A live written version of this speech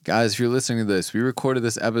Guys, if you're listening to this, we recorded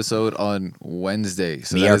this episode on Wednesday.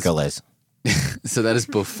 So Miércoles. So that is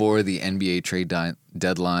before the NBA trade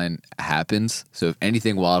deadline happens. So if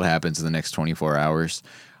anything wild happens in the next 24 hours,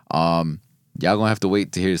 y'all gonna have to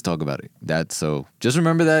wait to hear us talk about it. So just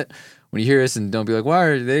remember that when you hear us, and don't be like, why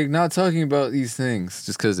are they not talking about these things?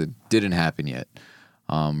 Just because it didn't happen yet.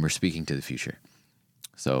 We're speaking to the future.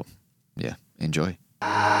 So yeah, enjoy.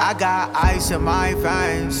 I got ice in my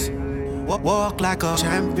veins. Walk like a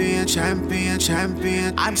champion, champion,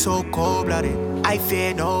 champion. I'm so cold-blooded, I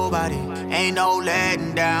fear nobody. Ain't no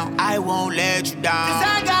letting down, I won't let you down. Cause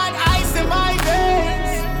I got ice in my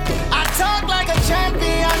veins. I talk like a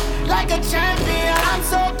champion, like a champion. I'm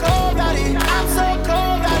so cold-blooded, I'm so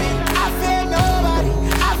cold-blooded. I fear nobody,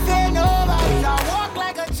 I fear nobody. I walk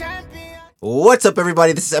like a champion. What's up,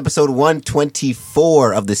 everybody? This is episode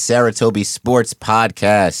 124 of the Saratobi Sports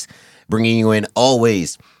Podcast, bringing you in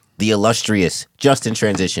always the illustrious, just in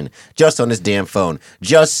transition, just on his damn phone,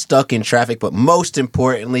 just stuck in traffic, but most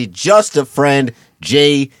importantly, just a friend,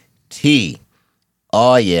 JT.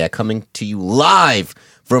 Oh yeah, coming to you live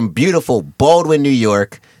from beautiful Baldwin, New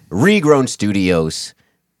York, Regrown Studios.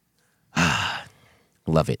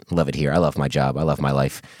 Love it here. I love my job. I love my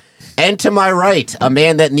life. And to my right, a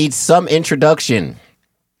man that needs some introduction,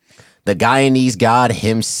 the Guyanese god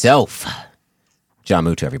himself, John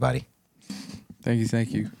Muto, everybody.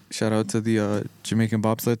 Thank you. Shout out to the Jamaican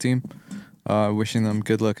bobsled team. Wishing them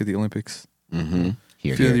good luck at the Olympics. Mm-hmm.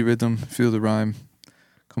 Feel the rhythm, feel the rhyme.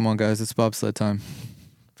 Come on, guys, it's bobsled time.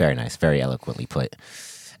 Very nice, very eloquently put.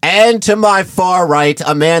 And to my far right,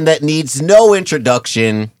 a man that needs no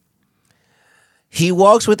introduction. He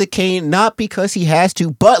walks with a cane not because he has to,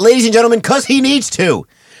 but, ladies and gentlemen, because he needs to.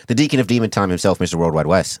 The Deacon of Demon Time himself, Mr. Worldwide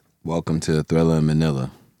West. Welcome to Thriller in Manila,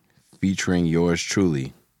 featuring yours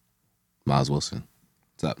truly, Miles Wilson.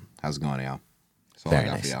 What's up? How's it going, y'all? That's all I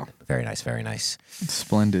got for y'all. Very nice, very nice.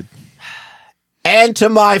 Splendid. And to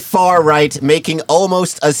my far right, making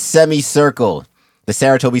almost a semicircle, the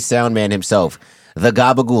Saratobi sound man himself, the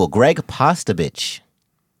Gabagool, Greg Postabich.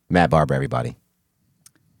 Matt Barber, everybody.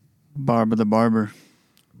 Barber the Barber.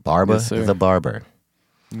 Barber Yes, sir. the Barber.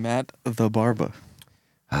 Matt the Barber.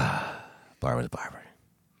 Barber the Barber.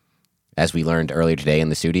 As we learned earlier today in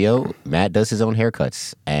the studio, Matt does his own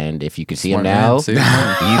haircuts. And if you could see him Smart now, man, save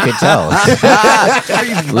money. you could tell. How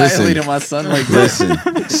you violating my son like this?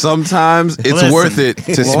 Listen, sometimes it's Listen, worth it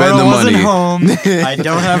to spend Laura the wasn't money. home. I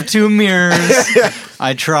don't have two mirrors.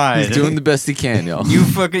 I tried. He's doing the best he can, y'all. You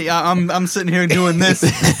fucking. I'm sitting here doing this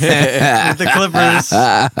with the Clippers.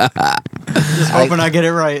 Just hoping I get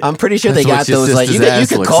it right. I'm pretty sure they That's got what your those, like, sister's you ass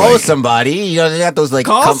could looks call like. somebody. You know, they got those, like,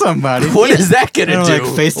 Call somebody. What is that gonna You know, do? like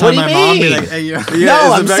FaceTime What do you my mom. Be mean? like, hey, yo.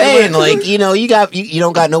 No, I'm saying, like, you know, you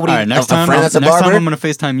don't got nobody, All right, next a time, friend that's a next time barber. I'm gonna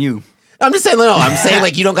FaceTime you. I'm just saying, no, I'm saying,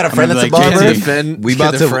 like, you don't got a friend gonna that's be a like, barber. JT, We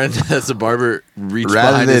about Can to- a friend that's a barber reach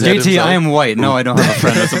Rather behind his than- head JT, himself? I am white. No, I don't have a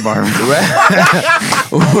friend that's a barber.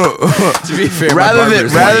 To be fair, my barber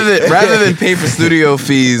is white. rather than pay for studio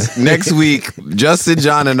fees next week, Justin,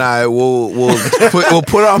 John, and I will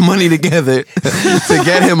put our money together to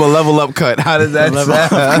get him a level up cut. How does that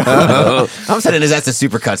sound? I'm sending his ass to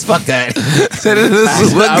Supercuts. Fuck that. This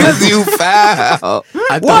is what gives you foul.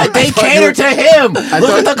 What? They cater to him. Look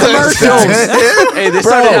at the commercials. Hey, they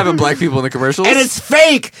started having black people in the commercials. And it's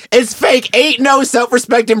fake. It's fake. Ain't no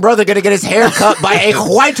self-respecting brother gonna get his hair cut by a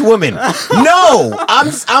white woman. No,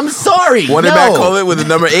 I'm sorry. What did Matt call it with the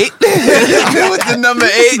number 8? With the number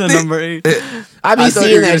 8. The number 8. I be I thought you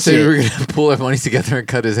seeing were gonna that say we were shit. gonna pull our money together and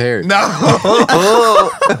cut his hair. No.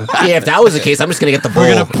 Yeah, if that was the case, I'm just gonna get the bull.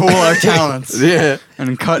 We're gonna pool our talents Yeah,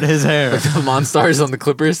 and cut his hair. the Monstars on the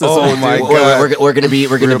Clippers. That's Oh what my we'll do. God. We're gonna be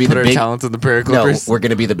We're gonna the put our big. talents on the pair of No, Clippers. we're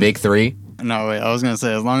gonna be the big three. No, wait. I was gonna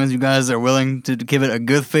say, as long as you guys are willing to give it a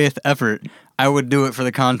good faith effort, I would do it for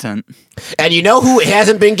the content. And you know who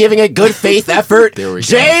hasn't been giving a good faith effort? There we go.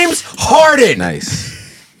 James Harden. Nice.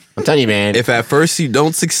 I'm telling you, man. If at first you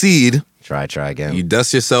don't succeed, Try again. you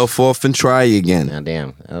dust yourself off and try again. God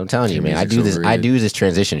damn. I'm telling you, man. I music's do this. I overrated. do this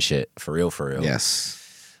transition shit for real. Yes.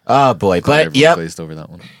 Oh boy, but Everyone yep. glazed over that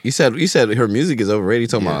one. You said her music is overrated. You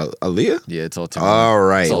talking about Aaliyah? Yeah, it's all Timberland. All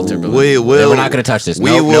right. It's all Timberland. We will. Yeah, we're not gonna touch this. We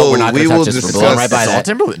No, will. we're not gonna we touch will this. We're discuss- blowing right by It's all that.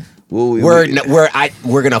 Timberland.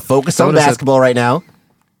 We're gonna focus on would've said- basketball right now.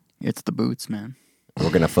 It's the boots, man. We're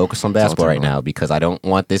gonna focus on basketball right now because I don't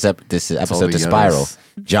want this episode he to got spiral. us.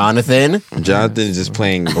 Jonathan, Jonathan is just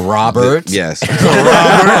playing Robert. Yes.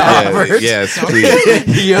 Robert. Yes,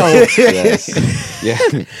 please. Yo, Yes. Yeah.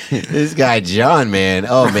 This guy John, man.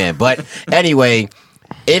 Oh man. But anyway,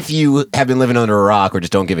 if you have been living under a rock or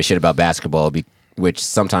just don't give a shit about basketball, which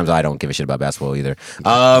sometimes I don't give a shit about basketball either.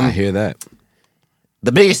 I hear that.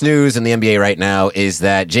 the biggest news in the NBA right now is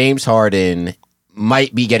that James Harden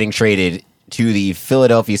might be getting traded to the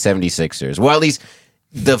Philadelphia 76ers. Well, at least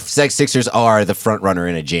the Sixers are the front runner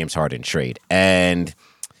in a James Harden trade. And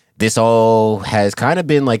this all has kind of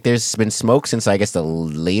been like there's been smoke since, I guess, the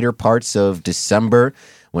later parts of December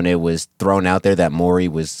when it was thrown out there that Morey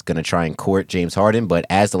was going to try and court James Harden. But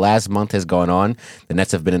as the last month has gone on, the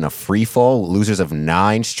Nets have been in a free fall, losers of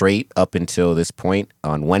 9 straight up until this point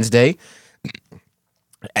on Wednesday.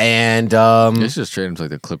 And Let's just trade him to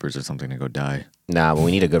like the Clippers or something to go die. nah, but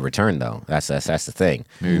we need a good return though. That's the thing.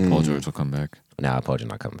 Maybe Paul George will come back. Nah, Paul George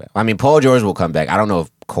not coming back. I mean, Paul George will come back. I don't know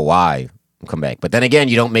if Kawhi will come back. But then again,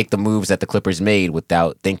 you don't make the moves that the Clippers made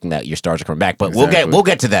without thinking that your stars are coming back. But Exactly. we'll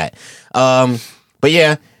get to that. But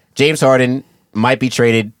yeah, James Harden might be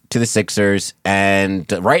traded to the Sixers,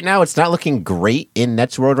 and right now it's not looking great in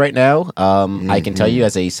Nets world right now. I can tell you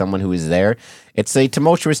as someone who is there, it's a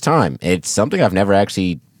tumultuous time. It's something I've never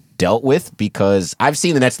actually dealt with because I've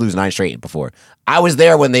seen the Nets lose 9 straight before. I was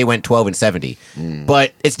there when they went 12-70,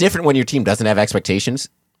 but it's different when your team doesn't have expectations.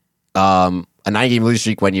 A 9-game losing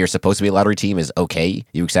streak when you're supposed to be a lottery team is okay.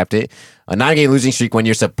 You accept it. A 9-game losing streak when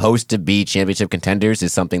you're supposed to be championship contenders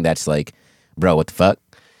is something that's like, bro, what the fuck?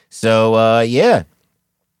 So, yeah.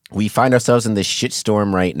 We find ourselves in this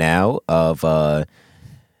shitstorm right now of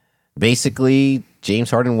basically James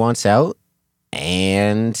Harden wants out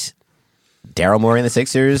and Daryl Morey and the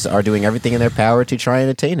Sixers are doing everything in their power to try and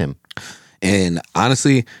attain him. And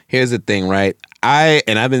honestly, here's the thing, right? I've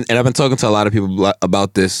been talking to a lot of people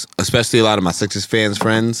about this, especially a lot of my Sixers fans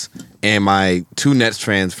friends and my 2 Nets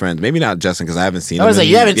fans friends. Maybe not Justin because I haven't seen him. I was like,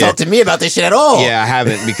 you haven't talked to me about this shit at all. Yeah, I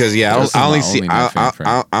haven't because Justin's I only my see only Net fan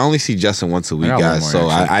friend. I only see Justin once a week, got one guys. more, So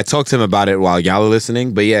actually. I talked to him about it while y'all are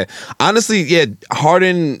listening. But yeah, honestly, yeah,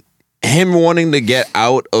 Harden, him wanting to get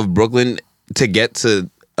out of Brooklyn to get to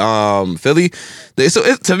Philly.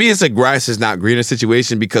 To me, it's a grass is not greener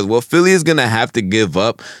situation because what Philly is gonna have to give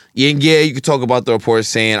up. Yeah, you could talk about the reports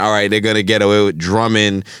saying, all right, they're gonna get away with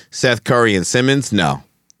Drummond, Seth Curry, and Simmons. No,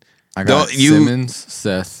 I got Don't you- Simmons,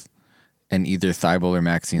 Seth, and either Thibault or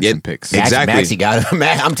Maxey and Yeah, some picks. exactly. Maxey got to.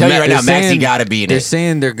 I'm telling you right now, Maxey got to be in They're it.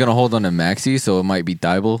 saying they're gonna hold on to Maxey, so it might be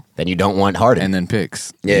Thibault Then you don't want Harden. and then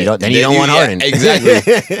picks. You don't want Harden.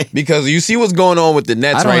 exactly. Because you see what's going on with the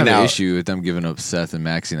Nets I don't right have now. an issue with them giving up Seth and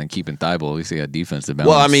Maxey and then keeping Thibault. At least they got defensive balance.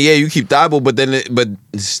 Well, I mean, yeah, you keep Thibault, but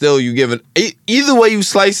still, you giving either way you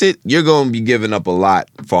slice it, you're going to be giving up a lot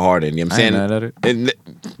for Harden. You know what I'm I ain't saying? mad at it. And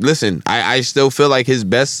listen, I still feel like his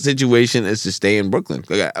best situation is to stay in Brooklyn.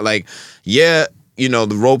 Like, yeah, you know,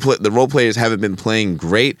 the role players haven't been playing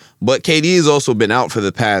great, but KD has also been out for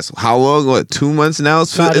the past how long? What, 2 months now?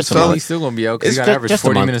 Just a month. He's still gonna be out because It's he got to ju- average just a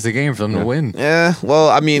 40 month. minutes a game for them to win. Yeah, well,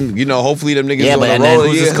 I mean, you know, hopefully them niggas Yeah, on but the and then roll.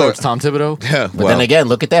 who's Who's Yeah. this coach? Tom Thibodeau? Yeah, But then again,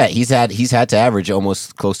 look at that. He's had to average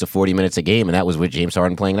almost close to 40 minutes a game, and that was with James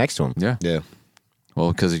Harden playing next to him. Yeah. yeah.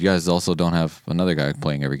 Well, because you guys also don't have another guy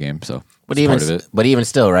playing every game, so But it's part of it. even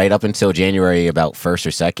still, right up until January, about 1st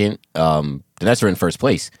or 2nd, the Nets were in first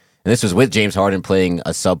place, and this was with James Harden playing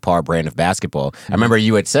a subpar brand of basketball. I remember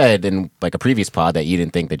you had said in like a previous pod that you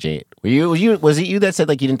didn't think that was it you that said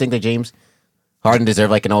like you didn't think that James Harden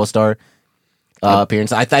deserved like an All-Star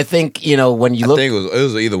appearance. I think you know when you I look. think it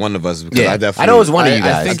was either one of us because Yeah, I definitely I know it was one of you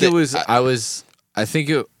guys. I think it was.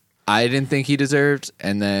 I didn't think he deserved,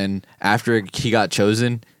 and then after he got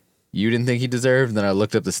chosen, you didn't think he deserved. And then I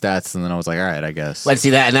looked up the stats, and then I was like, all right, I guess. Let's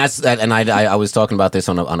see that, and that's that. And I was talking about this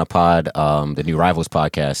on a pod, the new Rivals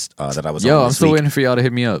podcast that I was. Yo, on I'm this still week. waiting for y'all to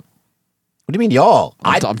hit me up. What do you mean, y'all?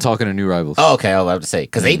 I'm talking to New Rivals. Oh, okay, I was about to say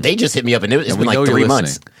because they just hit me up and it's And been we know like you're 3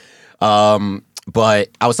 months. But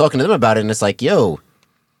I was talking to them about it and it's like, yo,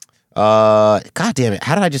 god damn it,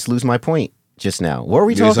 how did I just lose my point just now? What were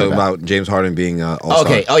we You were talking about? James Harden being All-Star.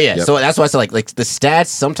 Okay. Oh yeah. Yep. So that's why I said like the stats.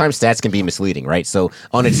 Sometimes stats can be misleading, right? So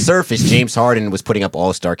on its surface, James Harden was putting up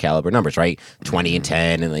All-Star caliber numbers, right? 20 and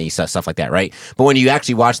 10 and stuff like that, right? But when you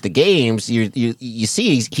actually watch the games, you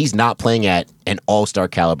see he's not playing at an All-Star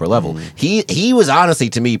caliber level. He was honestly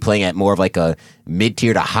to me playing at more of like a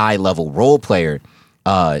mid-tier to high level role player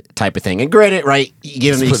type of thing. And granted, right? You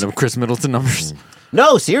give him Putting up Chris Middleton numbers.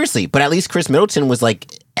 no, seriously. But at least Chris Middleton was like,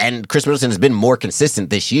 and Chris Middleton has been more consistent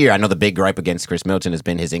this year. I know the big gripe against Chris Middleton has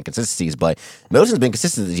been his inconsistencies, but Middleton's been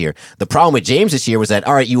consistent this year. The problem with James this year was that,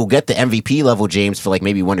 all right, you will get the MVP level James for like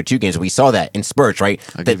maybe 1 or 2 games. We saw that in spurts, right?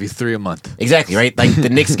 I'll That- give you 3 a month. Exactly, right? Like the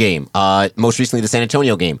Knicks game, most recently the San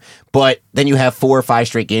Antonio game. But then you have 4 or 5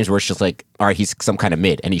 straight games where it's just like, all right, he's some kind of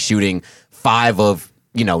mid, and he's shooting 5 of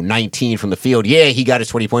 19 from the field. Yeah, he got his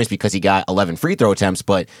 20 points because he got 11 free throw attempts,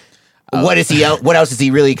 but what else is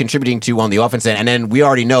he really contributing to on the offense end? And then we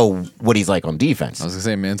already know what he's like on defense. I was gonna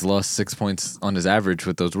say, man's lost 6 points on his average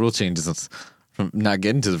with those rule changes from not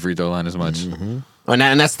getting to the free throw line as much.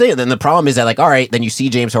 And that's the thing. Then the problem is that, like, all right, then you see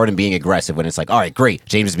James Harden being aggressive when it's like, all right, great,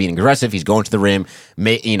 James is being aggressive. He's going to the rim,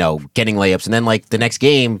 getting layups, and then like the next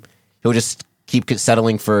game, he'll just keep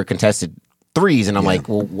settling for contested threes, and I'm like,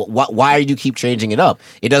 well, why do you keep changing it up?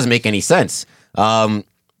 It doesn't make any sense.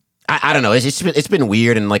 I don't know. It's been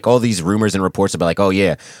weird, and like all these rumors and reports about like, oh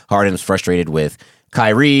yeah, Harden's frustrated with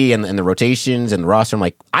Kyrie and the rotations and the roster. I'm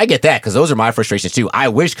like, I get that because those are my frustrations too. I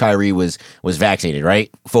wish Kyrie was vaccinated, right?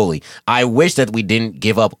 Fully. I wish that we didn't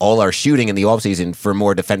give up all our shooting in the offseason for a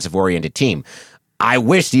more defensive oriented team. I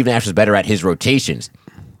wish Steve Nash was better at his rotations.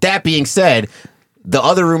 That being said, the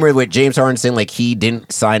other rumor with James Harden saying like he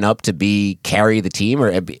didn't sign up to carry the team,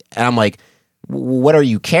 and I'm like, what are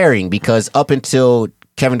you carrying? Because up until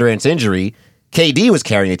Kevin Durant's injury, KD was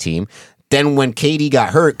carrying the team. Then when KD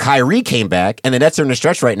got hurt, Kyrie came back, and the Nets are in a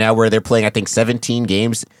stretch right now where they're playing, I think, 17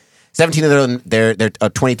 games. 17 of their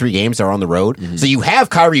 23 games are on the road. Mm-hmm. So you have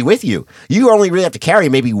Kyrie with you. You only really have to carry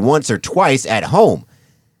maybe once or twice at home.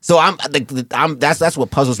 So that's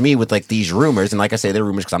what puzzles me with like these rumors. And like I say, they're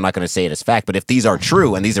rumors because I'm not going to say it as fact. But if these are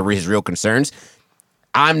true and these are his real concerns,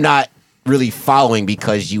 I'm not really following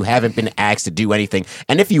because you haven't been asked to do anything.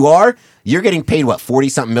 And if you are, you're getting paid what,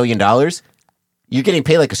 $40-something million? You're getting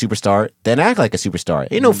paid like a superstar, then act like a superstar.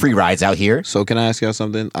 Ain't no free rides out here. So can I ask y'all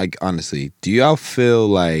something? Like, honestly, do y'all feel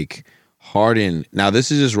like Harden, now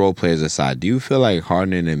this is just role players aside, do you feel like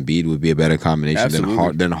Harden and Embiid would be a better combination than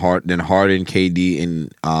Harden, KD,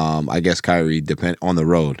 and I guess Kyrie, depend on the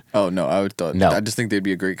road? Oh, no, I just think they'd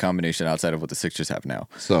be a great combination outside of what the Sixers have now.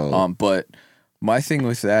 So, but my thing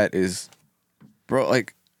with that is, bro,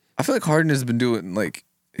 like, I feel like Harden has been doing, like,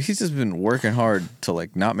 he's just been working hard to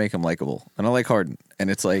like not make him likable, and I like Harden, and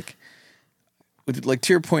it's like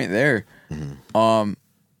to your point there,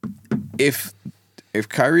 if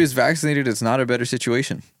Kyrie is vaccinated, it's not a better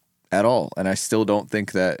situation at all, and I still don't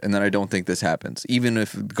think that, and then I don't think this happens, even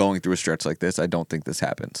if going through a stretch like this, I don't think this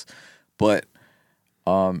happens, but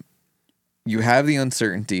you have the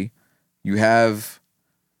uncertainty, you have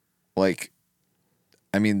like.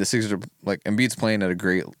 I mean, the Sixers are like Embiid's playing at a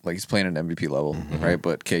great, like he's playing at an MVP level, right?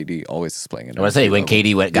 But KD always is playing at an MVP level. When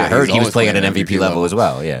KD got hurt, he was playing at an MVP level as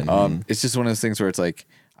well. Yeah. It's just one of those things where it's like,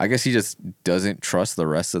 I guess he just doesn't trust the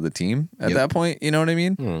rest of the team at that point. You know what I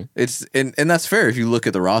mean? It's and that's fair if you look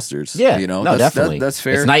at the rosters. Yeah. You know, no, definitely. That's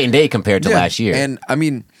fair. It's night and day compared to last year. And I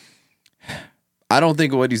mean, I don't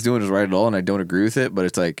think what he's doing is right at all, and I don't agree with it. But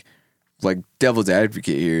it's like devil's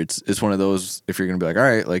advocate here. It's one of those, if you're gonna be like, all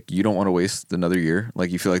right, like you don't want to waste another year,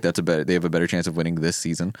 like you feel like they have a better chance of winning this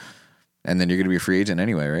season, and then you're gonna be a free agent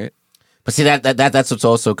anyway, right? But see that's what's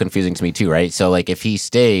also confusing to me too, right? So like if he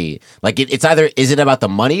stay, like it's either, is it about the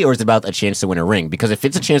money or is it about a chance to win a ring? Because if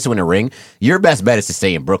it's a chance to win a ring, your best bet is to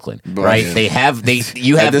stay in Brooklyn, right? Yeah. You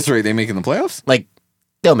have at this rate, they making the playoffs. Like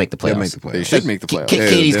they'll make the playoffs. They should make the playoffs.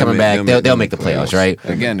 KD's coming back. They'll make the playoffs, right?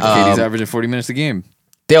 Again, KD's averaging 40 minutes a game.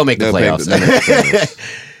 They'll make the playoffs.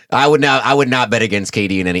 I would not bet against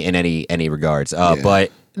KD in any regards.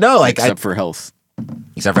 But no, like except for health.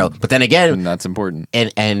 But then again, and that's important.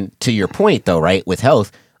 And to your point though, right, with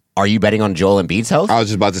health, are you betting on Joel Embiid's health? I was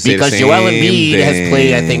just about to say because the same Joel Embiid thing. has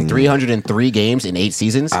played, I think, 303 games in 8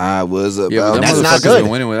 seasons. I was about. Yeah, but that's not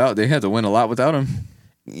good. They had to win a lot without him.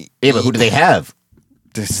 Yeah, but who do they have?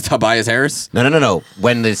 Tobias Harris? No.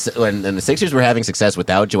 When the Sixers were having success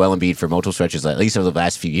without Joel Embiid for multiple stretches, at least over the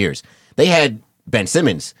last few years, they had Ben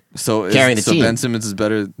Simmons carrying the team. Ben Simmons is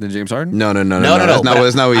better than James Harden? No. That's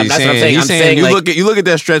not what he's saying. He's saying you look at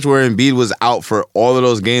that stretch where Embiid was out for all of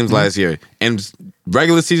those games last year, and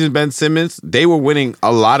regular season Ben Simmons, they were winning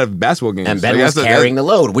a lot of basketball games, and Ben was carrying the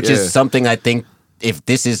load, which is something I think. If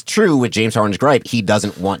this is true with James Harden's gripe, he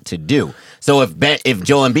doesn't want to do. So if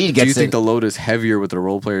Joel Embiid gets, do you think the load is heavier with the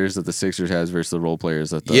role players that the Sixers has versus the role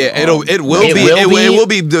players that the it will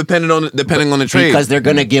be depending on the trade, because they're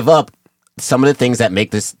going to give up some of the things that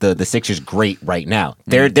make the Sixers great right now.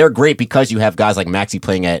 They're great because you have guys like Maxey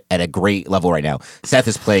playing at a great level right now. Seth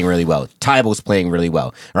is playing really well. Tybalt's playing really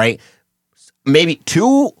well. Right? Maybe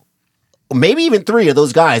 2, maybe even 3 of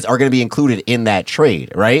those guys are going to be included in that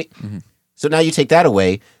trade. Right? Mm-hmm. So now you take that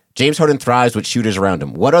away. James Harden thrives with shooters around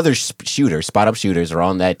him. What other spot-up shooters are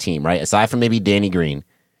on that team, right? Aside from maybe Danny Green.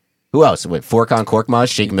 Who else? Furkan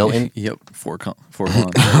Korkmaz, Shake Milton? Yep, Furkan.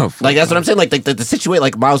 Like, that's what I'm saying. Like, the situation,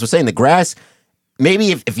 like Miles was saying, the grass,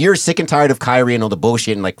 maybe if you're sick and tired of Kyrie and all the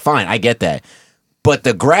bullshit, and like, fine, I get that. But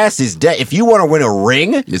the grass is dead. If you want to win a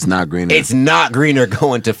ring, It's not greener. it's not greener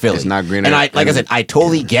going to Philly. It's not greener. And like I said, I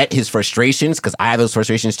totally get his frustrations because I have those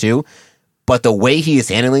frustrations too. But the way he is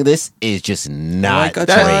handling this is just not Like a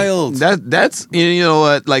great. child. That's you know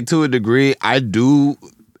what, like, to a degree, I do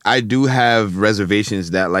have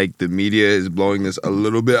reservations that, like, the media is blowing this a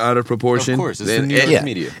little bit out of proportion. Of course, it's the And- New York yeah.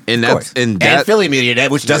 media. and Of that's course. and And that Philly media,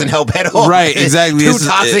 which doesn't help at all. right, exactly. Two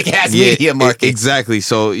toxic ass media markets. Exactly.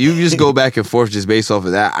 So you just go back and forth just based off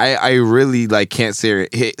of that. I really, like, can't sit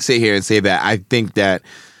here and say that I think that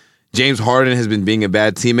James Harden has been being a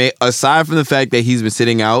bad teammate, aside from the fact that he's been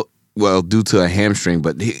sitting out, well, due to a hamstring.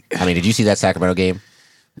 But I mean, did you see that Sacramento game?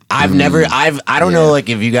 I don't know, like,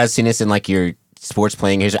 if you guys seen this in, like, your sports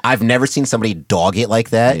playing history. I've never seen somebody dog it like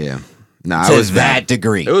that yeah, nah, to it was that bad.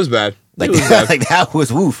 degree. It was bad. Like, It was bad. like that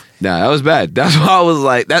was woof. Nah, that was bad. That's why I was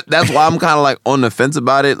like, that's why I'm kind of like on the fence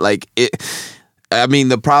about it. Like, I mean,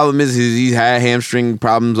 the problem is he's had hamstring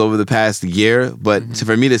problems over the past year, but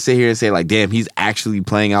for me to sit here and say, like, damn, he's actually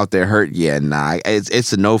playing out there hurt, yeah, nah,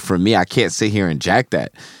 it's a no from me. I can't sit here and jack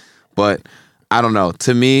that. But I don't know.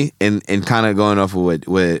 To me, and kind of going off of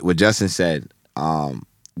what Justin said,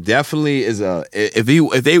 definitely is if he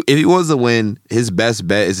was to win, his best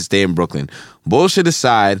bet is to stay in Brooklyn. Bullshit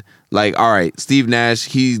aside, like, all right, Steve Nash,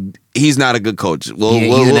 he's not a good coach.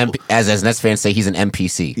 As Nets fans say, he's an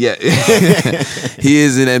NPC. Yeah, he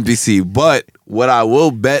is an NPC. But what I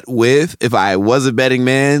will bet with, if I was a betting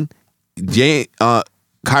man,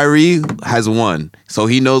 Kyrie has won, so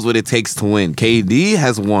he knows what it takes to win. KD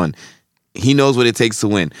has won, he knows what it takes to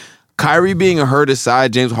win. Kyrie being hurt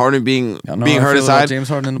aside, James Harden being hurt aside, James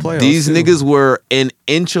Harden in the playoffs. these too. niggas were an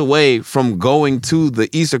inch away from going to the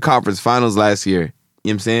Eastern Conference Finals last year. You know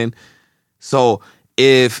what I'm saying? So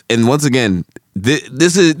and once again,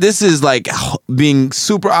 this is like being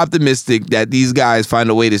super optimistic that these guys find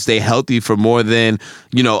a way to stay healthy for more than,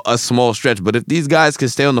 you know, a small stretch. But if these guys can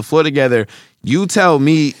stay on the floor together, you tell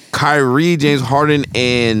me Kyrie, James Harden,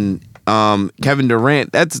 and Kevin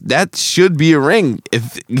Durant, that should be a ring.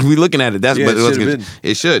 If we looking at it, that's Yeah, what it should have been.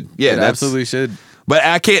 it should. Yeah, It that's absolutely should. But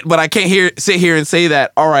I can't sit here and say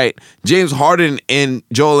that, all right, James Harden and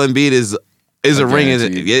Joel Embiid is a ring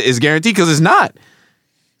is guaranteed, because it's not.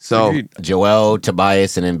 So Agreed. Joel,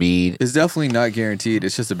 Tobias, and Embiid. It's definitely not guaranteed.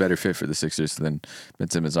 It's just a better fit for the Sixers than Ben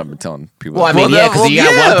Simmons. I've been telling people. Well, I mean, yeah, because you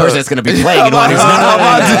got one person that's going to be playing. and one who's I'm not.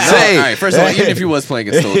 about to say. All right, first of all, even if he was playing,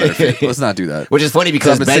 it's still a better fit. Let's not do that. Which is funny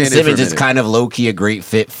because I've been Ben saying it for a Simmons is minute. kind of low key a great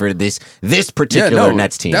fit for this particular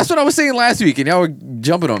Nets team. That's what I was saying last week, and y'all were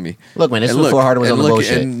jumping on me. Look, man, this And was before Harden was and on the look,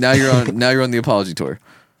 bullshit. and now you're on the apology tour.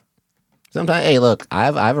 Sometimes, hey, look, I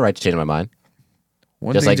have a right to change my mind.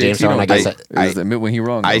 One Just thing like James JT don't Harden, I do guess is admit when he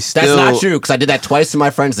wrong. I though. still That's not true because I did that twice to my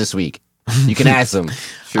friends this week. You can ask them.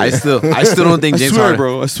 I still don't think James Harden.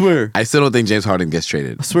 bro. I swear. I still don't think James Harden gets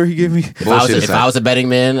traded. I swear he gave me. If I Bullshit aside. was a betting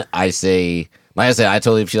man, I say, like I said, I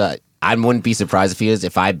totally feel like I wouldn't be surprised if he is.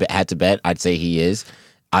 If I had to bet, I'd say he is.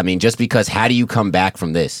 I mean, just because how do you come back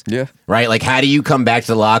from this? Yeah. Right? Like, how do you come back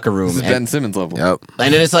to the locker room? This is Ben Simmons level. Yep.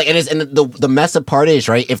 And then it's like, and the mess up part is,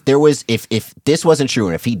 right? If this wasn't true,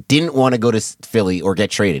 and if he didn't want to go to Philly or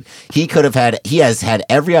get traded, he has had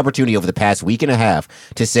every opportunity over the past week and a half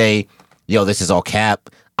to say, yo, this is all cap.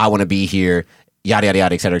 I want to be here, yada, yada,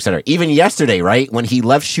 yada, et cetera, et cetera. Even yesterday, right? When he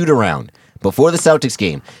left shoot around before the Celtics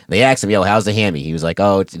game, they asked him, yo, how's the hammy? He was like,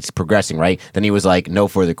 oh, it's progressing, right? Then he was like, no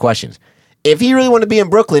further questions. If he really wanted to be in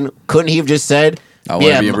Brooklyn, couldn't he have just said, I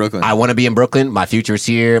wanna be in Brooklyn. I want to be in Brooklyn. My future is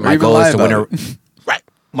here. My even goal is lie to win about a right.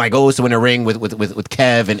 My goal is to win a ring with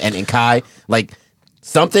Kev and Kai. Like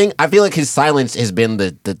something. I feel like his silence has been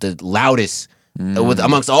the loudest with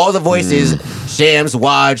amongst all the voices. Shams,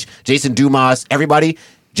 Waj, Jason Dumas, everybody.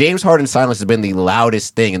 James Harden's silence has been the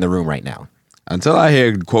loudest thing in the room right now. Until I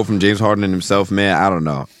hear a quote from James Harden himself, man, I don't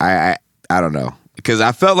know. I don't know. Because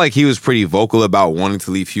I felt like he was pretty vocal about wanting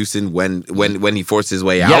to leave Houston when he forced his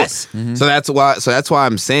way out. Yes. Mm-hmm. So that's why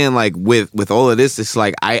I'm saying, like, with all of this, it's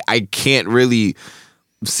like I can't really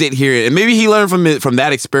sit here, and maybe he learned from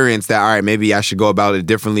that experience that, all right, maybe I should go about it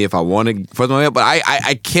differently if I want to force my way out. But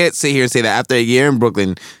I can't sit here and say that after a year in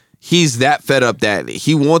Brooklyn, he's that fed up that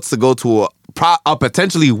he wants to go to a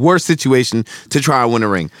potentially worse situation to try and win a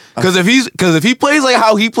ring. Because if he plays like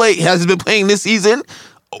how has been playing this season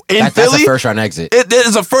in That's Philly, a first round exit. it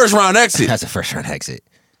is a first round exit. That's a first round exit.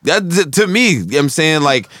 That to me, you know what I'm saying,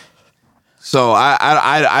 like, so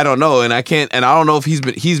I don't know, and I can't, and I don't know if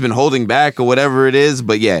he's been holding back or whatever it is,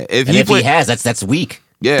 but yeah, And if he has, that's weak.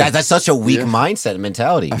 Yeah. That's such a weak mindset and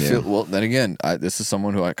mentality. I feel well. Then again, this is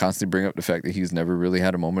someone who I constantly bring up the fact that he's never really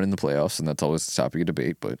had a moment in the playoffs, and that's always the topic of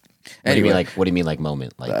debate. But anyway, what do you mean like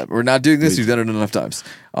moment? Like we're not doing this. We've done it enough times.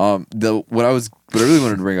 What I really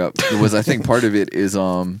wanted to bring up was I think part of it is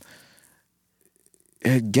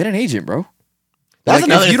get an agent, bro. That's like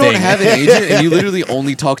another if you thing. don't have an agent and you literally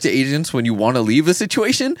only talk to agents when you want to leave a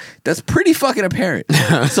situation, that's pretty fucking apparent.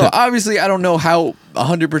 So obviously, I don't know how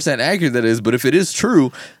 100% accurate that is, but if it is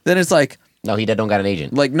true, then it's like. No, he don't got an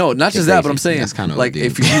agent. Like no, not just that, but I'm saying That's kinda like OD.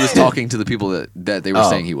 if he was talking to the people that they were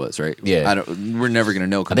saying he was, right? Yeah. we're never gonna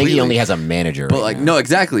know I completely. think he only has a manager. But right like now. no,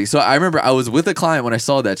 exactly. So I remember I was with a client when I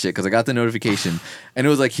saw that shit because I got the notification and it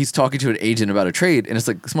was like he's talking to an agent about a trade and it's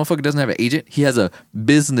like this motherfucker doesn't have an agent. He has a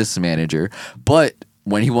business manager. But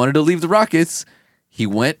when he wanted to leave the Rockets, he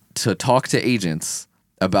went to talk to agents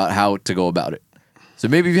about how to go about it. So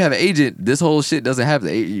maybe if you have an agent, this whole shit doesn't have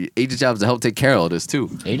the agent job to help take care of this too.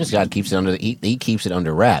 Agent's God keeps it under. He keeps it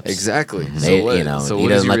under wraps. Exactly. They, So what? you know, so he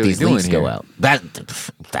what is doesn't let really these doing leaks go here? out. That's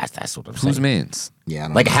what I'm saying. Who's man's? Yeah. I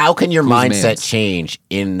don't Like, know. how can your Who's mindset mans? change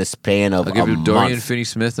in the span of I'll give a you Dorian month?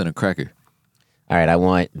 Finney-Smith and a cracker. All right, I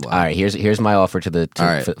want. All right, here's my offer to the All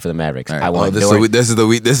right. for the Mavericks. All right. I Oh, want This is the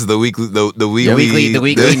weekly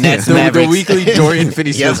Nets Mavericks. weekly Dorian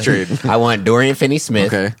Finney-Smith Yep. trade. I want Dorian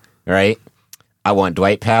Finney-Smith. Okay. Right. I want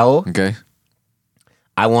Dwight Powell. Okay.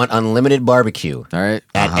 I want unlimited barbecue All right.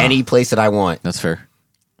 at any place that I want. That's fair.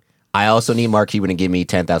 I also need Mark Cuban to give me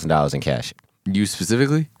 $10,000 in cash. You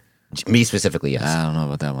specifically? Me specifically, yes. I don't know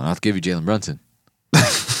about that one. I'll give you Jalen Brunson.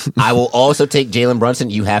 I will also take Jalen Brunson.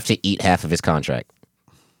 You have to eat half of his contract.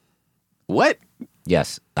 What?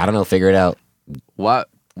 Yes. I don't know. Figure it out. Why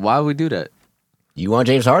would we do that? You want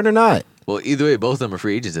James Harden or not? Well, either way, both of them are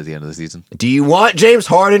free agents at the end of the season. Do you want James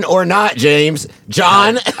Harden or not, James?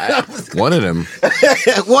 John? One of them.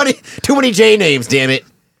 Too many J names, damn it.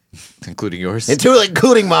 Including yours.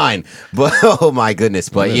 Including mine. But oh my goodness.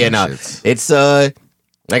 But One of yeah, them no. shits. It's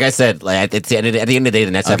like I said, like at the end of the day,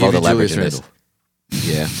 the Nets I'll have all give the you leverage Julius in this. Randle.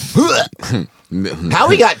 Yeah. How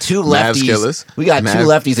we got two Mavs lefties? killers. We got two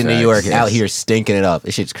lefties in New Facts, York yes. out here stinking it up.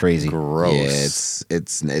 This shit's crazy. Gross. Yeah,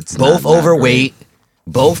 it's Both not overweight,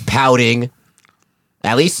 both pouting.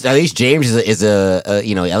 At least James is a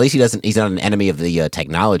you know, at least he's not an enemy of the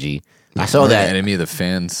technology. I saw We're the that. enemy of the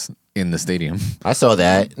fans in the stadium. I saw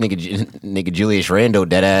that nigga Julius Randle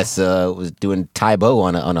dead ass was doing Tybo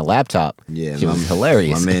on a laptop. Yeah, it was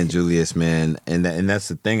hilarious. My man Julius, man, and that's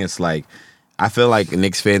the thing. It's like I feel like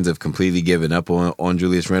Knicks fans have completely given up on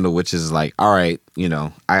Julius Randle, which is like, all right, you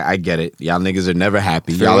know, I get it. Y'all niggas are never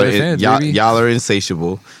happy. Fair Y'all weather fans, baby. y'all are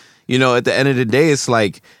insatiable. You know, at the end of the day, it's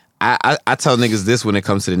like I tell niggas this when it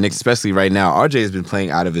comes to the Knicks, especially right now. RJ has been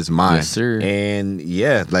playing out of his mind. Yes, sir. And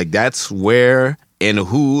yeah, like that's where and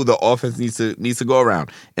who the offense needs to go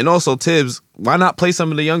around. And also Tibbs, why not play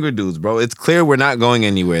some of the younger dudes, bro? It's clear we're not going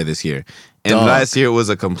anywhere this year. And Dog. last year was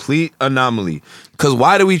a complete anomaly. Because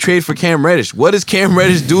why do we trade for Cam Reddish? What is Cam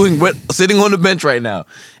Reddish doing sitting on the bench right now?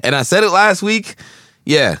 And I said it last week.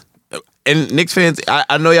 Yeah. And Knicks fans,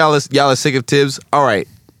 I know y'all are sick of Tibbs. All right.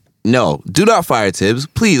 No, do not fire Tibbs.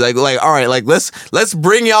 Please. Like, all right, like let's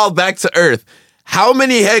bring y'all back to earth. How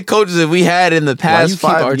many head coaches have we had in the Why past you keep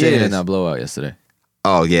 5 RJ years? in that blowout yesterday?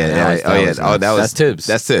 Oh yeah, That's Tibbs.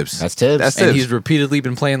 That's Tibbs. That's Tibbs. That's And Tibbs. he's repeatedly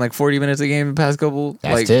been playing like 40 minutes a game the past couple.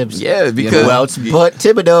 That's like, Tibbs. Yeah, because Who else but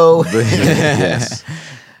Thibodeau? yes,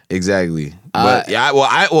 exactly. But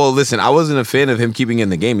listen, I wasn't a fan of him keeping in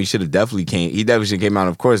the game. He should have definitely came. He definitely should have came out.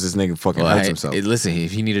 Of course, this nigga fucking hurts himself. Listen,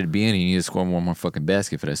 if he needed to be in, he needed to score one more fucking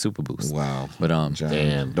basket for that super boost. Wow. But John,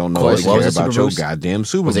 Damn. don't know What what, was care the Super about your Boost? goddamn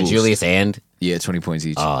super Was it Boost. Julius and? yeah, 20 points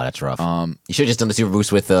each. Oh, that's rough. You should have just done the Super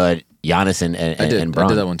Boost with Giannis and I did. and Bron. I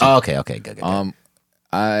did that one too. Oh, okay, good.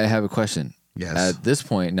 I have a question. Yes. At this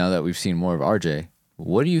point, now that we've seen more of RJ,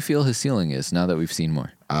 what do you feel his ceiling is now that we've seen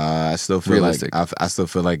more? I still feel Realistic. like I still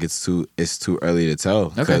feel like it's too early to tell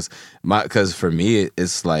because for me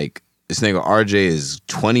it's like this nigga RJ is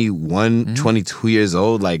 21, 22 years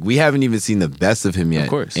old. Like we haven't even seen the best of him yet. Of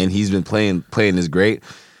course. And he's been playing this great.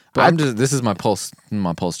 But this is my pulse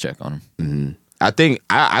check on him. I think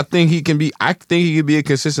he can be. I think he could be a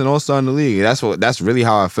consistent all-star in the league. That's really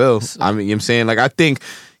how I feel. I mean, you know what I'm saying, like I think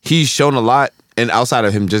he's shown a lot, and outside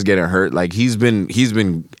of him just getting hurt, like he's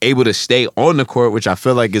been able to stay on the court, which I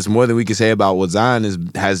feel like is more than we can say about what Zion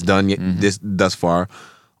has done thus far.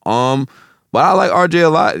 But I like RJ a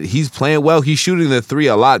lot. He's playing well. He's shooting the three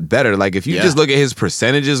a lot better. Like if you just look at his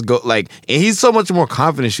percentages, and he's so much more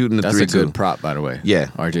confident shooting the That's three a good too. prop, by the way. Yeah.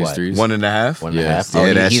 RJ's What? threes. 1.5. 1.5. Yes. Oh,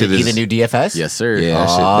 Yeah, that he shit the is- new DFS. Yes, sir. Yeah,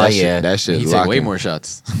 Oh, that yeah. shit He take locking. way more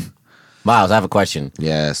shots. Miles, I have a question.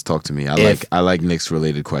 Yes, talk to me. If- I like Knicks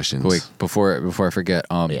related questions. Wait, before I forget,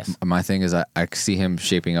 Yes. my thing is I see him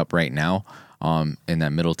shaping up right now, in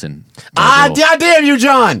that Middleton. Ah, deal. damn you,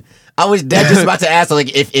 John. I was dead just about to ask,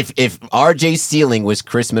 like, if RJ's ceiling was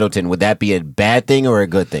Chris Middleton, would that be a bad thing or a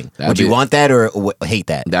good thing? That'd Would you be- want that or hate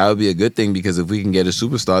that? That would be a good thing because if we can get a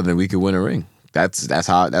superstar, then we could win a ring. That's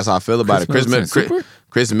how I feel about Chris it. Middleton, super?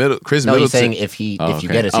 Chris No, Middleton. he's saying if you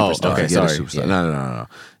get a Oh, superstar. okay, Get a sorry. superstar. Yeah. No.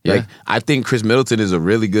 Yeah. Like I think Chris Middleton is a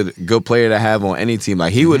really good player to have on any team.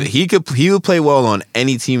 Like he would play well on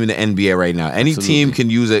any team in the NBA right now. Any team can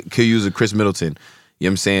use a Chris Middleton. You know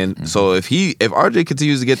what I'm saying? So if RJ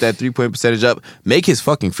continues to get that 3-point percentage up, make his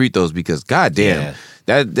fucking free throws because goddamn,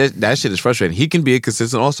 that shit is frustrating. He can be a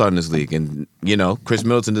consistent all-star in this league. And Chris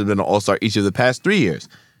Middleton has been an all-star each of the past 3 years.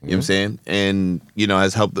 You know what I'm saying? And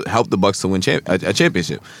has helped the Bucks to win a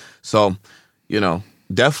championship. So,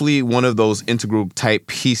 definitely one of those integral type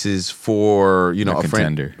pieces for a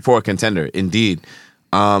contender. For a contender, indeed.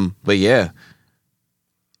 But yeah,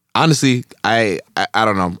 honestly, I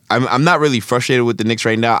don't know. I'm not really frustrated with the Knicks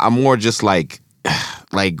right now. I'm more just like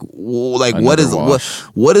what is wash.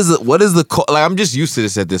 what is the like? I'm just used to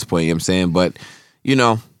this at this point. You know what I'm saying, but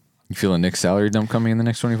You feel a Knicks salary dump coming in the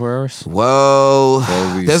next 24 hours? well,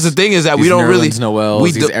 these- that's the thing is that we These don't really Nerlens Noels,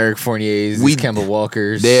 we these do- Eric Fourniers, we- these Kemba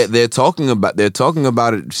Walkers. they're talking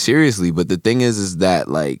about it seriously, but the thing is that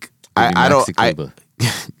like I don't Maxi Kleber.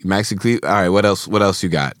 Maxi Kleber. All right, what else you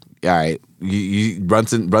got? All right, you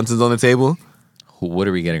Brunson's on the table. What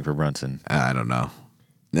are we getting for Brunson? I don't know.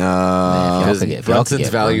 Y'all Because could get- y'all could Brunson's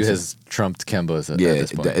get value Brunson. has trumped Kemba's at Yeah,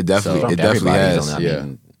 this point. it definitely- So, it definitely Everybody's has. on- Yeah.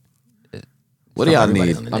 What do y'all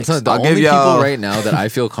everybody's need? on the I'm Knicks. telling you, the I'll give only y'all- people right now that I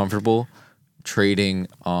feel comfortable trading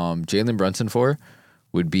Jalen Brunson for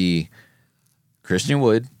would be Christian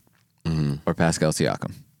Wood or Pascal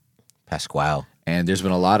Siakam. Pasquale. And there's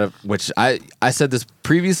been a lot of, which I said this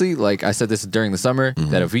previously, like I said this during the summer,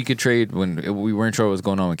 that if we could trade, when we weren't sure what was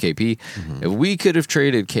going on with KP, if we could have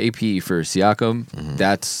traded KP for Siakam,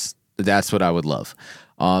 that's what I would love.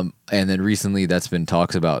 And then recently that's been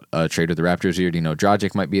talks about a trade with the Raptors here.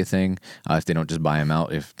 Dragic might be a thing if they don't just buy him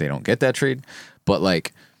out if they don't get that trade. But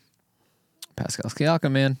like Pascal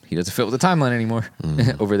Siakam, man, he doesn't fit with the timeline anymore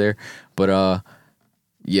over there. But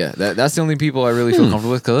yeah, that's the only people I really feel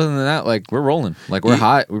comfortable with. Because other than that, like we're rolling, like we're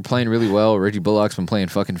hot, we're playing really well. Reggie Bullock's been playing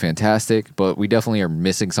fucking fantastic, but we definitely are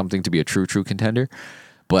missing something to be a true contender.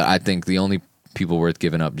 But I think the only people worth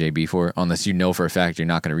giving up JB for, unless you know for a fact you're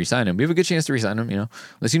not going to re-sign him. We have a good chance to re-sign him,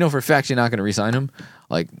 unless you know for a fact you're not going to re-sign him,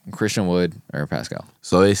 like Christian Wood or Pascal.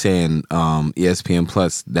 So they're saying ESPN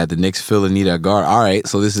Plus that the Knicks feel the need a guard. All right,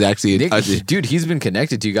 so this is actually Dude, he's been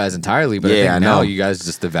connected to you guys entirely, but Yeah, I I think now know. you guys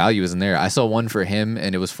just the value isn't there. I saw one for him,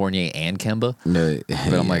 and it was Fournier and Kemba.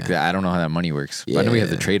 But I'm like, I don't know how that money works. I know we have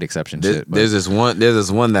the trade exception shit. But There's this one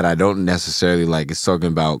that I don't necessarily like. It's talking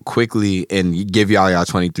about quickly and you give y'all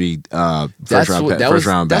 23 first round back.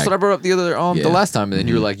 That's what I brought up the Yeah. the last time, and then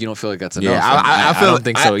you were like, you don't feel like that's enough. Yeah, I feel. I don't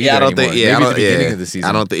think so either. I don't think. anymore. Yeah, Maybe I at the don't, beginning of the season.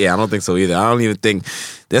 I don't think so either. I don't even think.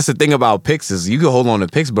 That's the thing about picks is you can hold on to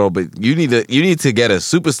picks, bro, but you need to get a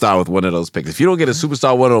superstar with one of those picks. If you don't get a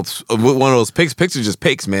superstar with one of those picks are just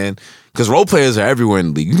picks, man. Because role players are everywhere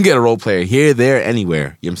in the league. You can get a role player here, there,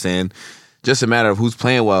 anywhere. You know what I'm saying? Just a matter of who's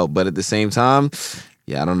playing well. But at the same time,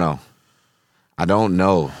 yeah, I don't know. I don't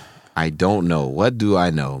know. What do I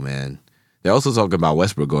know, man? They're also talking about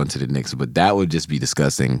Westbrook going to the Knicks, but that would just be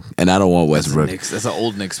disgusting. And I don't want Westbrook. That's an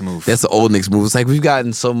old Knicks move. That's the old Knicks move. It's like we've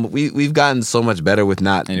gotten so much better with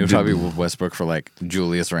not. and it would probably be with Westbrook for like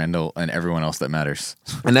Julius Randle and everyone else that matters.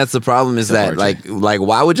 And that's the problem is that RJ. like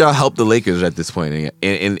why would y'all help the Lakers at this point?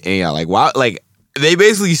 And yeah, like why? Like they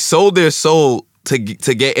basically sold their soul to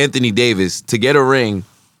get Anthony Davis to get a ring.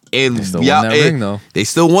 And They still won that ring, though. They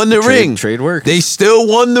still won the ring. Trade works. They still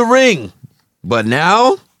won the ring. But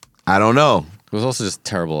now I don't know. It was also just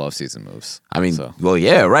terrible offseason moves. I mean, So. well,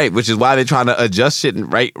 yeah, right. Which is why they're trying to adjust shit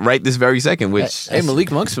right this very second. Which, Hey,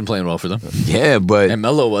 Malik Monk's been playing well for them. yeah, but And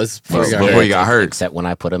Melo was before he got Before hurt. he got hurt. Except when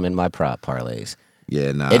I put them in my prop parlays.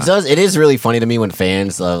 yeah, nah. It is really funny to me when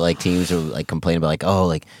fans like teams are like complain about like, oh,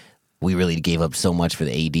 like we really gave up so much for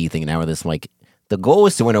the AD thing and now we're this. I'm like, the goal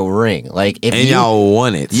is to win a ring. Like if and y'all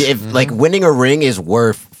won it. Yeah, if like winning a ring is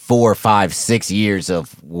worth 4, 5, 6 years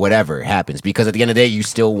of whatever happens, because at the end of the day you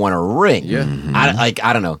still want a ring. Yeah.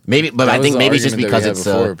 I don't know. Maybe, but That I was think the maybe it's just argument that because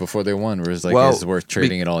we had it's before they won, where it's like Well, it's worth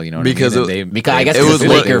trading it all. You know, because what I mean? it- And because I guess it because was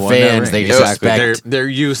Laker they won that fans ring. they just Exactly. expect They're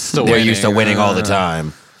used to they're winning. used to winning all the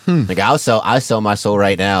time. Like I'll sell my soul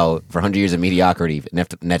right now for 100 years of mediocrity.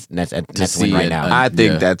 Nets win see right it, now. I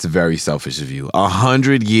think Yeah. that's very selfish of you.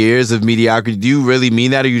 100 years of mediocrity. Do you really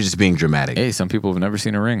mean that, or are you just being dramatic? Hey, some people have never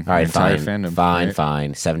seen a ring. All right, Entire fine, fandom, fine,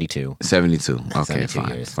 right? 72. 72. Okay, 72 fine,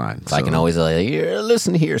 years. fine. So I can always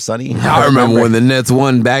listen here, Sonny. I remember when the Nets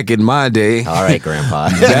won back in my day. All right, Grandpa.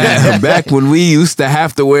 Back when we used to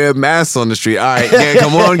have to wear masks on the street. All right, yeah,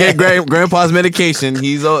 come on, get Grandpa's medication.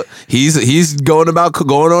 He's going on about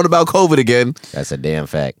COVID again. That's a damn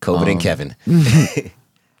fact. COVID and Kevin. Speaking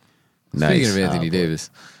Nice. of Anthony Davis,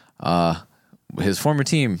 his former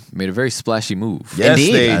team made a very splashy move. Yes,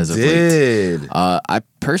 Indeed. they As of late. did. I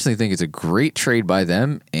personally think it's a great trade by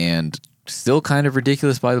them and still kind of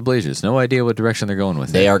ridiculous by the Blazers. No idea what direction they're going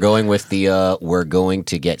with They it. are going with the we're going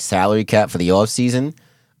to get salary cap for the offseason,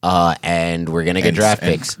 and we're gonna get draft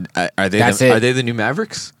picks. Are they That's the, it. are they the new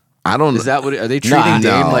Mavericks? I don't. Is that what? Are they treating I-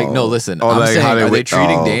 Dame No. like? No, listen. Oh, I'm like saying, how they are they would-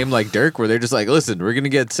 treating oh. Dame like Dirk, where they're just like, listen, we're gonna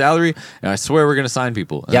get salary, and I swear we're gonna sign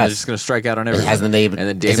people, and Yes. they're just gonna strike out on everything. Hasn't they? And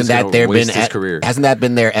then Dame's Isn't that gonna there waste been? his career. Hasn't that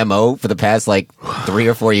been their MO for the past like 3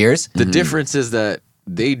 or 4 years? The difference is that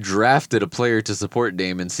they drafted a player to support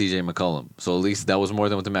Dame and CJ McCollum, so at least that was more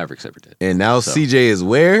than what the Mavericks ever did. And now CJ is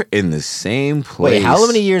where? In the same place. Wait, how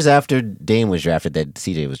many years after Dame was drafted that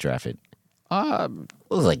CJ was drafted? It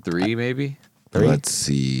was like 3 maybe. 3. Let's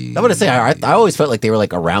see. I'm gonna say I always felt like they were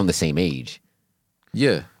like around the same age.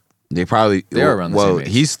 Yeah, They probably They're around the well, same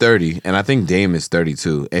age. he's 30, and I think Dame is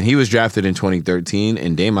 32, and he was drafted in 2013,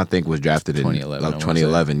 and Dame I think was drafted in 2011, I like wanna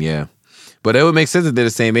 2011. Yeah, but it would make sense that they're the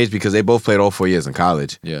same age because they both played all 4 years in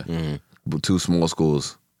college, yeah. with 2 small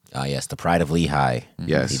schools. Ah, yes, the pride of Lehigh.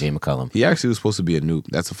 Yes. CJ McCollum. He actually was supposed to be a nuke.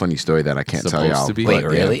 That's a funny story that I can't tell Supposed y'all. to be? Wait,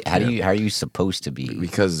 but really? yeah. How are you supposed to be?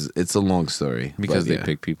 Because it's a long story. Because but they yeah.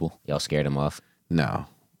 pick people. Y'all scared him off? No,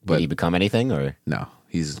 Did but he become anything or? no,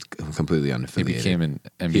 he's completely He unaffiliated. became an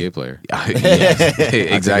NBA player. Yeah, I think that's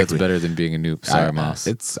exactly. better than being a noob. Sorry, Moss.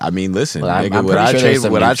 It's. I mean, listen, Well, I'm nigga, would pretty I sure there's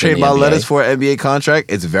some would I nukes in trade the my NBA. letters for an NBA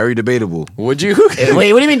contract? It's very debatable. Would you?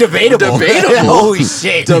 Wait, what do you mean debatable? Debatable? Holy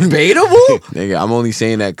shit. Debatable? Nigga, I'm only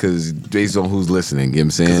saying that because based on who's listening. You know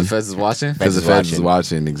what I'm Because saying? the Feds is watching. Because the Feds Feds is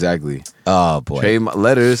watching. Exactly. Oh boy. Trade my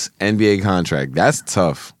letters, NBA contract. That's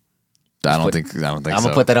tough. I don't think I'm so.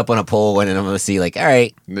 gonna put that up on a poll and I'm gonna see like, all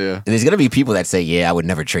right. Yeah. And there's gonna be people that say, yeah, I would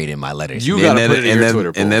never trade in my letters. You gotta put it in and your then,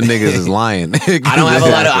 Twitter poll. and them niggas is lying. I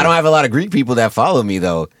don't have a lot of Greek people that follow me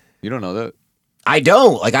though. You don't know that. I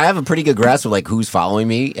don't. Like I have a pretty good grasp of like who's following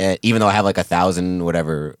me, even though I have like 1,000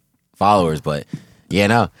 whatever followers. But yeah,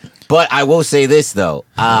 no. But I will say this though,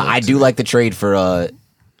 I do like the trade for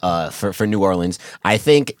New Orleans. I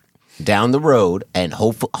think down the road and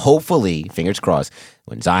hopefully, fingers crossed,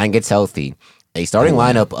 when Zion gets healthy, a starting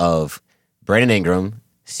lineup of Brandon Ingram,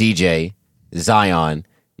 CJ, Zion,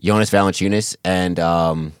 Jonas Valanciunas, and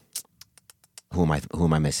who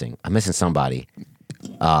am I missing? I'm missing somebody.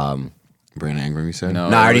 Brandon Ingram, you said? No,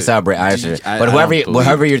 No, I already wait. saw Brett. But whoever you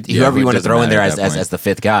want to throw in there as the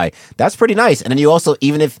fifth guy, that's pretty nice. And then you also,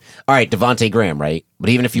 even if, all right, Devontae Graham, right? But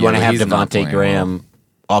even if you Yeah, want to but have he's not Devontae playing Graham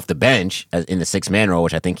off the bench in the 6-man role,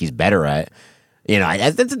 which I think he's better at, you know,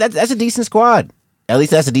 that's a decent squad. At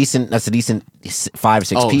least that's a decent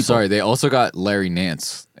 5-6 Oh, people. sorry. They also got Larry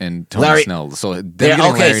Nance and Tony Larry- Snell. So Yeah, getting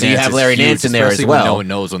okay, Larry so you Nance have is Larry huge, Nance in there as especially when well. No one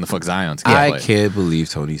knows when the fuck Zion's gonna I play. can't believe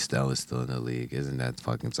Tony Snell is still in the league. Isn't that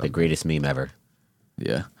fucking The something? greatest meme ever.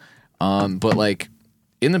 Yeah. But like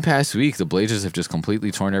in the past week, the Blazers have just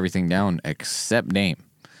completely torn everything down except Dame.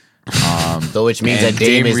 So which means And that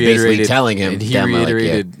Dame is basically reiterated- telling him, and he damn, like, yeah.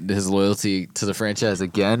 reiterated his loyalty to the franchise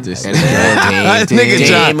again. Yeah, Dame, Nigga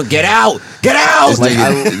John. Dame, get out! Get out!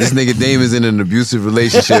 This nigga Dame is in an abusive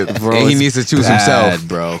relationship, Bro, and he it's needs to choose bad, himself,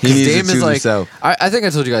 bro. He needs Dame to choose is like, himself. I think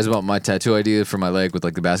I told you guys about my tattoo idea for my leg with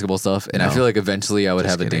like the basketball stuff, and I feel like eventually I would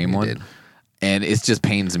Just have a kidding, Dame you one, did. and it just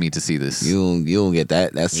pains me to see this. You don't get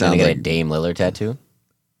that. That You gonna sounds get a like Dame Lillard tattoo?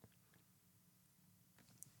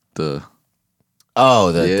 The Oh,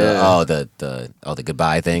 Yeah. the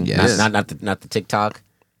goodbye thing. Yes. Not the TikTok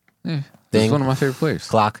he's thing. one of my favorite players.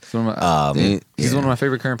 Clock. He's one of my, he's Yeah. one of my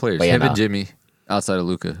favorite current players. But yeah, Him no. and Jimmy, outside of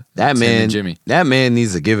Luca. that It's him man. and Jimmy. That man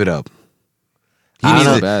needs to give it up. He I needs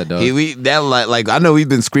don't to. know. Bad, dog. Like I know we've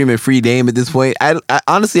been screaming free Dame at this point. I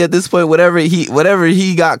honestly at this point, whatever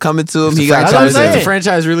he got coming to him, he got franchise coming is to saying. If him. the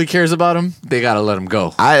franchise really cares about him, they gotta let him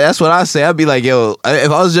go. That's what I say. I'd be like, yo,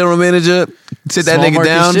 if I was general manager, sit that Small nigga market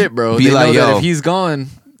down, shit, bro. Be They like, know that yo, if he's gone,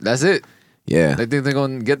 that's it. yeah, They think they're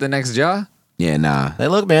gonna get the next job. yeah, nah. Hey,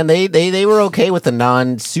 look, man, they were okay with the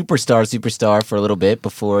non-superstar for a little bit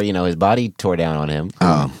before his body tore down on him.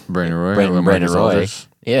 Brandon Roy, Brandon LaMarcus Roy. Aldridge.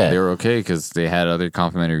 Yeah. They were okay because they had other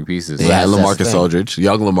complimentary pieces. They Yeah, had that's the LaMarcus thing. Aldridge,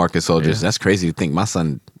 young LaMarcus Aldridge. Yeah. That's crazy to think. My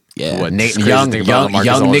son Yeah. What, Nick, crazy young thing about LaMarcus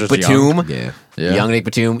young Nick Aldridge, young? Batum. Yeah. Yeah. Young Nick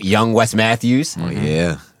Batum, young Wes Matthews. Oh,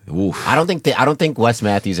 yeah. Oof. I don't think Wes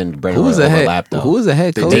Matthews and Brandon Who was Roy the head? overlap though. Who was the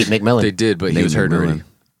head coach? Nate McMillan. They did, but he Nate was hurt McMillan. already.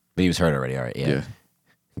 But he was hurt already. All right, yeah. Yeah.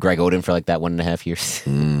 Greg Oden for like that 1.5 years.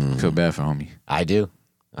 Feel bad for homie. I do.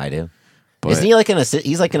 But Isn't he like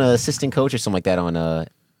he's like an assistant coach or something like that on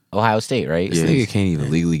Ohio State, right? This nigga can't even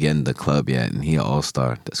legally get in the club yet, and he an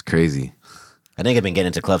all-star. That's crazy. I think I've been getting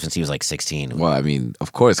into clubs since he was like 16. Well, I mean,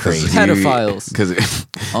 of course, Crazy. Pedophiles. Because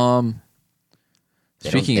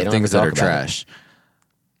Speaking they of don't things ever that are talk about trash,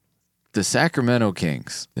 the Sacramento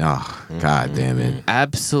Kings, oh, god damn it.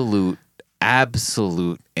 absolute,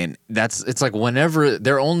 and it's like whenever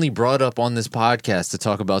they're only brought up on this podcast to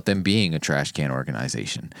talk about them being a trash can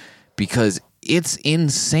organization, because it's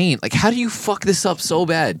insane. Like, how do you fuck this up so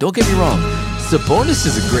bad? Don't get me wrong, Sabonis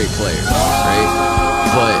is a great player,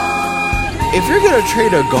 right? But if you're gonna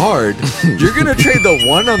trade a guard, you're gonna trade the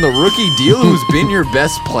one on the rookie deal who's been your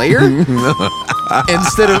best player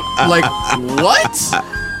instead of like what?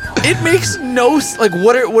 It makes no like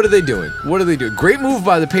what are they doing? What are they doing? Great move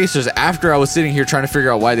by the Pacers after I was sitting here trying to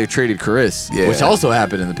figure out why they traded Chris, Yeah. which also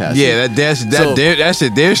happened in the past. Yeah, that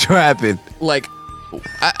shit damn sure happened. Like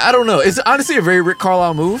I don't know. It's honestly a very Rick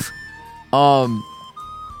Carlisle move.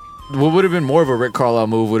 What would have been more of a Rick Carlisle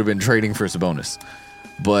move would have been trading for Sabonis.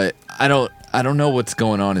 But I don't know what's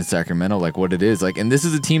going on in Sacramento, like what it is. Like, and this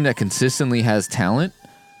is a team that consistently has talent.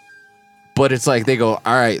 But it's like they go,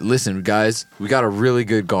 all right, listen, guys, we got a really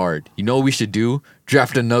good guard. You know what we should do?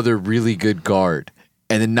 Draft another really good guard.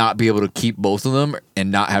 And then not be able to keep both of them and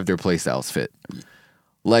not have their play styles fit.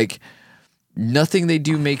 Like, nothing they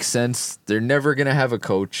do makes sense. They're never going to have a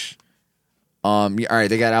coach. All right,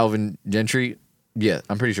 they got Alvin Gentry. Yeah,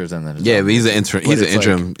 I'm pretty sure it's on that. Yeah, but he's an interim. But He's an it's like-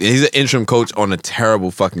 interim. He's an interim coach on a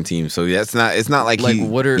terrible fucking team. So that's not. It's not like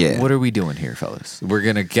what are we doing here, fellas? We're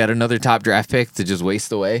gonna get another top draft pick to just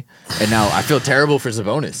waste away, and now I feel terrible for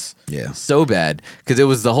Sabonis. Yeah. so bad because it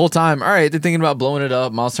was the whole time. All right, they're thinking about blowing it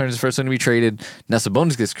up. Miles Turner's the first one to be traded. Now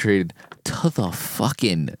Sabonis gets traded to the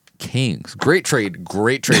fucking Kings. Great trade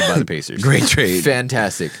by the Pacers. Great trade.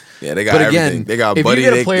 Fantastic. Yeah, they got But everything. again, They got if Buddy you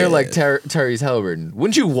get a Hield, player yeah. like Tyrese Halliburton,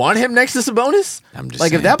 wouldn't you want him next to Sabonis? I'm just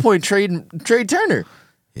like saying. at that point, trade Turner.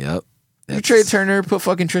 Yep. You That's trade Turner, put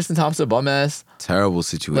fucking Tristan Thompson bum ass terrible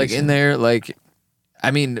situation. like in there. Like,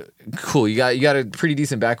 I mean, cool. You got a pretty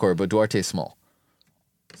decent backcourt, but Duarte's small.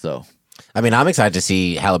 So I mean, I'm excited to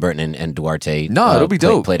see Halliburton and Duarte. No, it'll be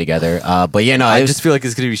dope. play together. But yeah, no, I it was just feel like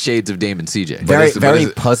it's gonna be shades of Dame and CJ. very but is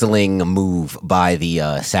it- puzzling move by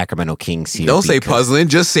the Sacramento Kings here. Don't say because- puzzling.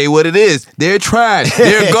 Just say what it is. They're trash.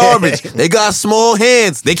 They're garbage. They got small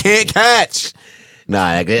hands. They can't catch. Nah,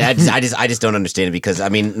 I just don't understand it because I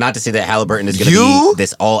mean, not to say that Halliburton is going to You? be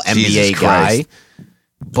this all NBA Jesus guy, Christ.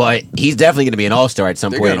 but he's definitely going to be an all-star at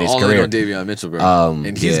some They're point in going his all in career. on Davion Mitchell, bro.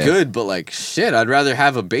 And he's yeah. good, but like shit, I'd rather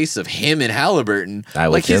have a base of him and Halliburton. I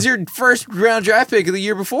would Like he's too. your first round draft pick of the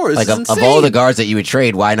year before. This Like is of insane. all the guards that you would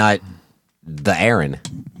trade, why not the Aaron?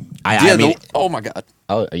 I mean, oh my god,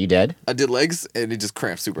 oh, are you dead? I did legs and it just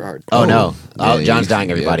cramped super hard. Oh no! Oh, Yeah, John's yeah, dying,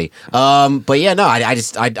 yeah. everybody. But yeah, no,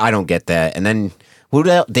 I don't get that. And then who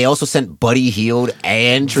they also sent Buddy Hield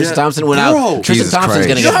and Tristan Yeah, Thompson. bro. Tristan Jesus Thompson's Christ.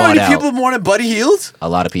 going to You know get how bought many out. people wanted Buddy Hield? A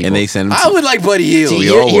lot of people. And they send him. I would like Buddy Hield. See, We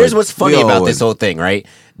all here's would. what's funny We all about would. this whole thing, right?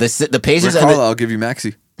 The Pacers Rick and Carlisle, the I'll give you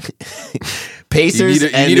Maxi. Pacers You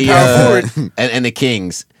need a and power the forward. and the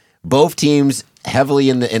Kings, both teams heavily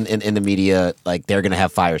in the media, like they're gonna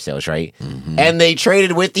have fire sales, right? And they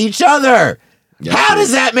traded with each other. How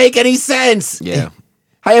does that make any sense? Yeah.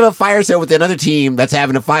 How you have a fire sale with another team that's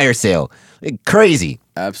having a fire sale? Crazy.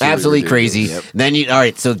 Absolutely crazy. ridiculous. Yep. Then all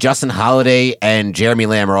right, so Justin Holiday and Jeremy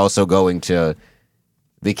Lamb are also going to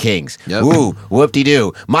the Kings. Yep. Ooh,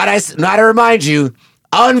 whoop-de-doo. Might I remind you,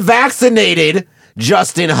 unvaccinated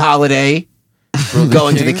Justin Holiday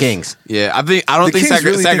going to the Kings. Yeah, I don't The think Kings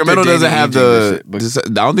really think Sacramento they're doesn't Danny have Ainge the. doing this shit, I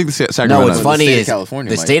don't think the Sacramento. No, what's does. funny state of is California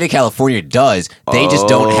the might. state of California does. They just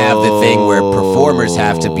don't have the thing where performers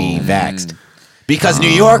have to be vaxxed. Because New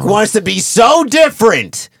York wants to be so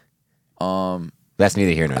different. That's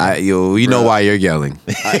neither here nor there. You know why you're yelling.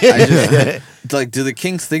 I just, like, do the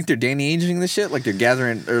Kings think they're Danny Aging this shit? Like they're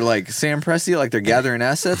gathering, or like Sam Presti, like they're gathering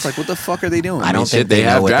assets? Like what the fuck are they doing? I don't Shit, think they know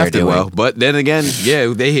have what they're drafted doing. well, but then again, yeah,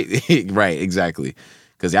 they right exactly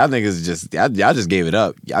because y'all niggas just y'all just gave it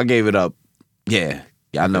up. Y'all gave it up. Yeah,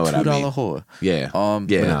 y'all know what I $2 mean. whore. Yeah, But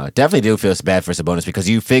no, definitely do feel bad for Sabonis because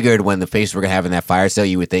you figured when the Pacers were going to have in that fire sale,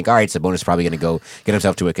 you would think, all right, Sabonis is probably going to go get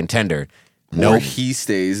himself to a contender. Or he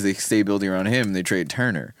stays, they stay building around him, they trade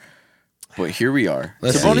Turner. But here we are.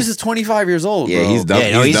 Let's Sabonis see. is 25 years old, Yeah, bro. he's done.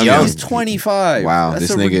 Yeah, no, he's done young. He's 25. Wow, That's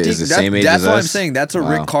this a nigga is the ridiculous- same age That's as what I'm us? saying. That's a Wow.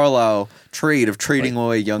 Rick Carlisle trade of trading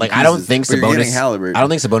away young Like, pieces. I don't think But you're getting Sabonis. Halliburton. I don't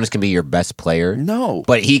think Sabonis can be your best player. No.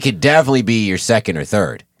 But he could definitely be your second or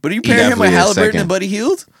third. But you He pair him definitely with is Halliburton second. and Buddy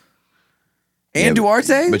Hield? And Yeah,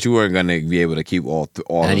 Duarte? But you weren't gonna be able to keep all. And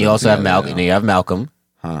of then you them also have together, Malcolm. you And know? you have Malcolm.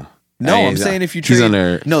 Huh. No, Yeah, I'm he's- saying if you he's trade,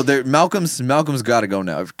 under. no, Malcolm's got to go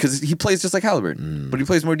now because he plays just like Halliburton, but he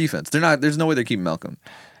plays more defense. They're not. There's no way they're keeping Malcolm,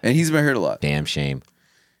 and he's been hurt a lot. Damn shame.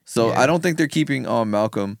 So Yeah. I don't think they're keeping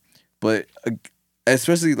Malcolm, but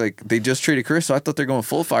especially like they just traded Chris, so I thought they're going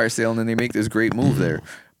full fire sale, and then they make this great move there.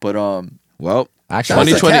 But Well, Actually,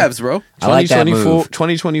 that's the 2020 Cavs, bro. I like that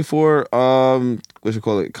 2024, what you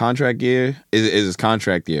call it, contract year is his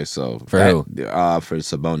contract year. So For who? who? For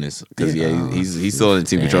Sabonis, because he's still in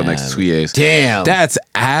team control next 2 years. Damn. That's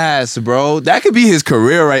ass, bro. That could be his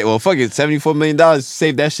career, right? Well, fuck it, $74 million.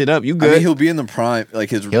 Save that shit up. You I good? mean, he'll be in the prime, like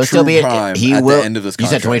his He'll true still be. prime He at will. the end of this You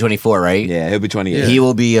said contract. 2024, right? Yeah, he'll be 28. He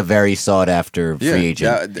will be a very sought after free Yeah,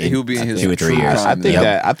 agent. yeah, he'll be in his 2 or 3 true years. prime.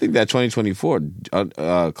 I think that 2024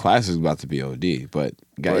 class is about to be OD. But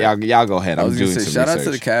y'all go ahead. I I'm was gonna doing say, some shout out to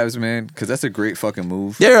the research. Cavs, man, because that's a great fucking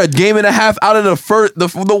move. They're a game and a half out of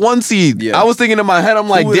the 1 seed. Yeah. I was thinking in my head, I'm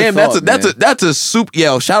like, would've damn, thought, that's a soup.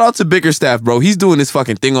 Yo, shout out to Bickerstaff, bro. He's doing this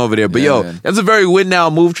fucking thing over there. But Yeah, yo, man. that's a very win now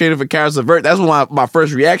move trading for Karis LeVert. That's my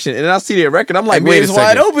first reaction. And then I see their record. I'm like, NBA wait a is second.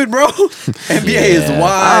 wide open, bro. NBA is Yeah.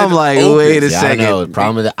 wide. I'm like, open. wait a Yeah, I second. know. The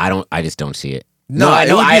problem with that, I just don't see it. No, I it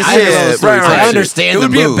know. would be I a Cinderella story right, type right. shit. understand It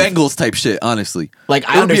would the be move. a Bengals type shit, honestly. Like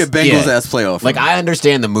It would be a Bengals ass playoff. Like run. I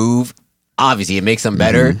understand the move. Obviously, it makes them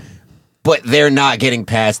better, but they're not getting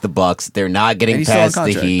past the Bucks. They're not And getting he's still on past the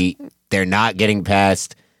contract. Heat. They're not getting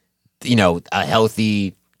past, a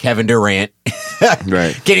healthy Kevin Durant.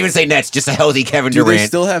 Right. Can't even say Nets. Just a healthy Kevin Do they Durant.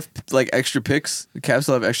 still have like extra picks? The Cavs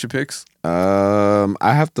still have extra picks. I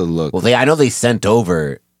have to look. Well, I know they sent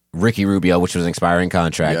over Ricky Rubio, which was an expiring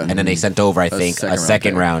contract, Yeah. and then they sent over, I A think, second a round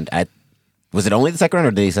second pick. round. Was it only the second round,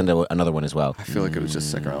 or did they send another one as well? I feel like it was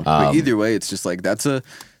just second round. But either way, it's just like that's a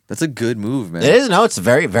good move, man. It is. No, it's a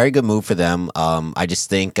very, very good move for them. I just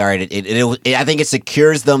think, all right, I think it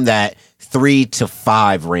secures them that 3 to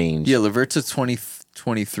 5 range. Yeah, Levert's a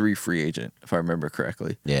 2023 free agent, if I remember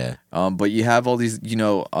correctly. Yeah. But you have all these,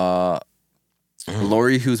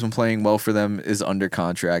 Laurie, who's been playing well for them, is under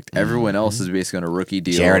contract. Everyone else is basically on a rookie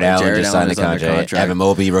deal. Jared Allen just signed a is under contract. Evan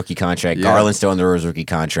Mobley, rookie contract. Yeah. Garland's still on the rookie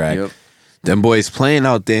contract. Yep. Them boys playing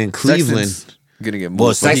out there in Cleveland. Sexton's gonna get moved. Well,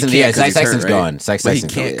 but he Sexton- can't yeah, 'cause he's Sexton's hurt, gone. right? Sexton's But he gone.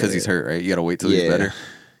 can't because he's hurt, right? You gotta wait till he's Yeah. better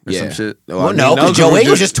or Yeah. some shit. Well, no, because Joe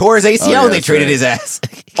Ingles just tore his ACL Oh, yeah, and they that's traded right. his ass.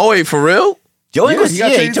 Oh wait, for real? Joe Yeah, Ingles, he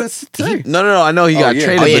got yeah, traded he today. No. I know he got yeah.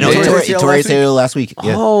 traded. Oh, yeah, but no, he damn. tore ACL his ACL last week.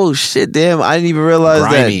 Yeah. Oh shit! Damn, I didn't even realize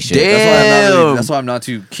Grimy that. shit. Damn. That's why I'm not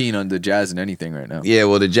too keen on the Jazz and anything right now. Yeah,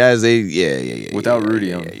 well, the Jazz, yeah. Without yeah, Rudy,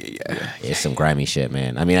 yeah. It's some grimy shit,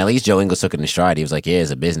 man. I mean, at least Joe Ingles took it in stride. He was like, "Yeah,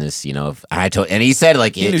 it's a business, If and he said,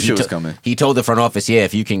 like, He knew shit was coming. He told the front office, "Yeah,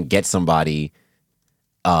 if you can get somebody,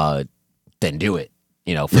 then do it."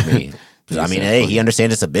 For me. I mean, hey, he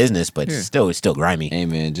understands it's a business, but it's still grimy. Hey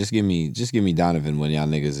man, just give me Donovan when y'all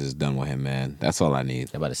niggas is done with him, man. That's all I need.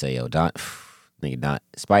 I'm about to say, nigga,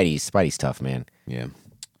 Spidey's tough, man. Yeah.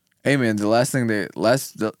 Hey man, the last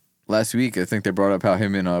week I think they brought up how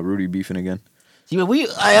him and Rudy beefing again. See, but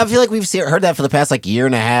I feel like we've heard that for the past year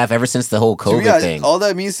and a half, ever since the whole COVID thing. All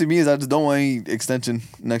that means to me is I just don't want any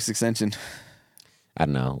next extension. I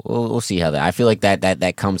don't know. We'll see how that. I feel like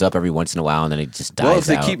that comes up every once in a while, and then it just dies Well, if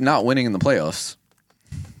they out. keep not winning in the playoffs,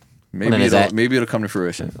 then is that- maybe it'll come to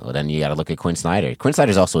fruition. Well, then you got to look at Quinn Snyder. Quinn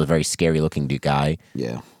Snyder's also a very scary looking guy.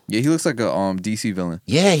 Yeah. Yeah, he looks like a DC villain.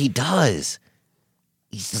 Yeah, he does.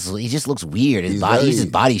 He just looks weird. His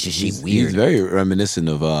body's just shaped weird. He's very reminiscent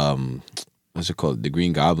of what's it called? The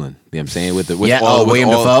Green Goblin. You know what I'm saying? With William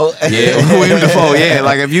Dafoe? Yeah, William Dafoe. Yeah,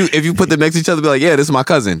 like if you put them next to each other, be like, yeah, this is my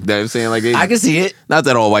cousin. You know what I'm saying? Like I can see it. not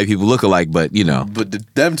that all white people look alike, but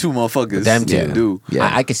But them two motherfuckers, Them two. do.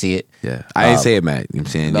 Yeah. I can see it. Yeah, I ain't say it, Matt. You know what I'm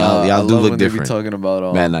saying? Nah, Y'all I do love look when they different. Be talking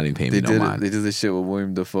about Matt not even paying me they no did mind. They did this shit with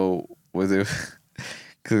William Dafoe. Was it?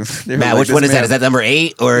 Matt, which one is that? Is that number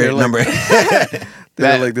 8 or They're like- number?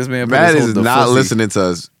 They're like this man. put Matt his is whole not Dafoe- listening to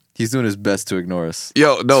us. He's doing his best to ignore us.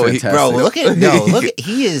 Yo, no, It's Bro, fantastic.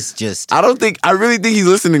 he is just. I really think he's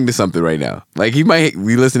listening to something right now. Like he might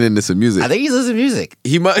be listening to some music. I think he's listening to music.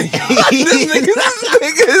 He might. this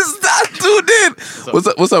nigga is not tuned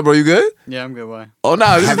in. What's up, bro? You good? Yeah, I'm good. Why? Oh no,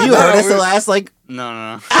 Have you heard us the last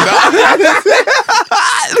No.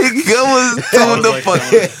 Nigga was doing the fuck.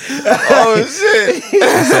 Oh shit!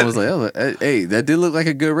 So I was like, oh, hey, that did look like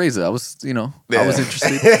a good razor. I was, I was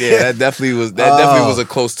interested. Yeah, that definitely was. That definitely was a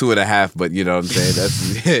close 2.5. But you know what I'm saying?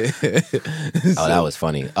 That's. Oh, that was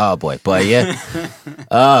funny. Oh boy, but yeah.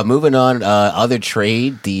 Moving on. Other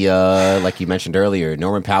trade. The like you mentioned earlier,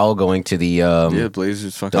 Norman Powell going to the. Yeah,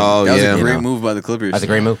 Blazers fucking. Oh, that was yeah. a great move by the Clippers. That's a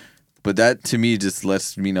great move. But that to me just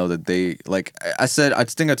lets me know that they like I think I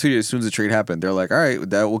tweeted as soon as the trade happened. They're like, all right,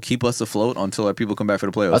 that will keep us afloat until our people come back for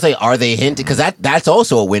the playoffs. I'll say, are they hinting? Because that's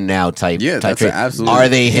also a win now type. Yeah, type that's trade. absolutely. Are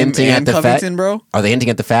they hinting Him at and the fact? Covington, bro? Are they hinting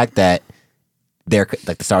at the fact that they're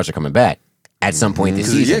like the Stars are coming back at some point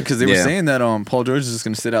this season? Yeah, because they were Yeah. saying that Paul George is just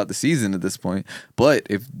going to sit out the season at this point. But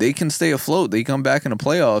if they can stay afloat, they come back in the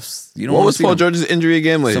playoffs. You know What was Paul George's injury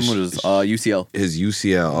again? Like, Someone was UCL. his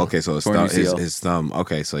UCL. Okay, so Torn UCL. his thumb.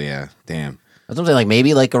 Okay, so yeah, damn. That's what I'm saying. Like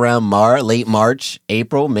maybe like around late March,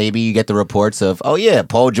 April, maybe you get the reports of, oh yeah,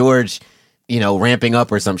 Paul George, ramping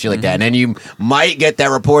up or some shit like that, and then you might get that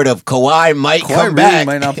report of Kawhi might come Kawhi back. really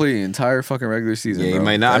might not play the entire fucking regular season. Yeah, he bro.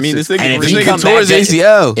 might not. I That's mean, just- this And if nigga he come tore back, his just-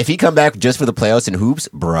 ACL. if he come back just for the playoffs and hoops,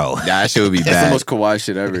 bro, That shit would be That's the bad. most Kawhi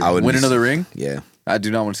shit ever. I wouldn't Win be- another ring? Yeah. I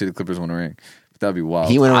do not want to see the Clippers win a ring. That'd be wild.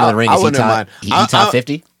 he went on the ring. I Is he wouldn't top? mind. He I- top I-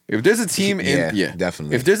 50? If there's a team in Yeah,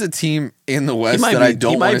 definitely. If there's a team in the West might that be- I he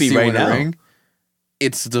don't might want to be see right win a now. ring,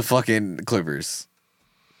 it's the fucking Clippers.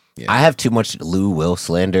 I have too much Lou Will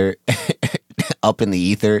slander up in the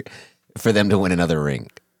ether for them to win another ring.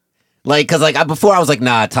 Like, cause before I was like,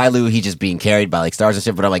 nah, Ty Lue, he just being carried by like stars and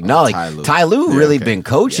shit. But I'm like, no, like Ty Lue really okay. been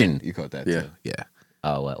coaching. You caught that. Yeah. Too. Yeah.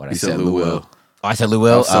 Oh, what I He said? said Lou Will. Oh, I said Lou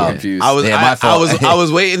Will. I'm so Oh. confused. I was. Yeah, my fault. I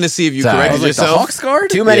was waiting to see if you Sorry. I corrected was like, the yourself. Hawks guard?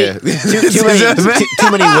 Too many, Yeah.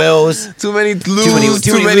 too many Wills. Too many Too lose.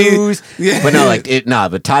 many Lou's. Yeah. But no,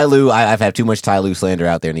 but Ty Lue, I've had too much Ty Lue slander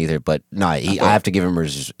out there neither. But no, I have to give him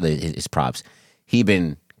his props. He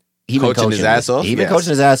been Coaching his ass off? He been Yes. coaching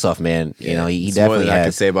his ass off, man. He It's more definitely than I can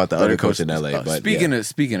has. say about the other Better coach in coaches. LA. But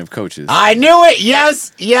Speaking of coaches, I knew it.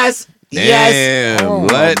 Yes. Yes. Damn,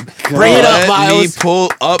 let Bring it up, me Miles.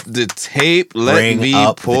 pull up the tape. Let Bring me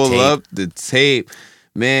up the pull tape. up the tape,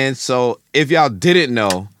 man. So if y'all didn't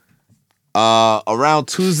know, around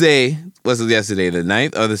Tuesday, was it yesterday, the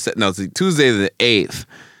 9th or Tuesday the 8th,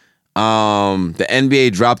 the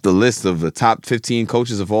NBA dropped the list of the top 15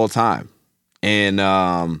 coaches of all time, and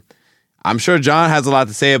I'm sure John has a lot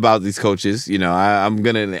to say about these coaches. You know, I'm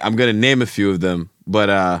gonna name a few of them,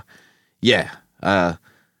 but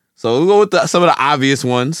so we'll go with some of the obvious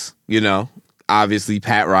ones, Obviously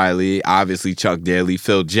Pat Riley, obviously Chuck Daly,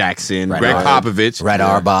 Phil Jackson, Greg Popovich, Red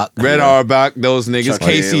Auerbach. Red Auerbach, those niggas, Chuck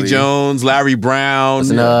Casey Daly. Jones, Larry Brown,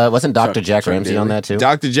 Wasn't Dr. Jack Chuck Ramsey on Daly. that too?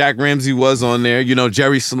 Dr. Jack Ramsey was on there,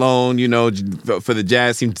 Jerry Sloan, for the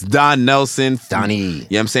Jazz team, Don Nelson, Donnie. You know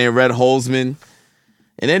what I'm saying, Red Holzman.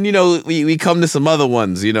 And then, we come to some other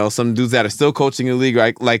ones, some dudes that are still coaching in the league,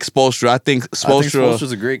 like Spoelstra. I think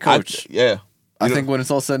Spoelstra's a great coach. I I think when it's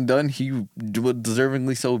all said and done, he would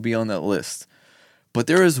deservingly so be on that list. But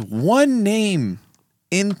there is one name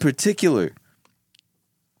in particular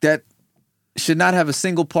that should not have a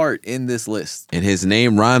single part in this list. And his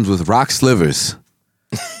name rhymes with Rock Slivers.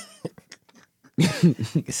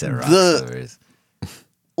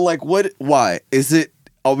 Like what? Why is it?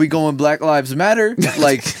 Are we going Black Lives Matter?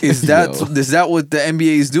 Like is that what the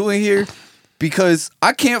NBA is doing here? Because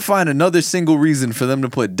I can't find another single reason for them to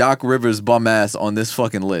put Doc Rivers' bum ass on this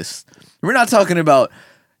fucking list. We're not talking about.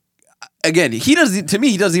 Again, he doesn't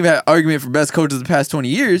even have an argument for best coach of the past 20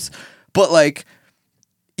 years. But like,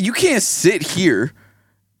 you can't sit here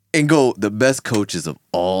and go the best coaches of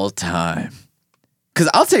all time. Because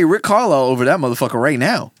I'll take Rick Carlisle over that motherfucker right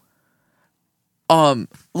now.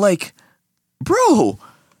 Like, bro,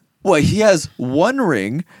 what, he has one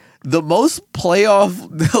ring, the most playoff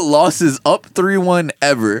losses up 3-1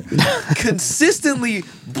 ever, consistently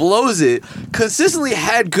blows it, consistently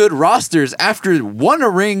had good rosters after won a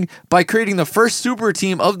ring by creating the first super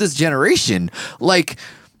team of this generation. Like,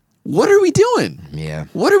 what are we doing? Yeah.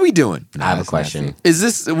 What are we doing? I have a question.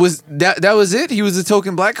 Was that was it? He was a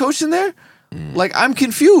token black coach in there? Like, I'm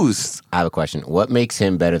confused. I have a question. What makes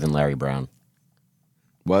him better than Larry Brown?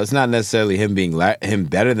 Well, it's not necessarily him being him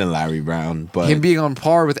better than Larry Brown, but Him being on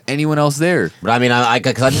par with anyone else there. But I mean, I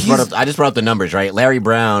just brought up the numbers, right? Larry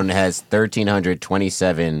Brown has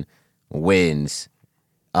 1,327 wins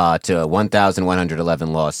to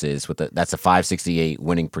 1,111 losses. That's a 568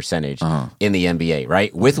 winning percentage in the NBA,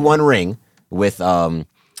 right? With one ring, with the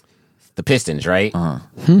Pistons, right?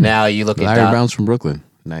 Now you look at Larry Brown's from Brooklyn.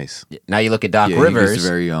 Nice. Now you look at Doc He Rivers, was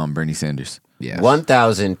very Bernie Sanders. Yeah.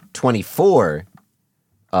 1,024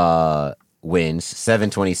 wins,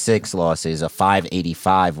 726 losses, a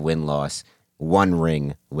 585 win-loss, 1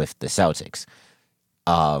 ring with the Celtics.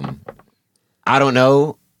 I don't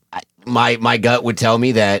know. My gut would tell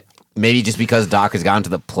me that maybe just because Doc has gone to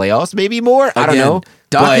the playoffs, maybe more. I don't Again, know.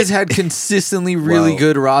 Doc But- has had consistently really Well-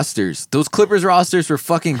 good rosters. Those Clippers rosters were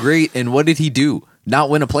fucking great. And what did he do? Not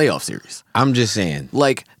win a playoff series. I'm just saying.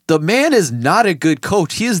 Like, the man is not a good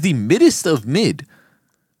coach. He is the middest of mid.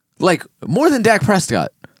 Like, more than Dak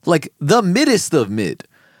Prescott. Like, the middest of mid.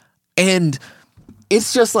 And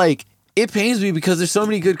it's just like, it pains me because there's so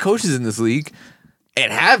many good coaches in this league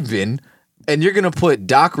and have been. And you're going to put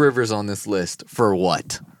Doc Rivers on this list for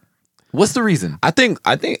what? What's the reason? I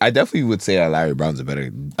definitely would say that Larry Brown's a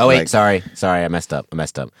better. Oh wait, like, sorry, I messed up.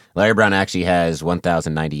 Larry Brown actually has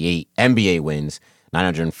 1,098 NBA wins,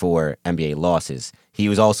 904 NBA losses. He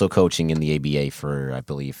was also coaching in the ABA for, I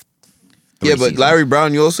believe, 3 Yeah, but seasons. Larry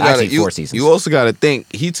Brown, you also got Actually, to 4 seasons. you also got to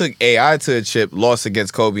think he took AI to a chip, lost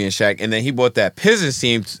against Kobe and Shaq, and then he bought that Pistons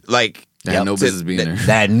team. Like, They had no business being there. that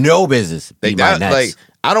had no business. like Be my that. Nets. Like,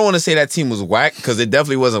 I don't want to say that team was whack because it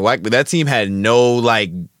definitely wasn't whack, but that team had no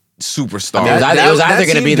like superstar. I mean, That- it was that either going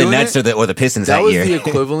to team be the doing Nets it- or the Pistons That that, was year. the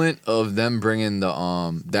equivalent of them bringing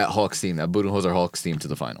the that Hawks team, that Budenholzer Hawks team, to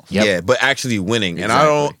the finals. Yep. Yeah, but actually winning. And I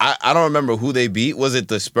don't remember who they beat. Was it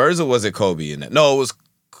the Spurs or was it Kobe in that? No, it was.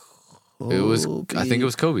 It was, I think it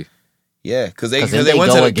was Kobe. Yeah, because they 'Cause then they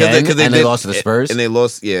go again, and they lost to the Spurs? and they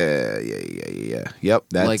lost. Yeah. Yep,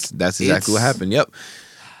 that's exactly what happened. Yep.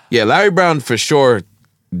 Yeah, Larry Brown for sure,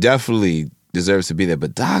 definitely deserves to be there.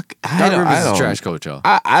 But Doc, Doc Rivers is a trash coach, y'all.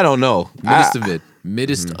 I don't know. Middest of mid.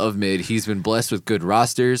 Middest of mid. He's been blessed with good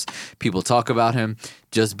rosters. People talk about him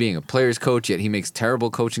just being a player's coach, yet he makes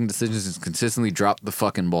terrible coaching decisions and consistently drop the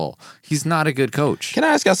fucking ball. He's not a good coach. Can I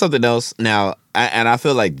ask y'all something else now? And I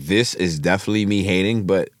feel like this is definitely me hating,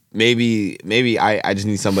 but maybe I just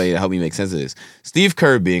need somebody to help me make sense of this. Steve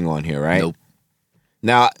Kerr being on here, right? Nope.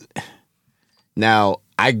 Now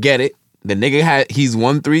I get it. The nigga he's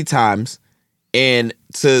won 3 times. And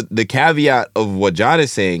to the caveat of what John is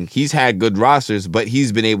saying, he's had good rosters, but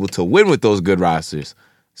he's been able to win with those good rosters.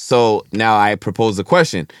 So now I propose the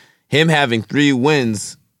question. Him having 3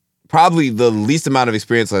 wins, probably the least amount of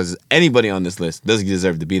experience as anybody on this list, does he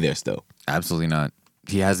deserve to be there still? Absolutely not.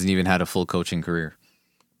 He hasn't even had a full coaching career.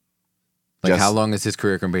 Like, Just- how long is his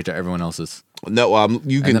career compared to everyone else's? No,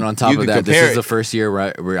 you can. And then on top you of can that, this compare is the it. first year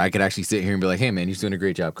where I could actually sit here and be like, hey, man, he's doing a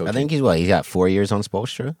great job coaching. I think he's got 4 years on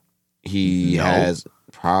Spoelstra. He No. has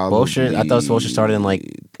probably. Spoelstra, I thought Spoelstra started in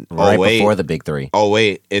right wait. before the Big 3. Oh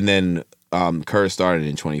wait, and then Kerr started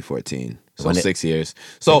in 2014, so When 6 years.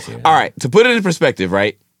 So 6 years. all right, to put it in perspective,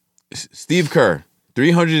 right? Steve Kerr,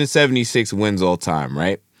 376 wins all time,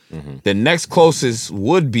 right? Mm-hmm. The next closest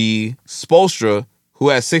would be Spoelstra, who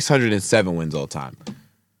has 607 wins all time.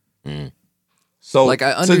 So, Like,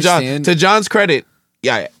 I understand- to John's credit,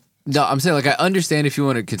 yeah, No, I'm saying, like, I understand if you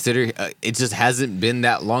want to consider it just hasn't been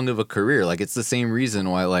that long of a career. Like, it's the same reason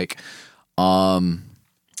why, like,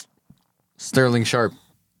 Sterling Sharp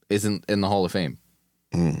isn't in the Hall of Fame.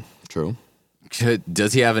 true.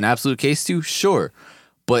 Does he have an absolute case to? Sure.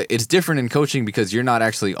 But it's different in coaching because you're not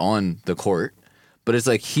actually on the court. But it's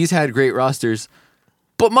like, he's had great rosters.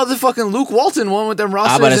 But motherfucking Luke Walton won with them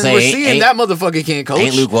rosters, about to and say, we're ain't- seeing ain't- that motherfucker can't coach.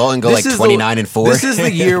 Ain't Luke Walton go This like is 29-4? This is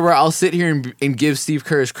the year where I'll sit here and give Steve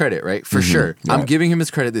Kerr his credit, right? For sure. I'm giving him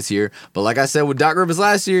his credit this year. But like I said with Doc Rivers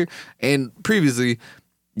last year and previously,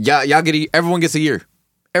 y'all get everyone gets a year.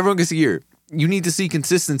 Everyone gets a year. You need to see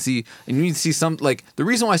consistency, and you need to see some, like, the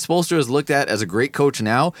reason why Spoelstra is looked at as a great coach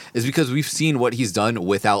now is because we've seen what he's done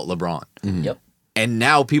without LeBron. Yep. And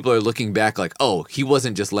now people are looking back like, oh, he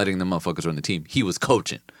wasn't just letting the motherfuckers run the team. He was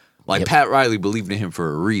coaching. Like, Pat Riley believed in him for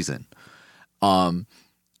a reason.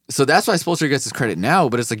 So that's why Spoelstra gets his credit now,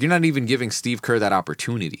 but it's like, you're not even giving Steve Kerr that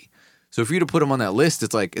opportunity. So for you to put him on that list,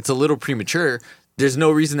 it's like, it's a little premature. There's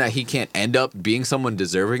no reason that he can't end up being someone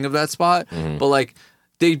deserving of that spot. But like,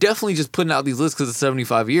 they definitely just putting out these lists because it's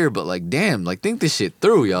 75 year, but like, damn, like, think this shit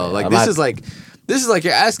through, y'all. Like, I'm this not- is like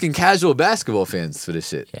you're asking casual basketball fans for this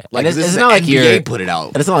shit. Yeah. Like, And this is not like NBA put it out.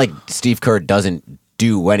 And it's not like Steve Kerr doesn't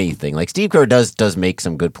do anything. Like Steve Kerr does make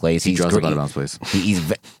some good plays. He draws great. a lot of bounce plays.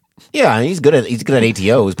 Yeah, I mean, he's good at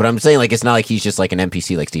ATOs, but I'm saying like it's not like he's just like an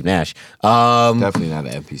NPC like Steve Nash. Definitely not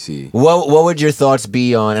an NPC. What would your thoughts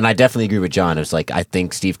be on? And I definitely agree with John. It's like I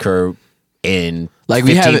think Steve Kerr in Like,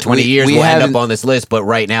 15, 20 years will end up on this list, but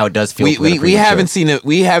right now it does feel We premature. haven't seen it.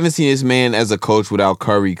 We haven't seen this man as a coach without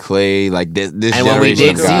Curry, Clay, like this And when we generation did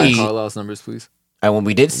of guys. see- Carlisle's numbers, please. And when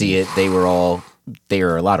we did see it, they were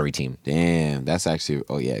a lottery team. Damn, that's actually.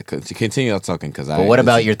 Oh yeah, continue on talking because I. But what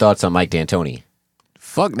about your thoughts on Mike D'Antoni?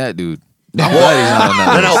 Fuck that dude. I'm glad he's not on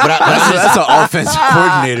that list. No, but that's an offensive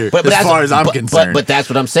coordinator as that's- far as I'm concerned. But that's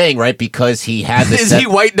what I'm saying, right? Because he had this. Is he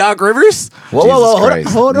white Doc Rivers? Whoa,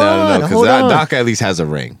 hold on. because Doc at least has a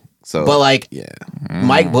ring. So, But like, yeah,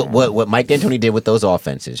 Mike, what Mike D'Antoni did with those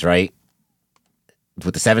offenses, right?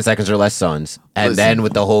 With the 7 seconds or less Suns, and then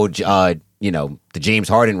with the whole, the James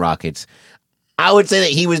Harden Rockets, I would say that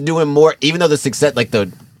he was doing more. Even though the success, like the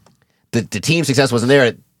team success wasn't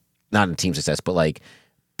there, not the team success, but like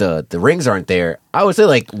the rings aren't there. I would say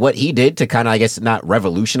like what he did to kind of, I guess, not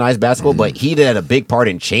revolutionize basketball, but he did a big part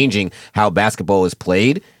in changing how basketball is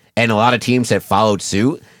played, and a lot of teams have followed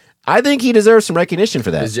suit. I think he deserves some recognition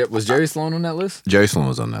for that. Was Jerry Sloan on that list? Jerry Sloan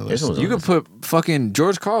was on that list. You could put fucking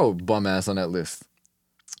George Karl bum ass on that list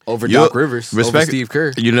over Doc Rivers, over Steve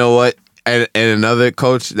Kerr. You know what? And another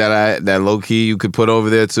coach that low key you could put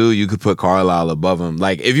over there too. You could put Carlisle above him.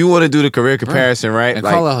 Like if you want to do the career comparison, right? And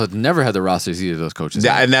like, Carlisle had never had the rosters either of those coaches.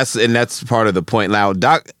 Yeah, and that's part of the point. Now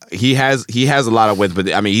Doc, he has a lot of wins,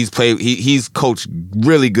 but I mean he's coached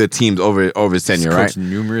really good teams over his tenure, He's right? coached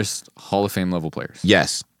numerous Hall of Fame level players.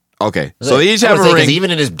 Yes. Okay. So they each have a ring. Because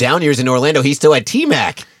even in his down years in Orlando, he still had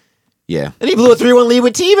T-Mac. Yeah. And he blew a 3-1 lead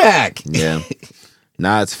with T-Mac. Yeah.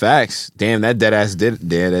 Nah, it's facts. Damn, that dead ass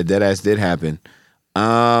did happen.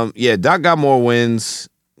 Yeah, Doc got more wins.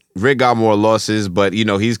 Rick got more losses, but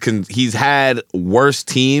he's had worse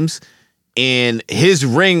teams. And his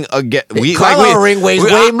ring again, Carlisle ring weighs way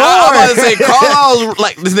more. I'm about to say Carlisle's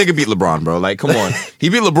like this nigga beat LeBron, bro. Like, come on, he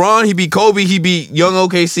beat LeBron, he beat Kobe, he beat young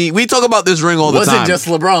OKC. We talk about this ring all the time. Wasn't just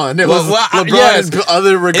LeBron. It was LeBron yes. is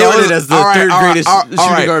regarded as the third greatest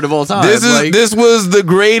shooting guard of all time. This was the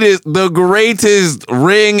greatest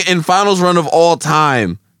ring and finals run of all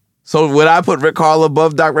time. So would I put Rick Carlisle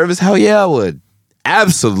above Doc Rivers? Hell yeah, I would.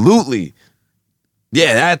 Absolutely.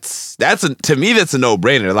 Yeah, that's to me that's a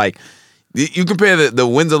no-brainer. Like you compare the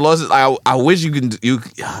wins and losses. I wish you can.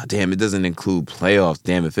 Damn, it doesn't include playoffs.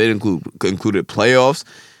 Damn, if it included playoffs.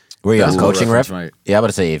 Were you on coaching ref? Right. Yeah, I'm about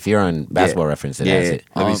to say if you're on basketball reference, it has it.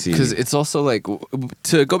 Let me see. Because it's also like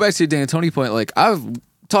to go back to your D'Antoni point. Like I've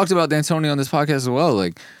talked about D'Antoni on this podcast as well.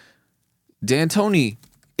 Like D'Antoni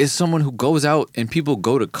is someone who goes out and people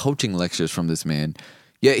go to coaching lectures from this man.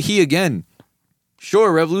 Yet he again,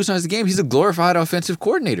 sure, revolutionized the game. He's a glorified offensive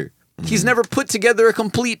coordinator. He's never put together a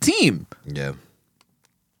complete team. Yeah.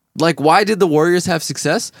 Like, why did the Warriors have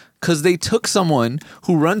success? Because they took someone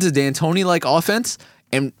who runs a D'Antoni-like offense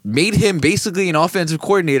and made him basically an offensive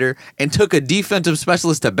coordinator and took a defensive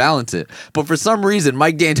specialist to balance it. But for some reason,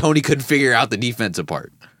 Mike D'Antoni couldn't figure out the defensive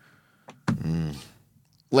part.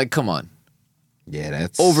 Like, come on. Yeah,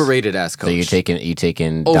 that's Overrated ass coach. So you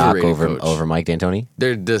taking Doc Overrated coach. over Mike D'Antoni?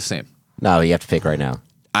 They're the same. No, you have to pick right now.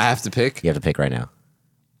 I have to pick. You have to pick right now.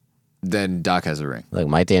 Then Doc has a ring. Look,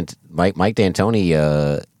 Mike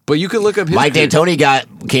D'Antoni. But you could look up his Mike D'Antoni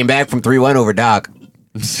came back from 3-1 over Doc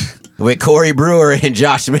with Corey Brewer and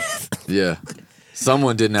Josh Smith. Yeah.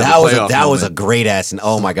 Someone didn't have That was a great ass. And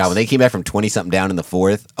oh my god, when they came back from 20 something down in the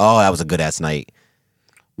fourth, oh, that was a good ass night.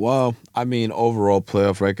 Well, I mean, overall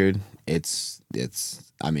playoff record, it's.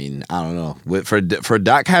 I mean, I don't know. For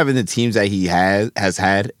Doc having the teams that he has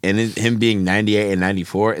had, and him being 98 and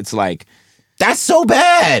 94, it's like that's so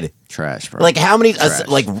bad. Trash, bro. Like how many?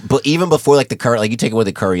 But even before like the Curry, like you take away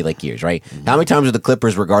the Curry like years, right? How many times were the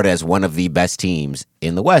Clippers regarded as one of the best teams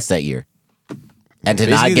in the West that year? And to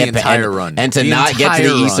Basically not get the entire run. and to The not get to the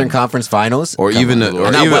entire Eastern run. Conference Finals, or even the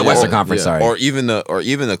Western Conference, sorry, or even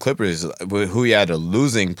the Clippers, who he had a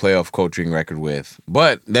losing playoff coaching record with.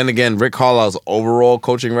 But then again, Rick Carlisle's overall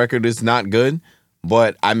coaching record is not good.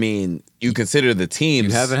 But I mean, you consider the teams.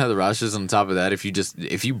 You haven't had the rosters on top of that.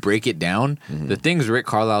 If you break it down, the things Rick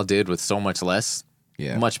Carlisle did with so much less,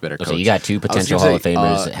 much better. So Coach. you got two potential I was Hall of gonna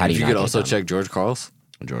Famers. say, How do if you you not could also get them? check George Karl's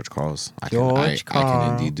George Karl's. I George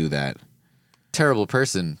can indeed do that. terrible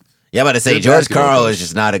person. Yeah, I'm about to say Good George basketball Karl coach. is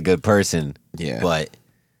just not a good person. Yeah. But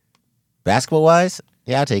basketball wise,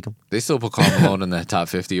 yeah, I'll take him. They still put Karl Malone in the top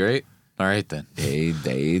 50, right? All right then.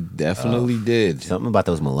 They definitely did. Something about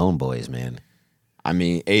those Malone boys, man. I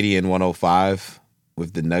mean, 80 and 105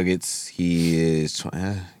 with the Nuggets. He is,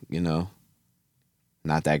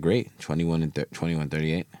 not that great.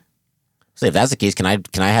 21-38. So if that's the case, can I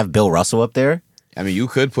have Bill Russell up there? I mean, you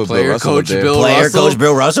could put Player Bill Russell coach up there. Bill Player Russell? coach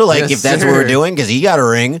Bill Russell, like Yes, if that's what sir. we're doing, because he got a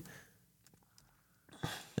ring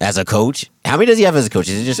as a coach. How many does he have as a coach?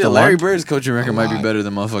 Is it just Shit, the Larry one? Bird's coaching record might be lot. better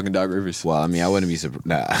than motherfucking Doc Rivers. Well, I mean, I wouldn't be surprised.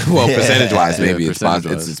 Nah. Well, percentage-wise, Yeah, maybe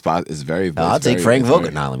percentage-wise. it's very. I'll it's take very- Frank it's very-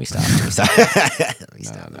 Vogel. Nah, let me stop. Let me stop. Let me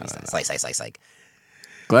stop. Psych.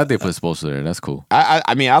 Glad they put Spoelstra there. That's cool.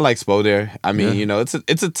 I mean, I like Spo there. I mean,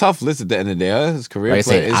 it's a tough list at the end of the day. His career, Like I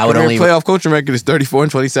said, his I would career only- playoff coaching record is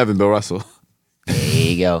 34-27. Bill Russell. There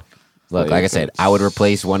you go. Look, like I said, I would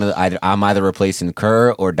replace one of the. I'm either replacing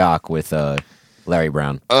Kerr or Doc with Larry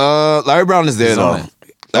Brown. Larry Brown is there though.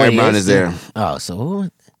 Larry he Brown is there. Oh, so who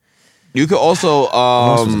You could also.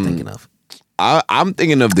 else was I thinking of? I'm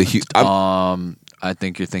thinking of the. I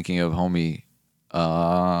think you're thinking of homie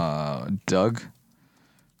Doug.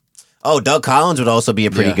 Oh, Doug Collins would also be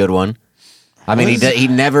a pretty Yeah. good one. I mean, he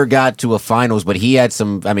never got to a finals, but he had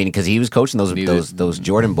some. I mean, because he was coaching those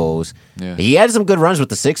Jordan Bulls. Yeah. He had some good runs with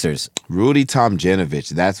the Sixers. Rudy Tomjanovich.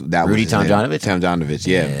 That Rudy was his name. Tomjanovich? Tomjanovich.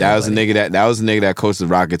 Yeah, Yeah, that was buddy. the nigga that coached the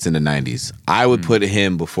Rockets in the '90s. I would put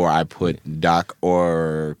him before I put Doc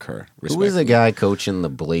or Kerr. Who was the guy coaching the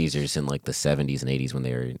Blazers in like the 70s and 80s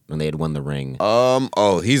when they had won the ring?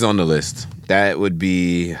 Oh, he's on the list. That would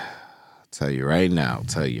be. Tell you right now.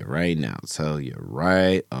 Tell you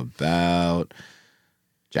right about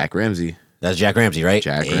Jack Ramsey. That's Jack Ramsey, right?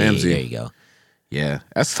 Jack Ramsey. There you go. Yeah,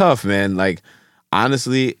 that's tough, man. Like,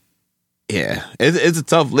 honestly, yeah, it's a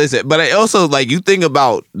tough list. But I also, like, you think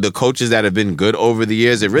about the coaches that have been good over the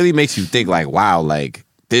years, it really makes you think, like, wow, like,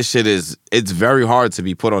 this shit it's very hard to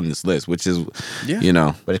be put on this list, which is, But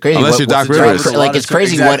it's crazy. Unless you're Doc what's the Rivers. track- Like, it's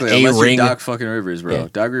crazy Exactly, what a unless you're ring. Doc fucking Rivers, bro. Yeah.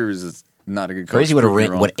 Doc Rivers is not a good coach. Crazy what Prove me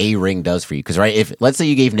wrong. what a ring does for you. Because if let's say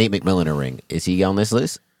you gave Nate McMillan a ring, is he on this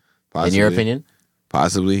list? In your Possibly. opinion?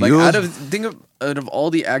 Possibly. Like You- out of all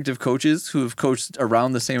the active coaches who have coached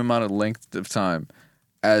around the same amount of length of time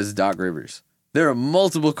as Doc Rivers, there are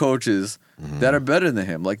multiple coaches that are better than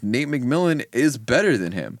him. Like Nate McMillan is better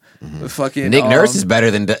than him. Fucking Nick Nurse is better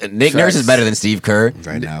than Nurse is better than Steve Kerr.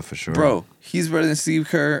 right now, for sure. bro. He's better than Steve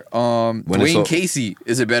Kerr. When it's Dwayne all- Casey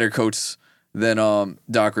is a better coach than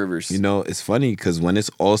Doc Rivers. You know, it's funny because when it's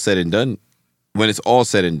all said and done,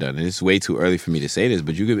 and it's way too early for me to say this,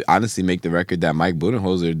 but you could honestly make the record that Mike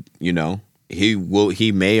Budenholzer,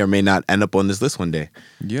 he may or may not end up on this list one day.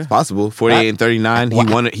 Yeah. It's possible.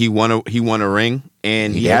 48-39. He won a ring,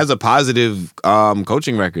 and he did? has a positive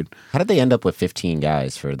coaching record. How did they end up with 15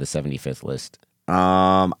 guys for the 75th list?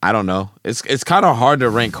 I don't know. It's kind of hard to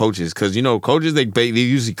rank coaches because coaches they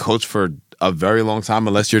usually coach for a very long time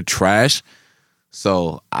unless you're trash.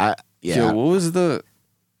 So Yo, what was the?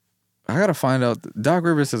 I gotta find out. Doc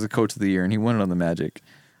Rivers is a coach of the year, and he won it on the Magic.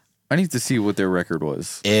 I need to see what their record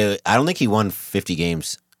was. I don't think he won 50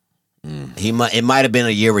 games. It might have been a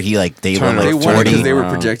year where they won They like won it 40. because they were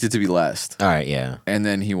projected to be last, All right, yeah. and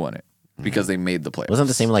then he won it because they made the playoffs. Wasn't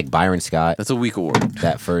the same like Byron Scott That's a weak award.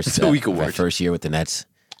 that first It's a weak that award. first year with the Nets?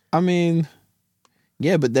 I mean,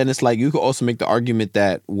 yeah, but then it's like you could also make the argument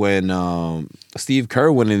that when Steve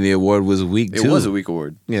Kerr winning the award was weak It too. was a weak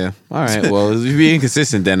award. Yeah. All right. Well, if you're being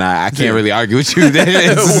consistent, then I can't really argue with you.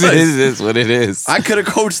 It's what it is. I could have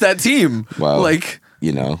coached that team. Well, like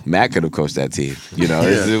Matt could have coached that team.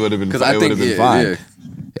 It would have been. 'Cause I It would think have been yeah, fine. yeah.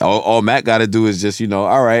 All Matt got to do is just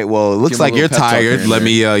all right. Well, it looks Give him a like you're little pep talk tired. here Let and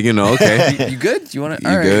me okay. You good? You want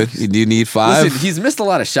to? You good? Do you need 5? Listen, he's missed a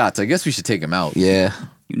lot of shots. I guess we should take him out. Yeah.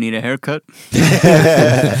 You need a haircut?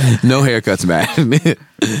 No haircuts, Matt.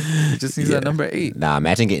 He just needs that number 8. Nah,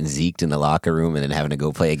 imagine getting zeked in the locker room and then having to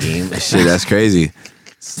go play a game. Shit, that's crazy.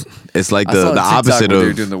 It's like I saw the on TikTok opposite when they were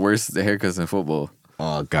of. doing the worst haircuts in football.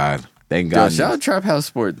 Oh God! Thank Yo, God. shout out Trap House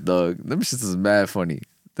Sport, dog. Them shits is mad funny.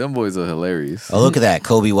 Them boys are hilarious. Oh, look at that.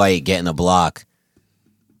 Kobe White getting a block.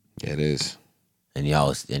 Yeah, it is. And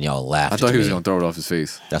y'all laughed. I thought at he was me. gonna throw it off his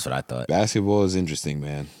face. That's what I thought. Basketball is interesting,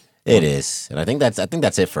 man. It is. And I think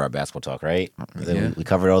that's it for our basketball talk, right? Yeah. We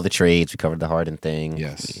covered all the trades, we covered the Harden thing.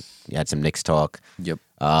 Yes. We had some Knicks talk. Yep.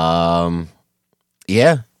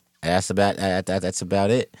 Yeah. That's about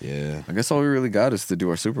it. Yeah. I guess all we really got is to do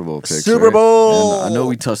our Super Bowl picks. Super right? Bowl! And I know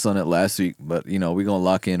we touched on it last week, but we're gonna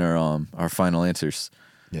lock in our final answers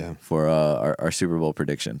Yeah. for our Super Bowl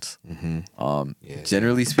predictions. Yeah.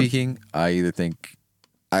 Generally speaking, I either think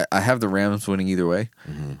I have the Rams winning either way.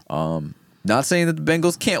 Not saying that the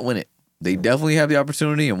Bengals can't win it. They definitely have the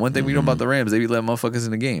opportunity. And one thing we know about the Rams, they be letting motherfuckers in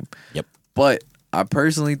the game. Yep. But I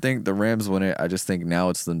personally think the Rams win it. I just think now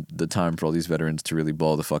it's the time for all these veterans to really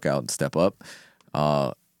ball the fuck out and step up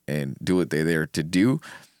and do what they're there to do.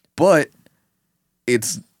 But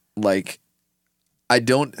it's like, I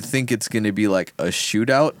don't think it's going to be like a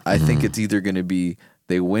shootout. I think it's either going to be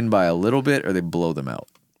they win by a little bit or they blow them out.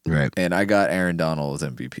 Right. And I got Aaron Donald as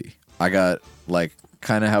MVP. I got like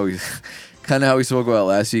kind of how we spoke about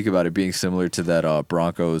last week about it being similar to that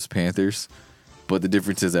Broncos Panthers. but the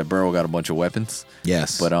difference is that Burrow got a bunch of weapons.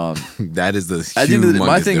 Yes, But that is the at the end of the,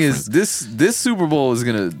 my humongous thing difference. is this Super Bowl is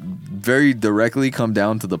gonna very directly come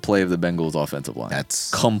down to the play of the Bengals offensive line.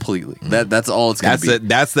 That's- completely that's all it's gonna be.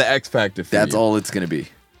 That's the X factor. For That's you. all it's gonna be.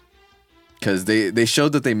 Because they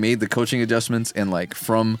showed that they made the coaching adjustments and like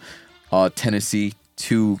from Tennessee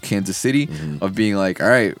to Kansas City of being like, all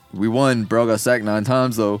right, we won. Burrow got sacked 9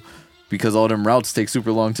 times though, because all them routes take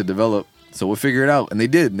super long to develop. So we'll figure it out, and they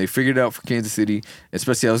did. And they figured it out for Kansas City,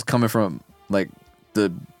 especially I was coming from like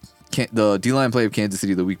the D-line play of Kansas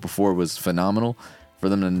City the week before was phenomenal. For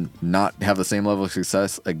them to not have the same level of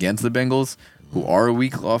success against the Bengals, who are a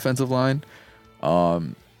weak offensive line,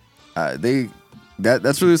 that's really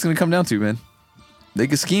what it's going to come down to, man. They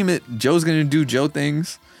can scheme it. Joe's going to do Joe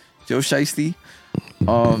things. Joe Shiesty.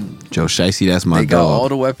 Joe Shiesty. That's my They got dog. all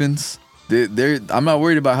the weapons. I'm not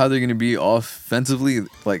worried about how they're going to be offensively,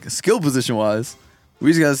 like skill position wise. We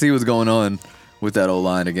just got to see what's going on with that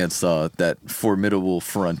O-line against that formidable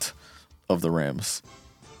front of the Rams.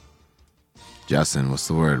 Justin, what's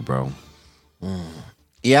the word, bro?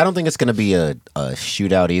 Yeah, I don't think it's gonna be a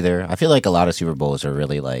shootout either. I feel like a lot of Super Bowls are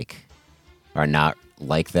not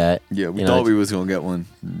like that. Yeah, we You know, thought we was going to get one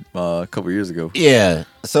a couple years ago. Yeah.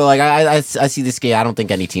 So like I see this game. I don't think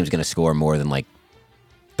any team's gonna score more than like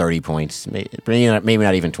 30 points. Maybe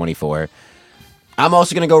not even 24. I'm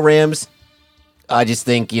also gonna go Rams. I just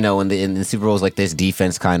think in the Super Bowls like this,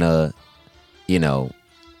 defense kind of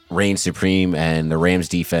reigns supreme, and the Rams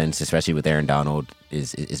defense, especially with Aaron Donald,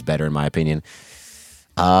 is better in my opinion.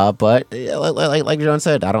 But yeah, like John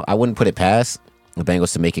said, I wouldn't put it past the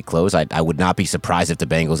Bengals to make it close. I would not be surprised if the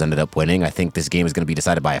Bengals ended up winning. I think this game is going to be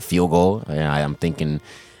decided by a field goal. I'm thinking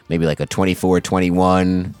maybe like a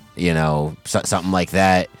 24-21, something like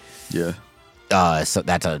that. Yeah. So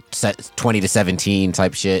that's a 20-17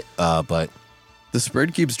 type shit. But The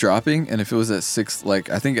spread keeps dropping, and if it was at 6, like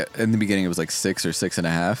I think in the beginning it was like 6 or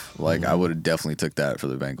 6.5, like I would have definitely took that for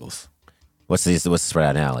the Bengals. what's the spread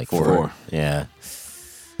out now? Like 4. Yeah.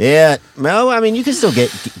 Yeah. No, I mean you can still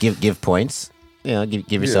give points. Give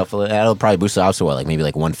yourself that'll probably boost it out to like maybe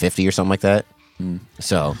like 150 or something like that.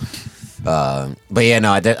 So, but yeah,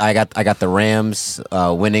 no, I got the Rams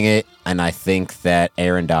winning it, and I think that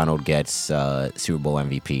Aaron Donald gets Super Bowl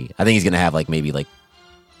MVP. I think he's gonna have like maybe like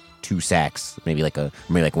 2 sacks, maybe like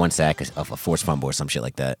 1 sack of a forced fumble or some shit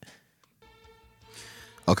like that.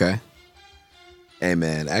 Okay. Hey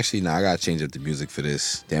man, actually, I gotta change up the music for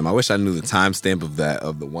this. Damn, I wish I knew the timestamp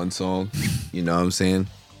of the one song. You know what I'm saying?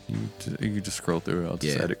 You can just scroll through it. I'll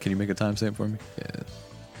just Yeah. edit. Can you make a timestamp for me? Yeah,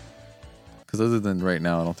 Because other than right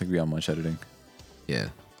now, I don't think we have much editing. yeah.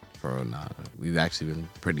 Bro, nah, we've actually been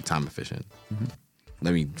pretty time efficient.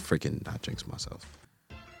 Let me freaking not jinx myself.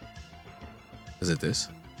 Is it this?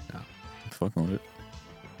 No. I'm fucking with it.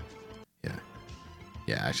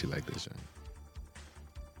 Yeah, I actually like this one.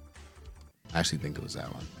 I actually think it was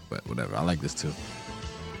that one, but whatever. I like this too.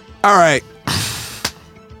 All right.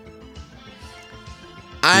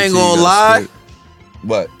 I ain't JT gonna got a lie. split.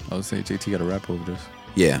 What? I was saying JT got a rap over this.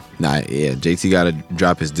 Yeah, JT gotta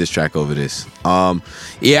drop his diss track over this.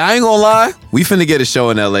 Yeah, I ain't gonna lie. We finna get a show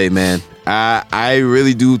in LA, man. I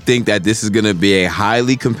really do think that this is gonna be a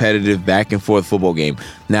highly competitive back and forth football game.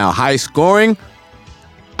 Now, high scoring,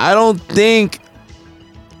 I don't think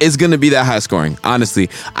it's going to be that high scoring, honestly.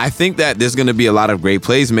 I think that there's going to be a lot of great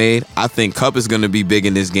plays made. I think Kupp is going to be big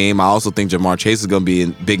in this game. I also think Jamar Chase is going to be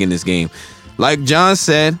big in this game. Like John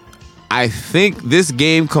said, I think this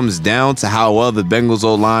game comes down to how well the Bengals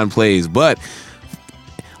O-line plays. But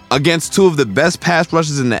against 2 of the best pass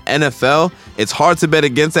rushers in the NFL, it's hard to bet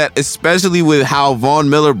against that, especially with how Von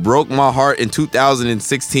Miller broke my heart in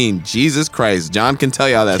 2016. Jesus Christ. John can tell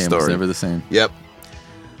y'all that Cam was story. never the same. Yep.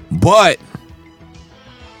 But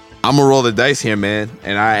I'm gonna roll the dice here, man,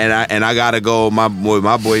 and I gotta go my boy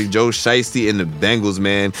Joe Shiesty and the Bengals,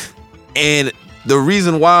 man. And the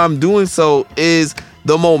reason why I'm doing so is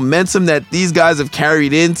the momentum that these guys have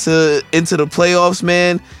carried into the playoffs,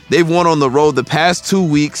 man. They've won on the road the past 2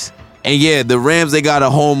 weeks, and yeah, the Rams, they got a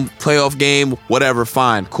home playoff game. Whatever,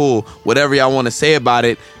 fine, cool, whatever y'all want to say about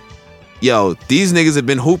it. Yo, these niggas have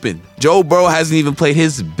been hooping. Joe Burrow hasn't even played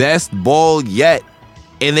his best ball yet,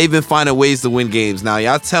 and they've been finding ways to win games. Now,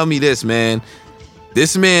 y'all tell me this, man.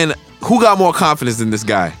 This man, who got more confidence than this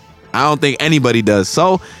guy? I don't think anybody does.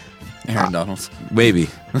 So, Aaron Donald. maybe.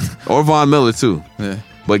 Or Von Miller, too. Yeah.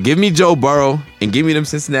 But give me Joe Burrow and give me them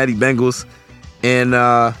Cincinnati Bengals. And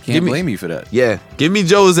Can't blame you for that. Yeah, give me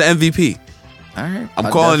Joe as the MVP. All right.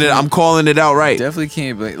 I'm calling it outright. Definitely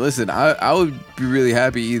can't blame. Listen, I would be really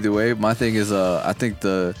happy either way. My thing is, I think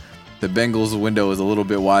the Bengals window is a little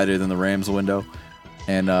bit wider than the Rams window.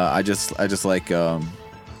 and I just like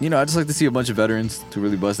you know, I just like to see a bunch of veterans to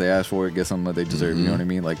really bust their ass for it, get something that they deserve. You know what I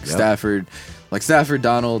mean? Like Stafford,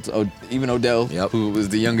 Donald, even Odell, who was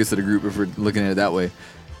the youngest of the group, if we're looking at it that way,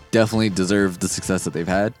 definitely deserve the success that they've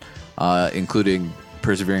had, including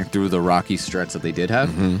persevering through the rocky stretch that they did have.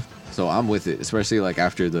 So I'm with it, especially like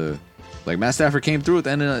after Matt Stafford came through at the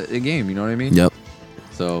end of the game. You know what I mean? Yep.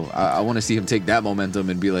 So I want to see him take that momentum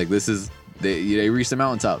and be like, they reached the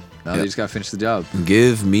mountaintop. Now they just got to finish the job.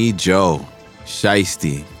 Give me Joe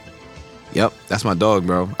Shiesty. Yep, that's my dog,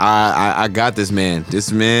 bro. I got this man.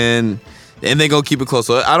 This man, and they gonna keep it close.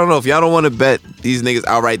 So I don't know if y'all don't want to bet these niggas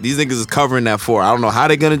outright. These niggas is covering that 4. I don't know how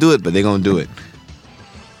they're gonna do it, but they gonna do it.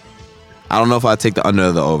 I don't know if I'd take the under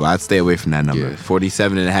or the over. I'd stay away from that number.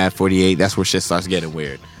 47.5, 48. That's where shit starts getting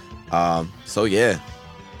weird. So yeah.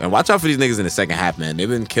 And watch out for these niggas in the second half, man. They've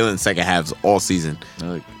been killing second halves all season. They're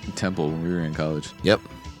like Temple when we were in college. Yep.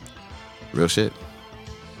 Real shit.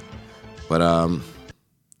 But all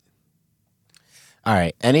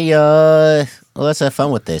right. Let's have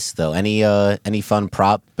fun with this though. Any fun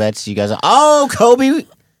prop bets you guys are? Oh, Kobe.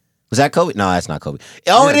 Was that Kobe? No, that's not Kobe.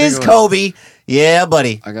 Oh, Yeah, it is Kobe. Yeah,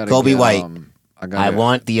 buddy. Kobe White. I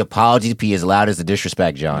want the apology to be as loud as the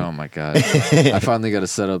disrespect, John. Oh my god! I finally got to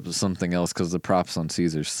set up something else because the props on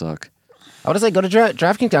Caesars suck. I would say go to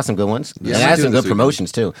DraftKings. Got some good ones. Yeah, and I might has do some it this good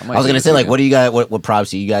promotions too. I might I was do gonna this say like, weekend. what do you got? What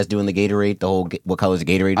props are you guys doing? The Gatorade, the whole what color is the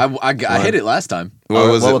Gatorade? I hit it last time. what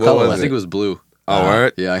was what it? color What was I was think it? it was blue. Oh,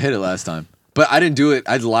 word? Yeah, I hit it last time, but I didn't do it.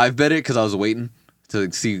 I live bet it because I was waiting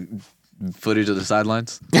to see footage of the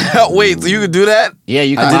sidelines. Wait, so you could do that? Yeah,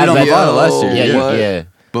 you can. I did it on live bet- Bovada last year. Yeah, What? yeah.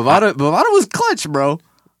 Bovada was clutch, bro.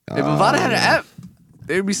 If Bovada had an app,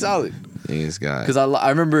 they'd be solid. This guy. Because I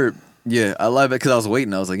remember, I live bet because I was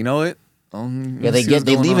waiting. I was like, you know what? Yeah,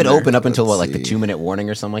 they leave it open up until what, like the Let's 2-minute warning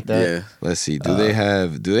or something like that. Yeah. Let's see. Do they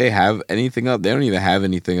have anything up? They don't even have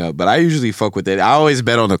anything up. But I usually fuck with it. I always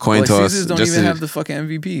bet on the coin Like, toss. Caesars don't just even to- have the fucking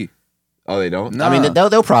MVP. Oh, they don't. No. I mean,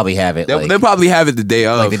 they'll probably have it. They'll probably have it the day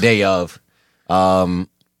of. like the day of.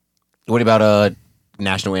 What about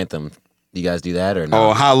national anthem? You guys do that or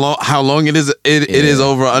no? Oh, how long it is? It is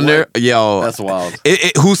over under. Yo, That's wild.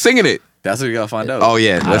 Who's singing it? That's what you gotta find out. Oh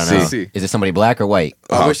yeah, I let's don't know. see. Is it somebody black or white?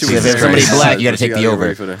 I wish it See, was if it's somebody black, you gotta But take the get over.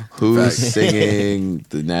 ready for that. Who's Facts. singing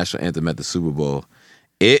the national anthem at the Super Bowl?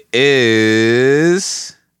 It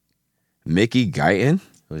is Mickey Guyton.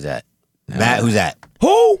 Who's that? Matt, who's that?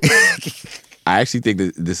 Who? I actually think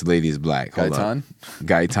that this lady is black. Hold on.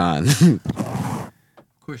 Guyton.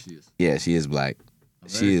 Of course she is. Yeah, she is black.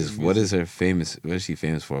 She is. What is her famous? What is she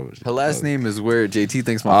famous for? Her last name is where JT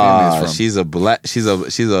thinks my family is from. She's a black. She's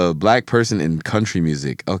a black person in country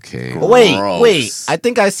music. Okay. Oh, wait. Gross. I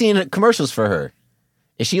think I've seen commercials for her.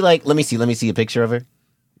 Is she like? Let me see a picture of her.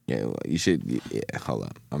 Yeah, well, you should. Yeah, hold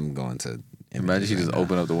up. I'm going to. Imagine she just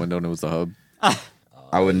opened up the window and it was the hub.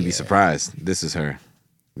 I wouldn't be surprised. This is her,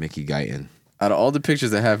 Mickey Guyton. Out of all the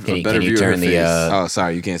pictures that have Can a you- better can you view of her turn the, face, Oh,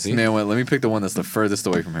 sorry, you can't see. man, wait, let me pick the one that's the furthest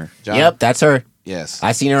away from her. John? Yep, that's her. Yes.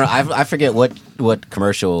 I seen her. I forget what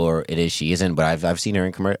commercial or it is she is in, but I've seen her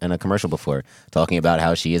in a commercial before talking about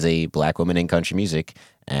how she is a black woman in country music,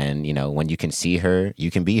 and when you can see her, you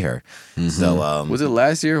can be her. So Was it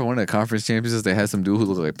last year, one of the conference championships, they had some dude who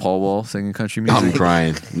looked like Paul Wall singing country music? I'm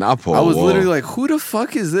crying. Not Paul. I was Wall. literally like, who the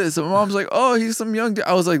fuck is this? And my mom's like, oh, he's some young dude.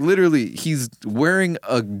 I was like, literally, he's wearing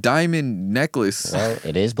a diamond necklace well,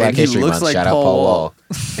 it is Black And he History looks Month. like Shout out Paul Paul Wall.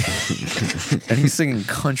 Wall. and he's singing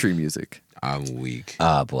country music. I'm weak.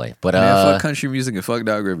 Oh boy, but Man, fuck country music and fuck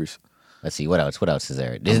Doug Rivers. let's see what else. What else is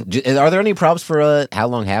there? Are there any props for how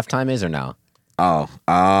long halftime is or no? Oh,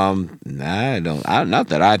 nah, I don't. Not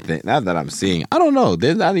that I think. Not that I'm seeing. I don't know.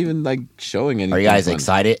 They're not even like showing anything. Are you guys fun.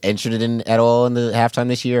 excited, interested in at all in the halftime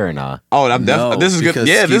this year or not? Oh, I'm definitely. This is good. because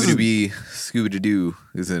Yeah, this is Scooby-Doo,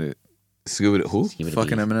 isn't it? Scooby. Who?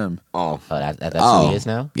 Fucking Eminem. Oh, That's who he is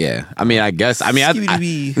now. yeah. I mean, I guess. I mean, I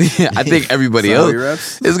Scooby-Doo. I think everybody Is that how he else.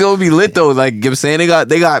 raps? It's gonna be lit though. Like I'm saying, they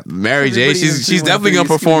got Mary J. Everybody in She's definitely gonna 313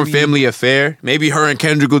 perform Scooby-Doo. Family Affair. Maybe her and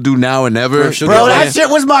Kendrick will do Now and Never. Bro, she'll Bro, get that like- shit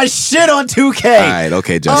was my shit on 2K. All right,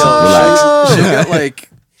 okay, Justin, Oh. relax. She'll get like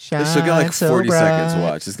Shine like so 40 seconds. bright.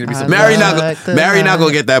 Watch. It's gonna be some Mary Like the not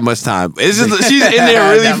gonna get that much time. It's just she's in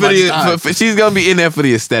there really That for much the. time. She's gonna be in there for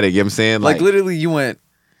the aesthetic. You know what I'm saying? like literally you went.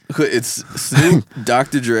 It's Snoop,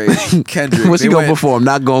 Dr. Dre, Kendrick. what's she They gonna went- perform?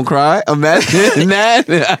 Not gonna cry? Imagine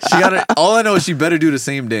that. She got all I know is she better do the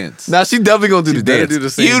same dance. Now she definitely gonna do She the better dance. do the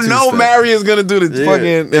same You know, two-step. Mary is gonna do the Yeah.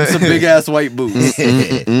 fucking and some big ass white boots,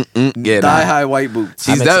 yeah, thigh nah. high white boots.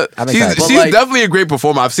 She's, I'm excited. But she's like- definitely a great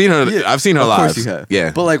performer. I've seen her. Yeah, I've seen her of live. course you have.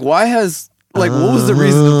 Yeah. But like, why has what was the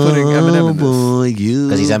reason of putting Eminem in this?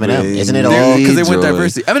 Because he's Eminem. Isn't it all- Because they went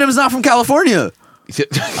diversity. Eminem's not from California.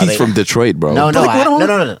 He's from Detroit, bro. No, Like, what no, on-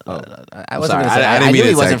 no. I wasn't sorry. gonna say. I I didn't mean knew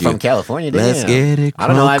he to wasn't attack you. from California. Let's Damn. get it I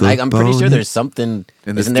don't know. I'm pretty sure crunk-a-bone. there's something.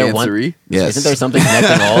 In this Isn't there one? dancery? Yes. Isn't there something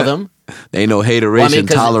connecting all of them? Ain't no Well, I hateration, mean,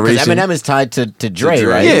 because toleration. Eminem is tied to Dre, Dre,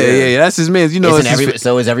 right? yeah. That's his man. You know, Isn't it's his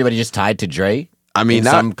so is everybody just tied to Dre? I mean, in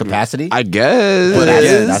not- some capacity. I guess. But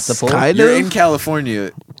that's the point. Kind You're of. in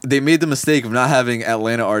California. They made the mistake of not having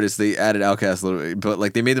Atlanta artists. They added Outkast a little bit, but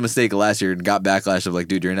like they made the mistake last year and got backlash of like,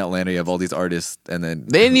 dude, you're in Atlanta. You have all these artists, and then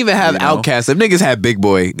They didn't even have you know? Outkast. Them niggas had Big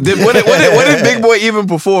Boy. What did Big Boy even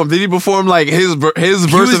perform? Did he perform like his He verse was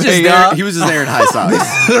of just Hey there. Ya? He was just there in high socks.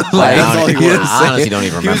 Like, that's all he was. I honestly don't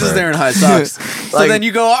even remember. He was just there in high socks. So Like- then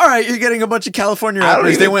you go, all right, you're getting a bunch of California I don't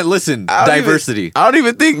rappers. They even- went, listen, I don't even- diversity. I don't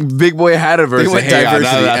even think Big Boy had a verse. They of went Hey Ya, now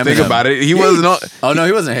diversity, that I think Eminem. about it. He wasn't on. Oh no,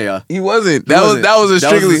 he wasn't. Hey, He wasn't. He That wasn't. was a That was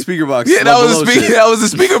strictly the speaker box. Yeah, that Love was Below a speaker. shit. That was the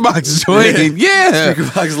speaker box joint. Yeah,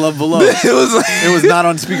 Speaker box Love Below. it was like It was not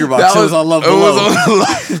on Speaker Box. that It was on Love it Below.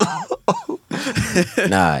 was on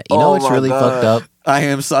Nah, you know what's my really God. fucked up? I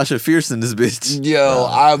am Sasha Fierce in this bitch. Yo,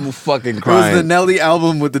 I'm fucking It was crying. the Nelly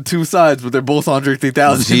album with the two sides, but they're both Andre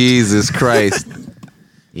 3000. Jesus Christ.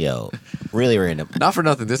 Yo, really random. Not for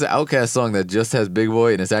nothing. There's an Outkast song that just has Big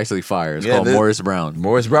Boy and it's actually fire. It's Yeah, called this- Morris Brown.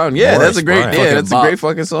 Morris Brown. Yeah, Morris that's a great. Brown. Yeah, Fucking that's a bop. great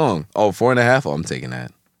fucking song. Oh, 4.5. Oh, I'm taking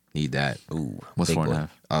that. Need that. Ooh, What's big 4.5? boy.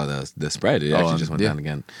 Oh, the spread. It Oh, actually just went yeah. down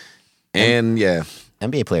again. And yeah,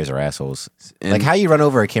 NBA players are assholes. And- Like how you run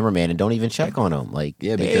over a cameraman and don't even check on him. Like,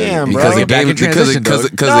 yeah, damn, because bro. the game Back in transition, because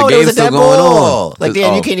dog. the No, it game's was a still dead going ball. on. Like,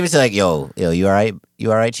 damn, Oh. you can't even say like, yo, you all right?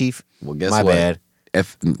 You all right, Chief? Well, guess My what? bad.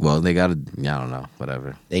 They got to. I don't know.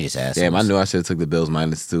 Whatever. They just assholes. Damn, I knew I should have took the Bills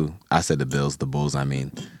 -2. I said the Bills, the Bulls. I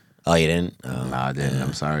mean, Oh, you didn't? Oh. nah, I didn't.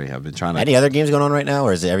 I'm sorry. I've been trying to. Any other games going on right now,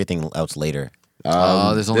 or is everything else later? There's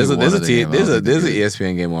only one there's other game I don't think there's an they did.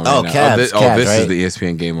 ESPN game on Oh, right Cavs, now. This Cavs, is right? the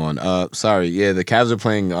ESPN game on. Sorry, yeah, the Cavs are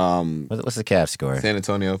playing What's the Cavs score? San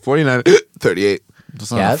Antonio 49-38.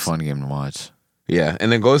 It's not a Cavs? fun game to watch. Yeah,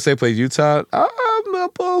 and then Golden State plays Utah. I'm gonna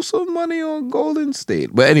put some money on Golden State.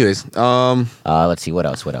 But anyways, Let's see what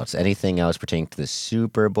else. What else? Anything else pertaining to the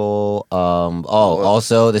Super Bowl?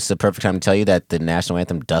 Also, this is a perfect time to tell you that the national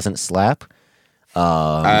anthem doesn't slap.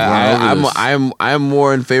 I'm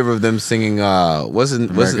more in favor of them singing.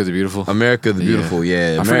 America the Beautiful. America the Beautiful.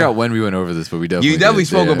 Yeah, I forgot when we went over this, but we definitely You definitely did.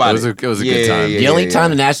 spoke Yeah, about it. it. It was a Yeah, good time. yeah, The only time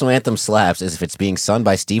the national anthem slaps is if it's being sung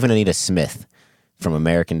by Stephen and Anita Smith from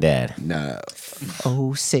American Dad. Nah.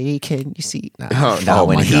 Oh, say, can you see? Nah, Oh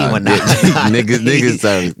my God.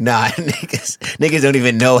 Niggas, nah, niggas don't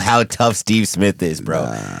even know how tough Steve Smith is,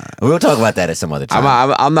 bro. We'll talk about that at some other time.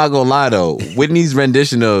 I'm not gonna lie though. Whitney's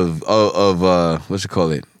rendition of what you call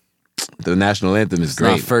it, the national anthem is It's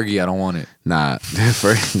not great. Fergie. I don't want it. Nah,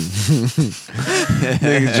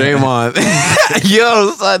 nigga, Draymond.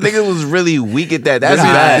 Yo, son, nigga was really weak at that. That's They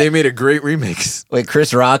made- bad. They made a great remix. Wait,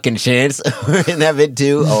 Chris Rock and Chance were in that vid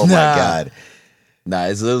too? Oh my God. Nah,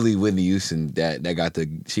 it's literally Whitney Houston that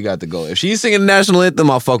she got to go. If she's singing the national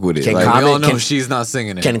anthem, I'll fuck with it. Can Like, Common- We all know can- she's not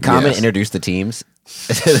singing it. Can Common Yes. introduce the teams?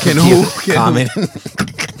 Can who? Can Common.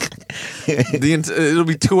 It'll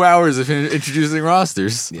be 2 hours of him introducing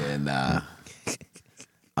rosters. yeah, nah.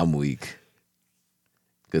 I'm weak.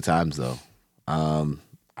 Good times though.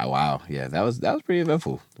 Wow, yeah, that was pretty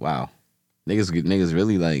eventful. Wow, niggas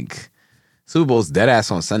really like Super Bowl's dead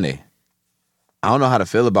ass on Sunday. I don't know how to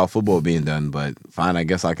feel about football being done, but fine. I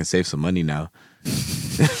guess I can save some money now.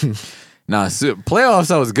 Nah, playoffs,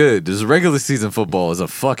 that was good. This regular season football is a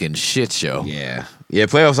fucking shit show. Yeah,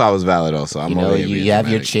 Playoffs I was valid also. I'm You know, over here being you have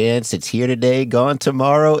your dramatic. chance. It's here today, gone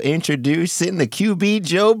tomorrow. Introducing the QB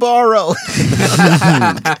Joe Burrow.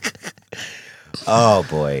 Oh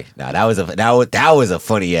boy, nah, that was a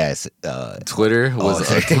funny ass. Twitter was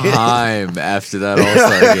Oh, a time after that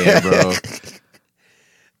All-Star game, bro.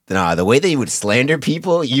 Nah, the way they would slander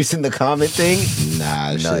people using the comment thing,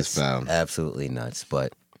 Nah, shit's nuts, foul. absolutely nuts.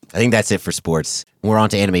 But I think that's it for sports. We're on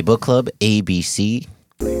to Anime Book Club, ABC.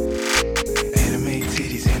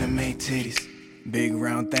 Anime titties. Big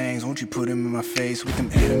round things, won't you put them in my face with them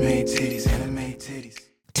anime titties.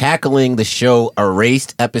 Tackling the show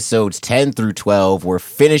Erased episodes 10 through 12. We're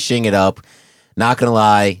finishing it up. Not gonna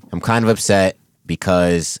lie, I'm kind of upset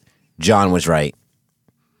because John was right.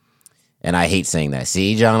 And I hate saying that.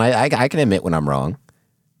 See, John, I can admit when I'm wrong.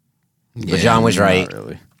 But John was right. Not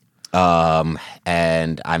really.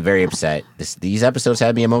 And I'm very upset. These episodes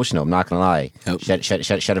had me emotional, I'm not gonna lie. Yep.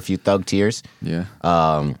 Shed a few thug tears. Yeah.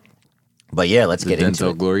 But yeah, let's The get into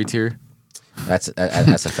Denzel it. Glory tier. That's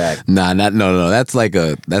a fact. Nah, no. That's like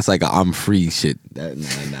a I'm free shit.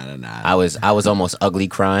 Nah. I was almost ugly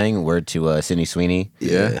crying. Word to Sydney Sweeney.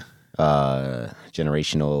 Yeah.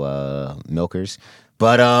 Generational milkers.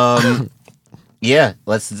 But Yeah,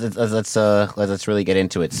 let's really get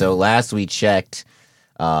into it. So last we checked,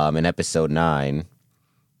 in episode 9.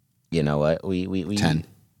 You know what? We 10.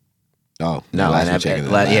 Oh No, last and we checked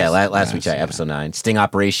it. last we checked episode 9. Sting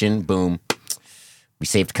operation, boom. We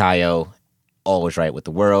saved Kaio. All was right with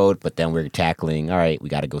the world, but then we're tackling. All right, we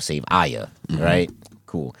got to go save Aya. Right,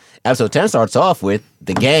 cool. Episode 10 starts off with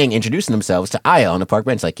the gang introducing themselves to Aya on the park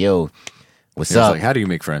bench. Like, yo, what's It's up? like, how do you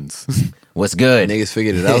make friends? What's good? Niggas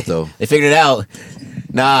figured it out though. They figured it out.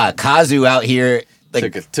 Nah, Kazu out here.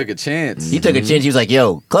 Like, took a chance. he took a chance. He was like,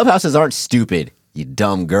 yo, clubhouses aren't stupid. You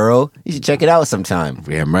dumb girl. You should check it out sometime.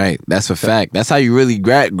 Yeah, right. That's a fact. That's how you really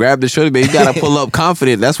grab the shorty, man. You gotta pull up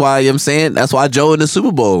confident. That's why I'm saying. That's why Joe in the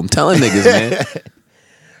Super Bowl. I'm telling niggas, man.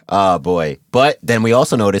 Oh, boy. But then we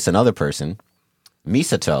also notice another person,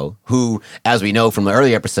 Misato, who, as we know from the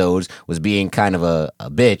earlier episodes, was being kind of a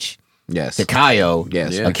bitch Yes. to Kaio,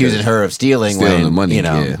 Yes. accusing her of stealing when, the money. you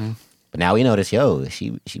know. Yeah. But now we notice, yo, she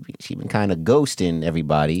been kind of ghosting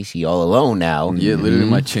everybody. She all alone now. Yeah, literally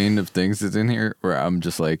my chain of things is in here where I'm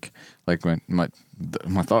just like my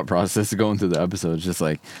thought process going through the episode is just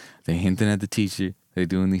like they hinting at the teacher, they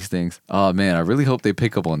doing these things. Oh man, I really hope they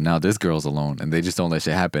pick up on now this girl's alone and they just don't let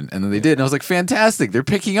shit happen. And then they did, and I was like, fantastic, they're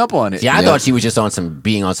picking up on it. Yeah, I thought she was just on some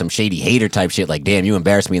shady hater type shit. Like, damn, you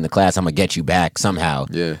embarrassed me in the class. I'm gonna get you back somehow.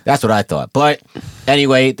 Yeah. That's what I thought. But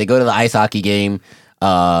anyway, they go to the ice hockey game.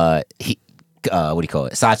 What do you call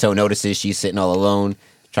it? Sato notices she's sitting all alone,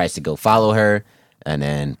 tries to go follow her, and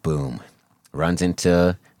then boom, runs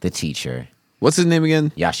into the teacher, What's his name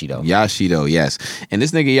again? Yashido. Yashido, yes. And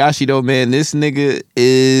this nigga Yashido, man, this nigga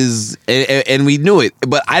is, and we knew it,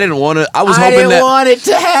 but I didn't want to. I was hoping didn't that want it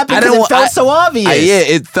to happen because it felt so obvious. yeah,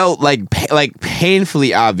 it felt like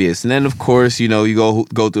painfully obvious. And then of course, you know, you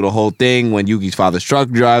go through the whole thing when Yuki's father's truck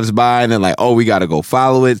drives by, and then like, oh, we gotta go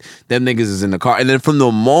follow it. Them niggas is in the car, and then from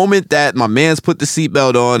the moment that my man's put the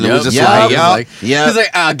seatbelt on, it was just He's like,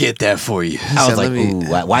 I'll get that for you. I was like,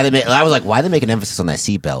 ooh, why they make? I was like, why they make an emphasis on that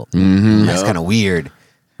seatbelt? That's kind of weird.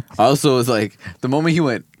 Also, it's like the moment he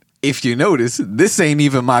went, if you notice, this ain't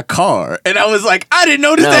even my car, and I was like, I didn't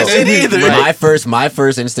notice that shit either. My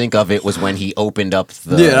first instinct of it was when he opened up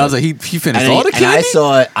the. Yeah, and I was like, he finished all the candy. And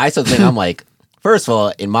I saw the thing. I'm like, first of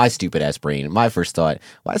all, in my stupid ass brain, my first thought,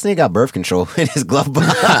 why does he got birth control in his glove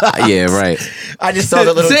box? Yeah, right. I just saw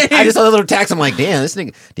the little tax. I'm like, damn, this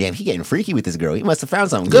nigga, he getting freaky with this girl. He must have found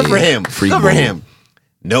something. Good for him. Good for him.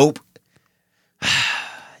 Nope.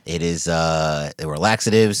 It is there were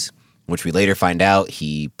laxatives, which we later find out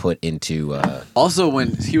he put into Also,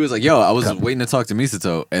 when he was like, yo, I was waiting to talk to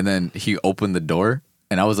Misato, and then he opened the door,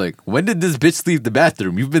 and I was like, when did this bitch leave the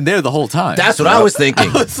bathroom? You've been there the whole time. That's what I was thinking.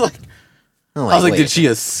 I was like, wait, did she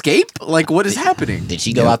escape? Like, what is happening? Did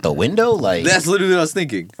she go out the window? Like, That's literally what I was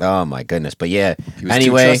thinking. oh my goodness. But yeah, He was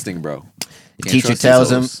anyway, too trusting, bro. the Can't teacher trust tells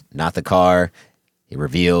these him, hoes. not the car. He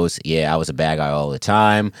reveals, yeah, I was a bad guy all the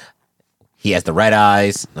time. He has the red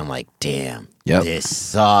eyes. I'm like, damn, this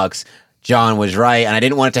sucks. John was right, and I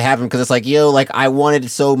didn't want it to happen because it's like, yo, like I wanted it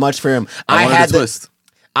so much for him. I wanted had the twist.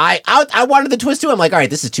 I wanted the twist too. I'm like, all right,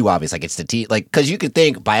 this is too obvious. Like it's the like because you could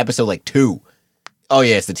think by episode like 2, oh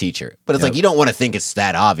yeah, it's the teacher. But it's like you don't want to think it's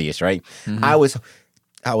that obvious, right? Mm-hmm. I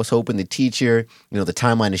was hoping the teacher, the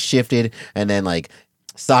timeline is shifted, and then like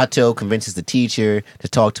Sato convinces the teacher to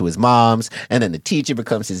talk to his moms, and then the teacher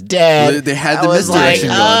becomes his dad. They had the I was misdirection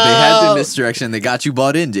like, going. They had oh. the misdirection. They got you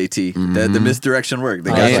bought in, JT. The misdirection worked.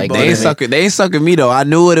 They got was you like, bought They in. ain't sucking me though. I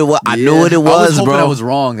knew what it was. I knew what it I was was, hoping bro. I was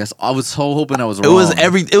wrong. I was so hoping I was It wrong. was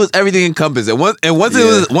everything encompassed. And once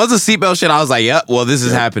the seatbelt shit, I was like, yep, well, this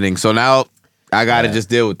is happening. So now I gotta just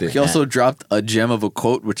deal with it. He also dropped a gem of a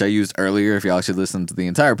quote, which I used earlier. If y'all should listen to the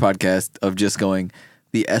entire podcast, of just going,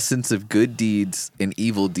 the essence of good deeds and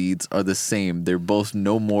evil deeds are the same. They're both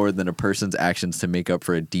no more than a person's actions to make up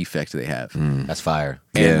for a defect they have. That's fire.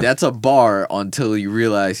 And Yeah. that's a bar until you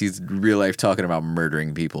realize he's in real life talking about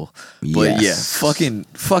murdering people. But Yes. yeah,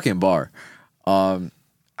 fucking bar.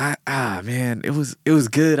 Man, it was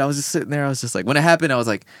good. I was just sitting there. I was just like, when it happened, I was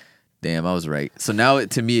like, damn, I was right. So now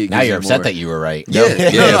to me, it Now gives you're me upset more- that you were right. Yeah, Yeah,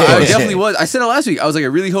 no, of I course. definitely was. I said it last week. I was like, I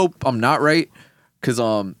really hope I'm not right. Cause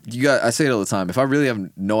I say it all the time. If I really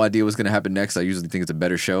have no idea what's gonna happen next, I usually think it's a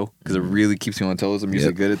better show because it really keeps me on toes. I'm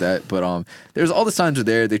usually good at that. But there's all the signs are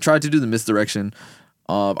there. They tried to do the misdirection.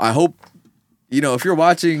 I hope if you're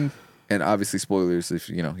watching, and obviously spoilers if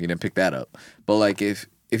you didn't pick that up. But like if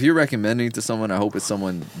you're recommending it to someone, I hope it's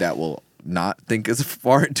someone that will not think as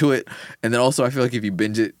far into it. And then also I feel like if you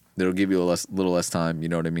binge it, it'll give you a little less time. You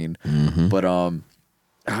know what I mean? Mm-hmm.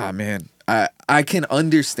 But man, I can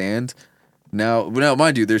understand. Now,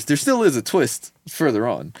 mind you, there still is a twist further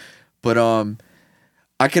on, but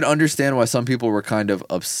I can understand why some people were kind of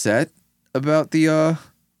upset about the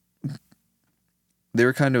they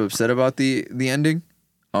were kind of upset about the ending.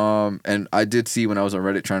 And I did see when I was on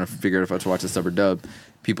Reddit trying to figure out if I was to watch the sub or dub,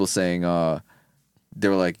 people saying they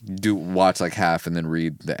were like, watch like half and then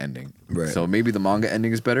read the ending. Right. So maybe the manga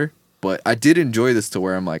ending is better. But I did enjoy this to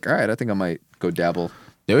where I'm like, all right, I think I might go dabble.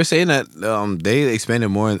 They were saying that they expanded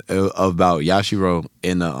more about Yashiro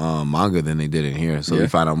in the manga than they did in here, so we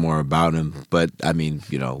find out more about him. But I mean,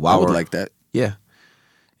 you know, I would like that. Yeah.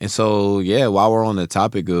 And so, yeah, while we're on the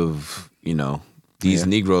topic of, you know, these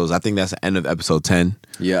Negroes, I think that's the end of episode 10.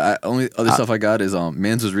 Yeah, only other stuff I got is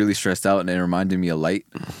Mans was really stressed out and it reminded me of Light,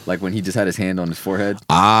 like when he just had his hand on his forehead.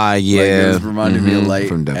 Ah, yeah. Like, it was reminded me of Light,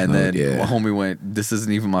 From Death and Note, then my homie went, "This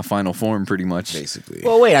isn't even my final form," pretty much. Basically.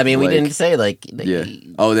 Well, wait. I mean, we Like- didn't say like. Yeah.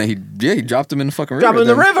 Oh, then he dropped him in the fucking river. Drop him in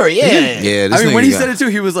the then. river. Yeah. Yeah, I mean, when nigga he got- said it too,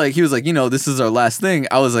 he was like, you know, this is our last thing.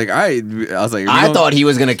 I was like, all right. I was like, I thought he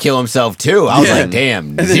was gonna kill himself too. I was Yeah. like, damn,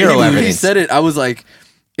 And then zero when evidence. he said it, I was like,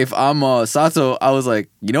 if I'm Sato, I was like,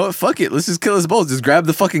 you know what? Fuck it. Let's just kill us both. Just grab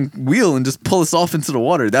the fucking wheel and just pull us off into the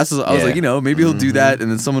water. That's what I was Yeah. like, you know, maybe he'll do that and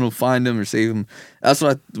then someone will find him or save him. That's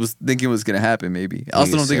what I was thinking was going to happen, maybe. I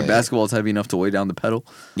also don't think a basketball is heavy enough to weigh down the pedal.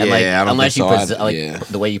 And like, Yeah, I don't unless you think so. like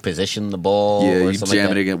the way you position the ball. Yeah, or you something jam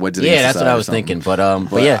like it that. against wedge it Yeah, against the that's what side I or was something. thinking. But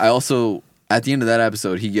But yeah, I also, at the end of that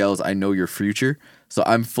episode, he yells, "I know your future." So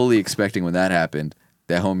I'm fully expecting when that happened,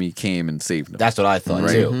 that homie came and saved him. that's what I thought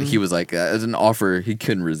right? too. He was like, as an offer he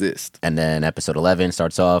couldn't resist. And then episode 11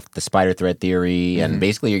 starts off the spider thread theory, and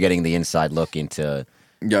basically you're getting the inside look into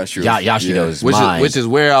Yashiro. Yashiro's Which mind. is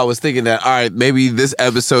where I was thinking that, all right, maybe this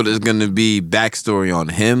episode is going to be backstory on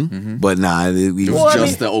him, but nah. It was Well, I just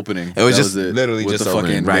mean- the opening. It was That just it. literally With just the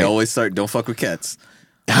opening, fucking. right. They always start. Don't fuck with cats.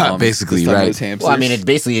 Basically, this time it right. was hamsters. well, I mean, it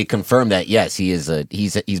basically confirmed that yes, he's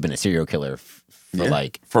been a serial killer for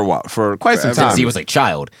like For what? For quite some Forever. time. since he was like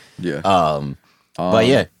child. Yeah. But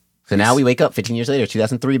yeah. So now we wake up 15 years later,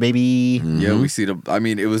 2003, baby. Yeah, we see the. I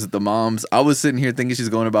mean, it was the moms. I was sitting here thinking she's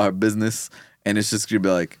going about her business, and it's just gonna be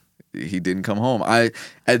like, he didn't come home.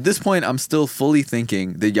 At this point, I'm still fully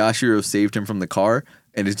thinking that Yashiro saved him from the car,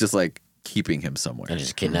 and is just like keeping him somewhere. And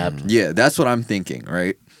just kidnapped. Yeah, that's what I'm thinking,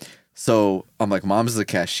 right? So I'm like, mom's is a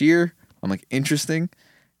cashier. I'm like, interesting.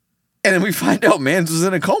 And then we find out Mans was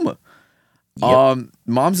in a coma.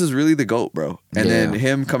 Mom's is really the GOAT, bro. And then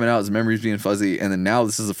him coming out, his memories being fuzzy, and then now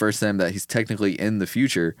this is the first time that he's technically in the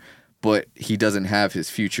future, but he doesn't have his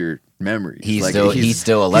future memories. He's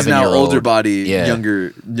still 11 He's now year old. older body, Yeah.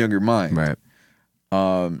 younger mind.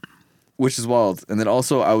 Right. Which is wild. And then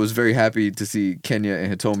also, I was very happy to see Kenya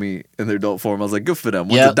and Hitomi in their adult form. I was like, good for them.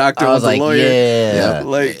 One's a Yep. doctor, I was one's a like, lawyer. yeah.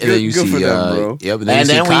 Like, And then you good see, for them, bro. Yep, And then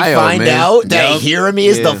you we see Kaio, find man. out that Yep. Hirami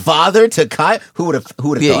is the Yeah. father to Kai. Who would have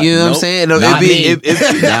Yeah, thought? you know what I'm Nope. saying? No, Not it'd be,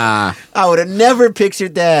 me. nah. I would have never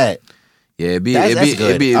pictured that. Yeah, it'd be, That's- it'd be, that's good.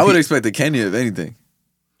 it'd be, I would expect the Kenya, if anything.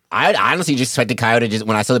 I honestly just expected Kaio to just,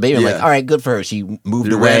 when I saw the baby, I'm Yeah. like, all right, good for her. She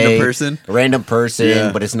moved The away. random person.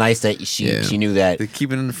 Yeah. But it's nice that she Yeah. knew that. They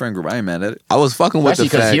keep it in the friend group. I ain't mad at it. I was fucking with Especially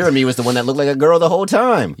the because fact. Hirami was the one that looked like a girl the whole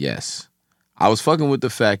time. Yes. I was fucking with the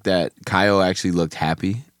fact that Kaio actually looked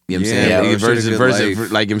happy. You know what I'm Yeah, saying? bro, she had a versus, good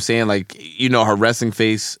life. like I'm saying, like, you know, her resting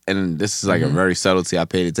face, and this is like a very subtlety I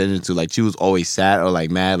paid attention to. Like, she was always sad or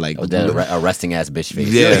like mad, like, Oh, that a resting ass bitch face.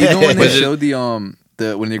 Yeah. Even when they But- showed the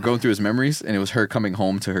when they're going through his memories, and it was her coming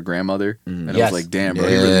home to her grandmother, and I Yes. was like, damn, bro,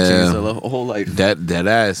 he really Yeah. changed her whole life. that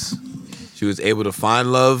ass. She was able to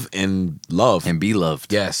find love and love. And be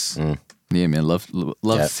loved. Yes. Yeah, man, love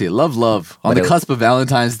Yeah. to see it. Love. On But the it- cusp of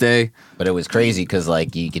Valentine's Day. But it was crazy because,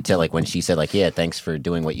 like, you could tell, like, when she said, like, yeah, thanks for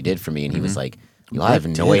doing what you did for me. And he was like, yo, I have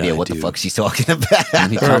no did idea I what the do? fuck she's talking about.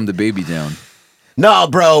 And he calmed the baby down. No,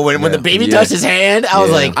 bro, when the baby Yeah. touched his hand, I was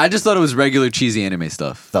Yeah. like, I just thought it was regular cheesy anime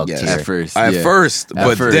stuff. Felt Yes. cheesy. At first. At yeah. first, At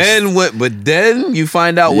but first. then what? But then you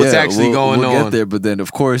find out what's Yeah, actually we'll going on. We'll get there, but then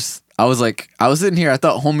of course I was sitting here. I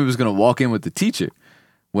thought homie was gonna walk in with the teacher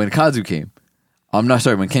when Kazu came. I'm not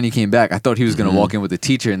sorry when Kenny came back. I thought he was gonna walk in with the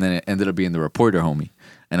teacher, and then it ended up being the reporter homie.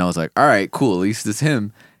 And I was like, all right, cool. At least it's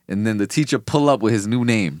him. And then the teacher pull up with his new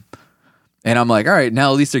name, and I'm like, all right, now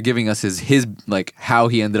at least they're giving us his like how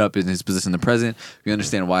he ended up in his position in the present. We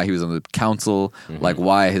understand why he was on the council, like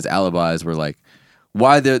why his alibis were like,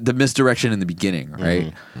 why the misdirection in the beginning,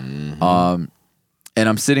 right? And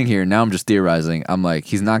I'm sitting here, now I'm just theorizing. I'm like,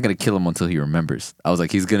 he's not going to kill him until he remembers. I was like,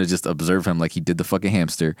 he's going to just observe him like he did the fucking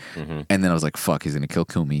hamster. And then I was like, fuck, he's going to kill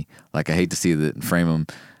Kumi. Like, I hate to see that and frame him.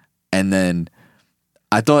 And then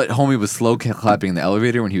I thought homie was slow clapping in the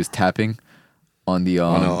elevator when he was tapping on the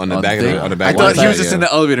on the back of thing. the- on the back I of thought the he was side, just yeah. in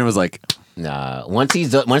the elevator and was like, Nah. Once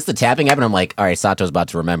the tapping happened, I'm like, all right, Sato's about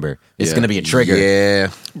to remember. It's Yeah. gonna be a trigger. Yeah.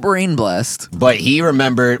 Brain blast. But he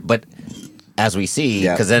remembered. But as we see,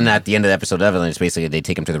 Yeah. because then at the end of the episode, it's basically they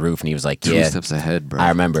take him to the roof, and he was like, 2 "Yeah, steps ahead, bro. I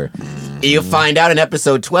remember." You find out in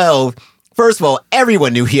episode 12. First of all,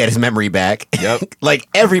 everyone knew he had his memory back. Yep. Like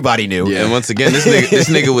everybody knew. Yeah. And once again, this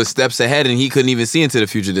nigga was steps ahead, and he couldn't even see into the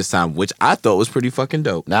future this time, which I thought was pretty fucking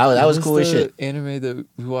dope. No, that was What's cool as the shit. Anime that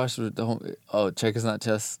we watched with the home. Oh, Checkers Not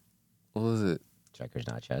Chess. What was it? Checkers,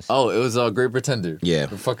 not chess. Oh, it was Great Pretender. Yeah.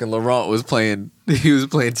 The fucking Laurent was playing. He was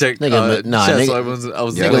playing chess. Nigga, nah, chess, nigga- so I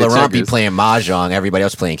was Nigga playing Laurent be checkers. playing Mahjong. Everybody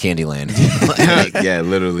else playing Candyland. Yeah,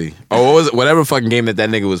 literally. Or what was it? Whatever fucking game that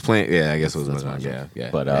nigga was playing. Yeah, I guess it was Mahjong. Yeah.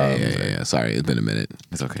 But, yeah. Sorry, it's been a minute.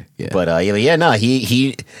 It's okay. Yeah. But no,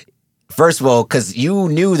 he first of all, because you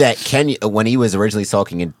knew that Kenya when he was originally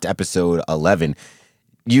talking in episode 11,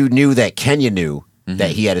 you knew that Kenya knew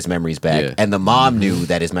that he had his memories back, Yeah. and the mom knew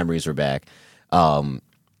that his memories were back.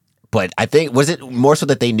 But I think was it more so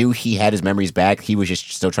that they knew he had his memories back? He was just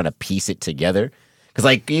still trying to piece it together. Because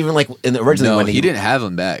originally No, when he didn't have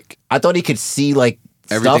him back. I thought he could see like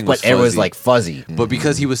Everything stuff, was but it was fuzzy. like fuzzy. But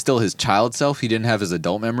because he was still his child self, he didn't have his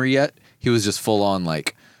adult memory yet. He was just full on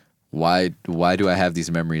like, why do I have these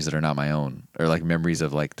memories that are not my own, or like memories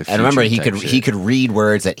of like the future? And remember, type he shit. could read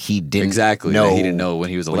words that he didn't exactly know that he didn't know when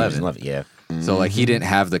he was when he 11. Yeah, So like he didn't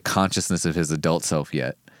have the consciousness of his adult self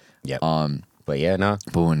yet. yeah. Um, But yeah, no.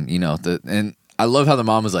 but when and I love how the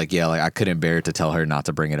mom was like, yeah, like I couldn't bear to tell her not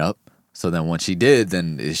to bring it up. So then when she did,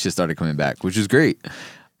 then it just started coming back, which was great. It's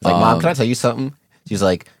like, Mom, can I tell you something? She's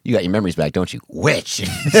like, you got your memories back, don't you? Which?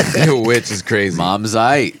 Which is crazy. Mom's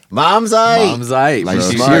aight. Mom's like, Mom's aight. Like bro.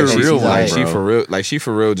 she, smart. she, She's real, like- she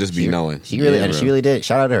for real just be knowing. she really, Yeah, and bro. she really did.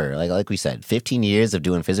 Shout out to her. Like we said, 15 years of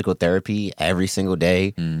doing physical therapy every single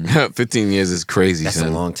day. 15 years is crazy. That's son.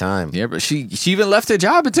 a long time. Yeah, but she even left her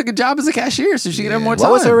job and took a job as a cashier so she could have more time.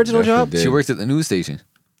 What was her original Definitely job? did. She worked at the news station.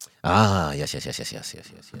 Ah, yes.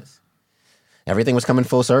 Everything was coming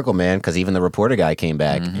full circle, man. Because even the reporter guy came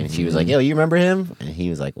back, and she was like, "Yo, you remember him?" And he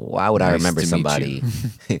was like, "Why would I Nice remember to meet somebody?"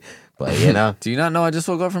 But you know, Do you not know I just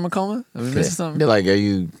woke up from a coma? Are we missing something? They're like, are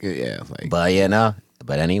you? Yeah, like but you know.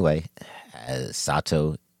 But anyway,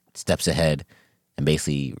 Sato steps ahead and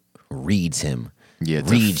basically reads him. Yeah,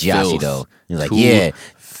 the Reads filth. Yashido. He's like, Cool "Yeah,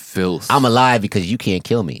 filth. I'm alive because you can't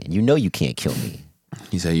kill me, and you know you can't kill me."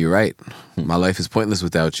 he said, you're right. My life is pointless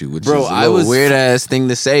without you. Which Bro, is a I little was- weird ass thing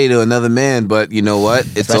to say to another man, but you know what?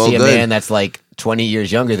 It's Especially all a good. man that's like 20 years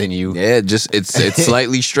younger than you. Yeah, just it's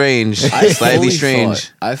slightly strange. I Slightly fully strange.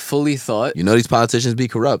 thought- I fully thought. You know these politicians be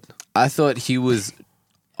corrupt. I thought he was.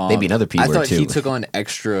 Maybe another P I word thought he too. took on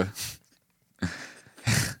extra.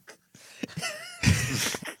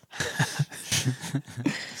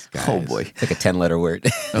 Oh boy! It's like a 10-letter word.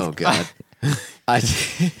 Oh god! I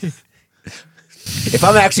If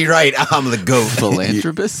I'm actually right, I'm the goat.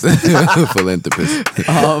 philanthropist.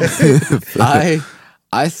 Philanthropist.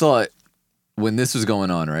 I thought when this was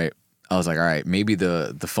going on, right? I was like, all right, maybe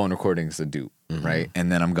the phone recording's a dupe, right?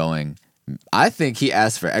 And then I'm going, I think he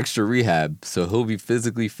asked for extra rehab so he'll be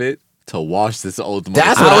physically fit to wash this old motherfucker.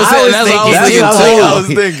 That's what I was thinking. I was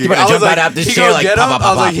thinking. You better I was jump like, out this he chair gonna like get pop, up. pop,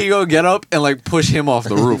 I was pop, like, he gonna get up and like push him off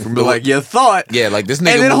the roof and be like, you thought. Yeah, like this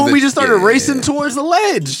nigga. And then moving- homie just started yeah, racing yeah. towards the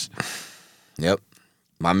ledge. Yep.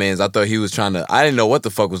 My man's, I thought he was trying to. I didn't know what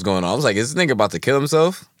the fuck was going on. I was like, is this nigga about to kill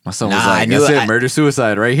himself? My son Nah, was I like, knew that's it. it, murder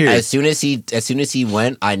suicide right here. As soon as he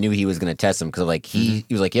went, I knew he was gonna test him because like he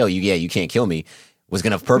was like, "Yo, you can't kill me." Was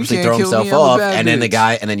gonna purposely can't throw kill himself me, I'm a off, bad and then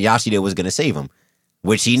bitch. Yashida was gonna save him,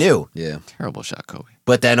 which he knew. Yeah. Terrible shot, Kobe.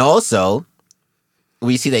 But then also,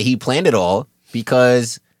 we see that he planned it all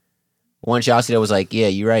because once Yashida was like, "Yeah,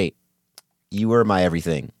 you're right. You were my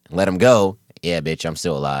everything." Let him go. Yeah, bitch, I'm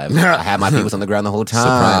still alive. I had my peoples on the ground the whole time.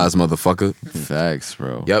 Surprise, motherfucker. Facts,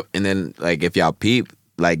 bro. Yep. And then, like, if y'all peep,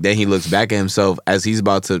 like, then he looks back at himself as he's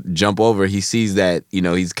about to jump over. He sees that, you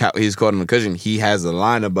know, he's caught on the cushion. He has a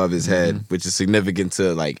line above his head, which is significant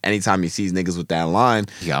to, like, anytime he sees niggas with that line.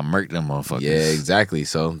 He got murked them motherfuckers. Yeah, exactly.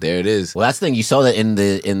 So there it is. Well, that's the thing. You saw that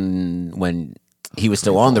in when he was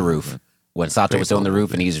still on the roof. When Sato was still on the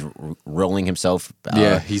roof and he's rolling himself.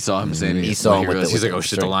 Yeah, he saw him saying it. he saw him with realized- the- He's with like, the oh shit,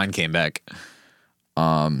 the string. line came back.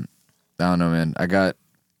 I don't know, man.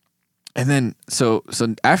 And then so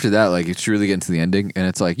after that, like it's really getting to the ending, and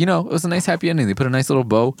it's like, you know, it was a nice happy ending. They put a nice little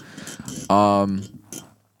bow.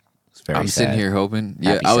 It's very I'm sitting sad. here hoping.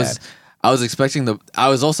 Yeah, Happy sad. I was expecting I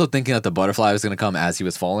was also thinking that the butterfly was gonna come as he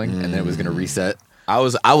was falling, and then it was gonna reset.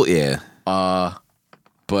 Yeah.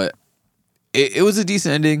 But it was a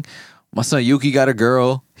decent ending. My son Yuki got a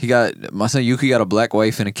girl. My son Yuki got a black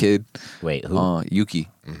wife and a kid. Wait, who? Yuki.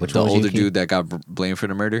 Which the one was older Yuki? dude that got blamed for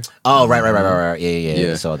the murder. Oh, right. Yeah.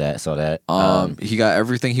 Yeah. Saw that. He got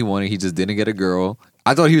everything he wanted. He just didn't get a girl.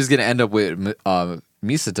 I thought he was gonna end up with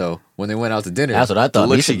Misato when they went out to dinner. That's what I thought. The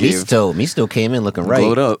look she gave Misato came in looking right.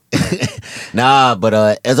 glowed up. Nah,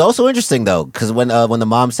 but it's also interesting though, because when the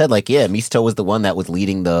mom said like, yeah, Misato was the one that was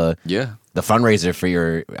leading the Yeah. fundraiser for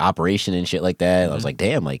your operation and shit like that. I was like,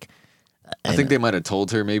 damn, like. I think they might have told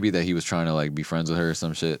her maybe that he was trying to like be friends with her or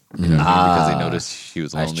some shit. You know what I mean? Because they noticed she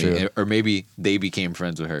was that's lonely. true. Or maybe they became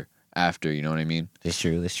friends with her after, you know what I mean? It's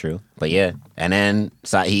true. But yeah, and then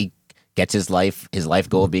he gets his life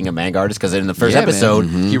goal of being a manga artist because in the first Yeah, man. episode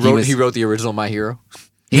He wrote the original My Hero.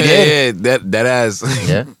 He did. Yeah, that ass.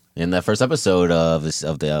 Yeah. In the first episode of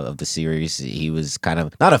the series, he was kind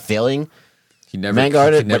of not a failing He never manga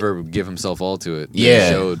artist, could never give himself all to it. Yeah,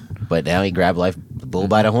 He showed. but now he grabbed life bull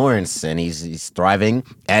by the horns, and he's thriving.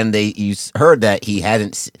 And you heard that he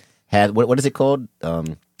hadn't had what is it called?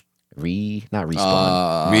 Not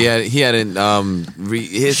respawn. He hadn't he ain't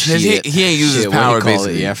used his Shit, what power do you call it?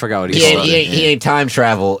 basically. Yeah, I forgot what he he called it. ain't time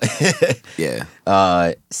travel.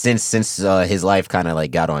 Yeah. Since his life kind of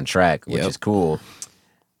like got on track, which Yep. is cool.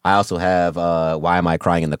 I also have Why Am I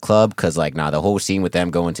Crying in the Club? Because like the whole scene with him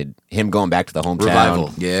going back to the hometown.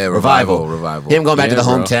 Revival. Yeah, Revival. revival. Him going back to Yeah, the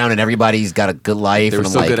bro. hometown and everybody's got a good life. They were and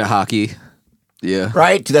I'm so like, good at hockey. Yeah.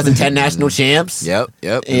 right? 2010 national champs. Yep. You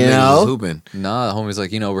Niggas know? was hooping. Nah, the homie's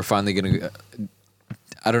like, we're finally gonna.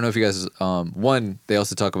 I don't know if you guys. One, they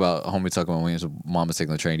also talk about when his mom was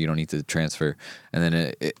taking the train. You don't need to transfer. And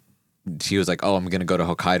then she was like, "Oh, I'm gonna go to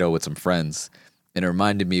Hokkaido with some friends," and it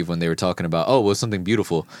reminded me of when they were talking about, "Oh, well, something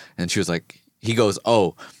beautiful," and she was like, "He goes,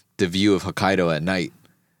 oh, the view of Hokkaido at night,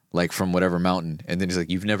 like from whatever mountain," and then he's like,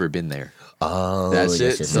 "You've never been there." Oh, That yes,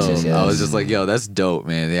 shit. yes, So yes, yes. I was just like, "Yo, that's dope,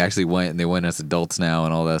 man." They actually went and they went as adults now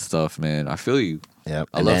and all that stuff, man. I feel you. Yep.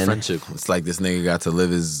 I And love then- friendship. It's like this nigga got to live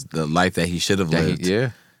the life that he should have lived. Yeah.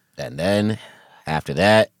 And then after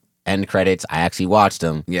that, end credits. I actually watched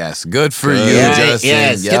them. Yes, good for you, Yeah, Justin.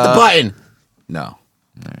 yes, Yeah. hit the button. No,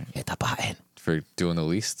 Hit the button. For doing the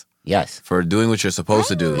least. Yes. for doing what you're supposed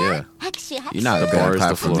to do. Yeah. You're not The gonna bar is clap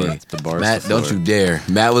the for floor. me. The bar is Matt, the floor. don't you dare.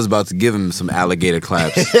 Matt was about to give him some alligator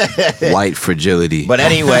claps. White fragility. But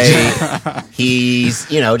anyway, he's,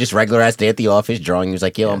 just regular ass day at the office drawing. He was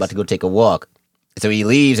like, yo, I'm about to go take a walk. So he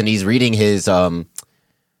leaves and he's reading his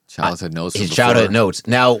Childhood notes. from his before. childhood notes.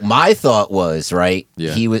 Now, my thought was, right,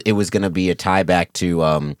 Yeah. it was going to be a tie back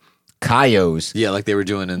to Kaio's Yeah, like they were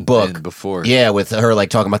doing in book before. Yeah, with her like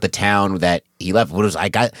talking about the town that he left.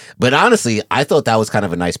 But honestly, I thought that was kind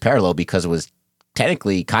of a nice parallel because it was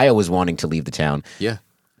technically Kaio was wanting to leave the town, Yeah.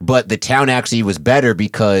 but the town actually was better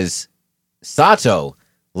because Sato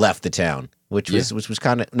left the town, which was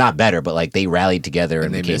kind of not better, but like they rallied together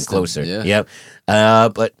and they became missed him, closer. yeah. Yep.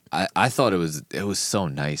 But I thought it was so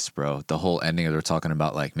nice, bro. The whole ending of they're talking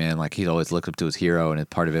about like, man, like he'd always looked up to his hero, and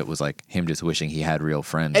part of it was like him just wishing he had real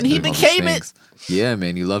friends. And he doing all these became it. things. Yeah,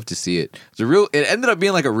 man, you love to see it. It ended up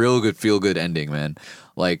being like a real good feel good ending, man.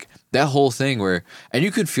 Like that whole thing where, and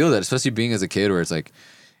you could feel that, especially being as a kid, where it's like,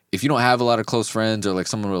 if you don't have a lot of close friends or like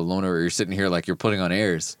someone with a loner, or you're sitting here like you're putting on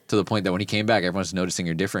airs to the point that when he came back, everyone's noticing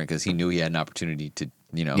you're different because he knew he had an opportunity to,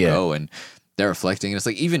 go, and they're reflecting. And it's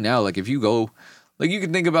like even now, like if you go, like you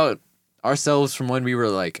can think about ourselves from when we were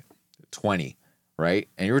like 20, right?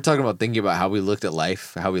 And you were talking about thinking about how we looked at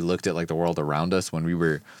life, how we looked at like the world around us when we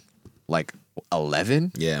were like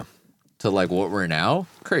 11 yeah. Mm-hmm. to like what we're now.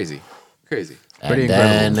 Crazy. and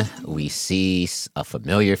then we see a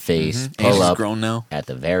familiar face And pull she's up grown now. at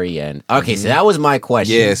the very end. Okay, so that was my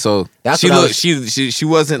question. Yeah, so That's she what I looked, she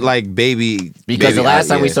wasn't like baby because baby the last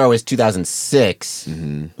time we yeah. saw her was 2006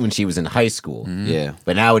 when she was in high school. Yeah,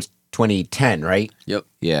 But now it's 2010, right? Yep.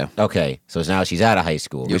 yeah. Okay, so now she's out of high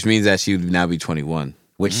school. Which means that she would now be 21.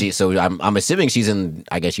 Which she, so I'm assuming she's in,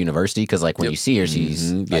 I guess, university because like when you see her,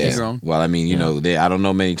 she's Yeah. she's grown. Well, I mean, you know, I don't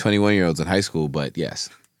know many 21-year-olds in high school, but yes.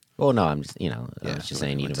 well, no, I'm just I was just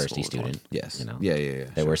saying went to university school with student. Yes. You know, Yeah.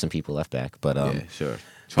 there were some people left back, but Yeah, sure.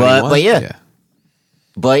 but 21? yeah.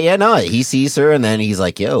 But yeah, no, he sees her and then he's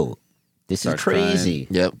like, "Yo, this Starts is crazy."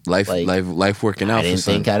 Yep. Life working out. I didn't for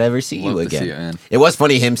son. think I'd ever see you Love to again. see it, man. It was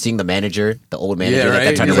funny him seeing the manager, the old manager Yeah, that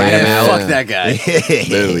right? tried to He's rat like, him yeah. out. Fuck that guy.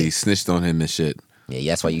 Literally snitched on him and shit.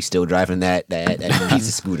 Yeah, that's why you still driving that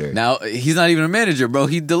pizza scooter. Now he's not even a manager, bro.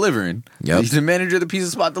 He's delivering. Yep. He's the manager of the pizza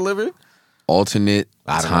spot delivery. Alternate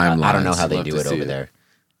I timelines. don't know how they Love do to it see over it. there,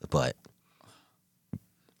 but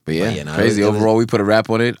But yeah, yeah, no, crazy. it was- Overall, we put a wrap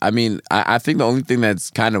on it. I mean, I think the only thing that's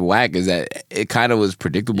kind of whack is that it kind of was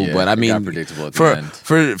predictable. Yeah, but I it mean, got predictable at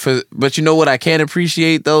the end. but you know what I can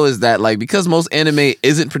appreciate though is that like because most anime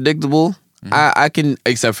isn't predictable, I can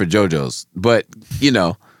except for JoJo's. But you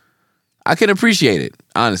know, I can appreciate it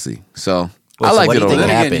honestly. So. Wait, I so like what it do you overall.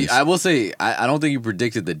 think Then again, happens? I will say I don't think you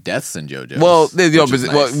predicted the deaths in JoJo. Well, there's the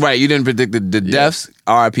opposite. Nice. Well, right, you didn't predict the deaths.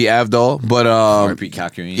 R.I.P. Avdol, but R.P.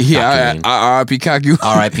 Kakyoin. yeah, Kakyoin. R.I.P. Kaku.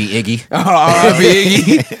 R.I.P. Iggy. R.I.P.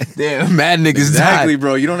 Iggy. Damn, mad niggas Exactly, died.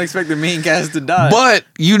 bro. You don't expect the main cast to die. But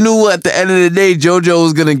you knew at the end of the day, JoJo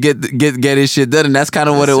was gonna get his shit done, and that's kind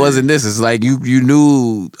of what it was in this. It's like you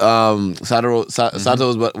knew Sato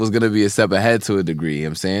was gonna be a step ahead to a degree. You know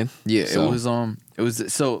what I'm saying? Yeah, So- it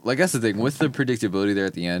was so like that's the thing with the predictability there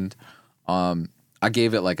at the end. I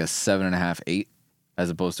gave it like a 7.5, 8 as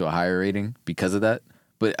opposed to a higher rating because of that.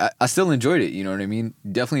 But I still enjoyed it. You know what I mean?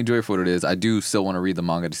 Definitely enjoy it for what it is. I do still want to read the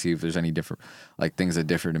manga to see if there's any different like things that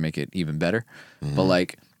differ to make it even better. But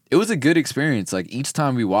like it was a good experience. Like each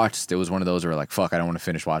time we watched, it was one of those where like fuck, I don't want to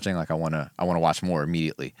finish watching. Like I want to watch more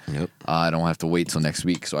immediately. Yep. I don't have to wait till next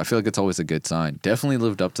week. So I feel like it's always a good sign. Definitely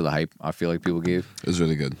lived up to the hype I feel like people gave. It was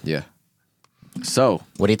really good. Yeah. So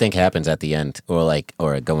What do you think happens at the end,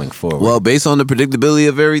 or going forward? Well, based on the predictability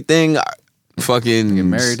of everything, fucking get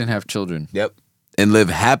married and have children. Yep. And live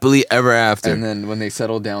happily ever after. And then when they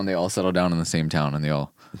settle down, they all settle down in the same town, and they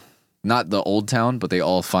all, not the old town, but they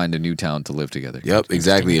all find a new town to live together. Yep,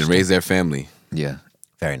 exactly. And raise their family. Yeah,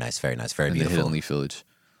 very nice, very nice, very in the beautiful. Hidden Leaf Village.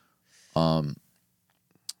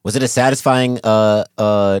 Was it a satisfying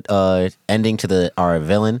ending to our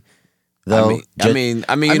villain? Though, I mean,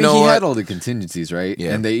 I you mean, know he what? had all the contingencies, right?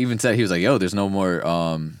 Yeah. And they even said he was like, "Yo, there's no more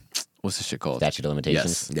what's this shit called? statute of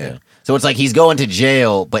limitations. Yes. Yeah. So it's like he's going to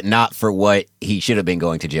jail, but not for what he should have been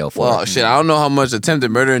going to jail for. Well, shit, I don't know how much attempted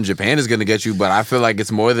murder in Japan is going to get you, but I feel like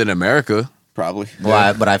it's more than America. Probably.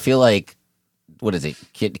 But I feel like, what is it?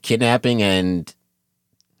 Kidnapping and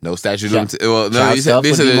No statute of Child- limitations. Well, no, child you stuff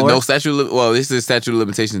said this would be is more? no statute. Well, this is statute of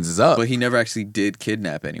limitations is up. But he never actually did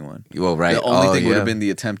kidnap anyone. Well, right. The only thing would yeah. have been the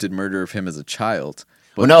attempted murder of him as a child.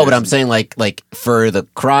 well, no, but there's- I'm saying like for the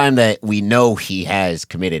crime that we know he has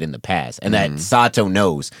committed in the past, and Mm-hmm. that Sato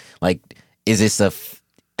knows. Like, is this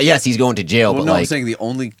yes, he's going to jail, Well, but no, I'm like, saying the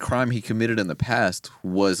only crime he committed in the past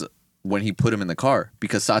was when he put him in the car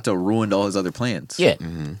because Sato ruined all his other plans. yeah.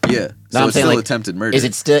 Yeah. No, So I'm it's saying still like attempted murder. Is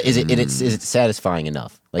it still is it satisfying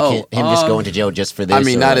enough? Like Oh, him just going to jail just for this? I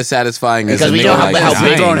mean, or, not like, as satisfying as Because a we nigga know how- like how Zion.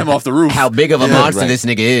 big- throwing him off the roof. how big of a Yeah, monster right. this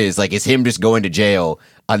nigga is. Like, is him just going to jail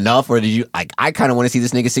enough, or did you? I kind of want to see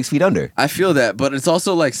this nigga 6 feet under. I feel that, but it's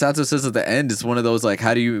also like Sato says at the end. It's one of those like,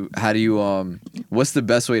 how do you what's the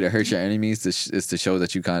best way to hurt your enemies? Is to show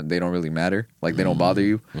that they don't really matter, like they don't bother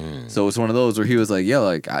you. So it's one of those where he was like, yeah,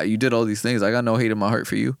 like you did all these things. I got no hate in my heart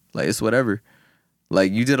for you. Like it's whatever.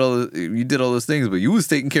 Like you did all those things, but you was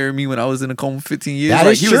taking care of me when I was in a coma 15 years. That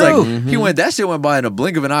like, is he true. was like, he went. That shit went by in a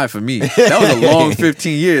blink of an eye for me. That was a long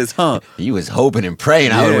 15 years, huh? He was hoping and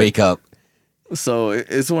praying I would Yeah. wake up. So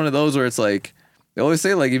it's one of those where it's like they always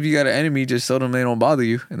say like if you got an enemy, just show them they don't bother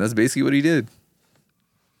you, and that's basically what he did.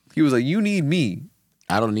 He was like, "You need me,"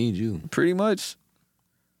 I don't need you. pretty much.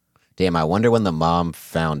 Damn, I wonder when the mom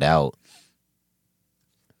found out.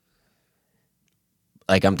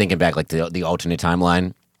 Like, I'm thinking back, like the alternate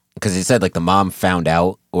timeline, because it said like the mom found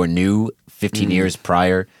out or knew 15 years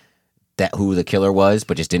prior that who the killer was,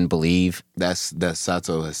 but just didn't believe. That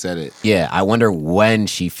Sato has said it. Yeah, I wonder when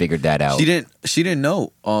she figured that out. She didn't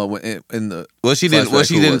know. In the Well, she didn't. Well,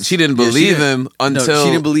 flashback who it was. she didn't Yeah, she believe didn't- him until no,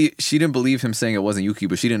 she didn't believe him saying it wasn't Yuki,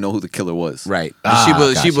 but she didn't know who the killer was. right. Ah, she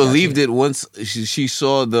gotcha, believed gotcha. it once she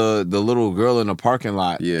saw the little girl in the parking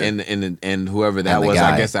lot. Yeah. and whoever that And the was,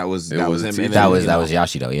 guy. I guess that was It that was was the him. teacher. that And was then, you know,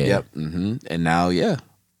 Yashido. Yeah. Yep. And now, yeah,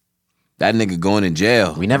 that nigga going in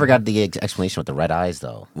jail. We never got the explanation with the red eyes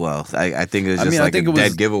though. Well, I think it's I just mean, I like think a it was-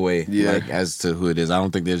 dead giveaway, Yeah. like as to who it is. I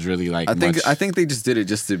don't think there's really like I think much. they just did it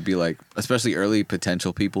just to be like, especially early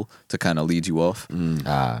potential people to kind of lead you off. Because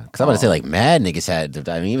I'm about to say like mad niggas had.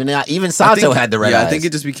 I mean, even Sato had the red eyes. I think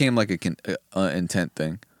it just became like a intent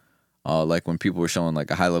thing. Like when people were showing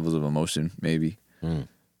like a high levels of emotion, maybe.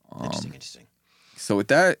 Interesting. So with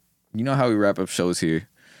that, you know how we wrap up shows here.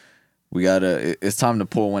 It's time to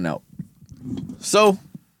pour one out. So,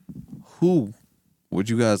 who would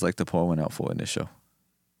you guys like to pour one out for in this show?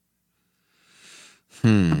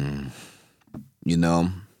 You know,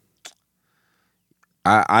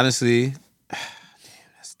 I honestly, damn,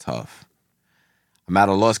 that's tough. I'm at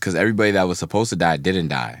a loss because everybody that was supposed to die didn't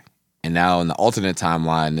die, and now in the alternate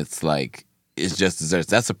timeline, it's like it's just desserts.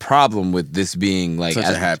 That's a problem with this being like Such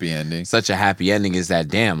a happy ending. Such a happy ending is that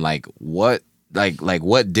damn like what like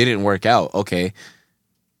what didn't work out. Okay,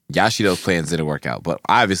 Yashido's plans didn't work out, but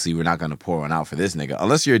obviously we're not gonna pour one out for this nigga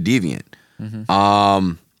unless you're a deviant.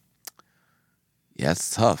 Yeah,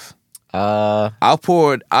 it's tough. I'll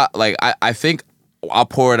pour it. I think I'll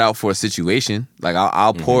pour it out for a situation. Like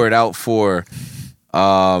I'll pour it out for,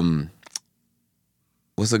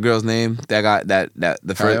 what's the girl's name? That got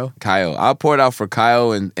the Kaio? first Kaio. I'll pour it out for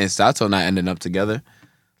Kaio and Sato not ending up together.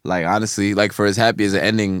 Like honestly, like for as happy as an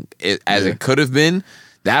ending as it could have been,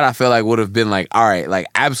 that I feel like would have been like, all right, like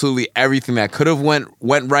absolutely everything that could have went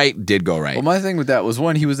right did go right. Well, my thing with that was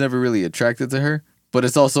one, he was never really attracted to her. But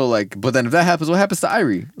it's also like, but then if that happens, what happens to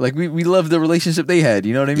Irie? Like we love the relationship they had.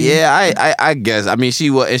 You know what I mean? Yeah, I guess. I mean, she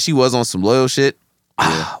was on some loyal shit.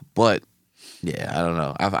 But yeah, I don't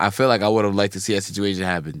know. I feel like I would have liked to see that situation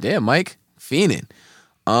happen. Damn, Mike, fiending.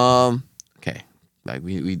 Okay, like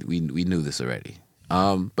we knew this already.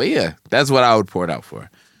 But yeah, that's what I would pour it out for.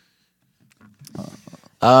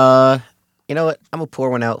 You know what? I'm gonna pour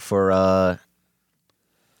one out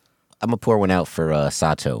for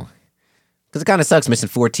Sato. Because it kind of sucks missing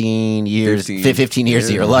 14 years, 15 years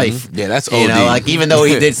of your life. Yeah, that's OD. You know, like even though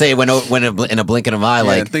he did say it went in a blink of an eye, Yeah,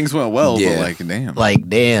 like things went well, Yeah. but like damn. like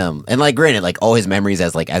damn. And like granted, like all his memories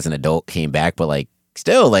as an adult came back, but like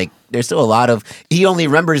still like there's still a lot of he only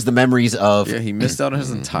remembers the memories of Yeah, he missed out on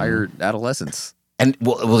his entire adolescence. and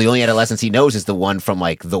well the only adolescence he knows is the one from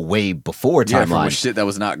like the way before Yeah, from timeline. shit that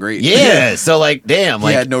was not great. Yeah, so like damn, He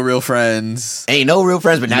like had no real friends. ain't no real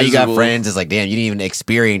friends, but now you got Miserable. friends. It's like damn, you didn't even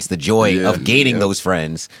experience the joy Yeah, of gaining yep. those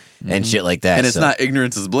friends and shit like that. And it's so. not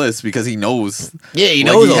ignorance is bliss because he knows. Yeah, he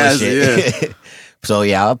Like, knows he all has- this shit. So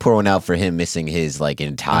yeah, I'll pour one out for him missing his like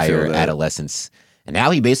entire that. adolescence, and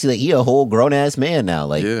now he basically he a whole grown ass man now.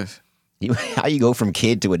 Like, Yeah. how you go from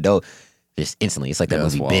kid to adult just instantly? It's like that Yeah,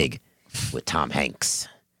 that's movie wild. Big with Tom Hanks.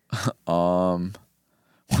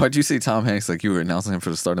 Why'd you say Tom Hanks like you were announcing him for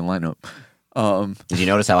the starting lineup? Did you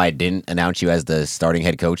notice how I didn't announce you as the starting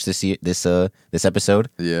head coach this episode?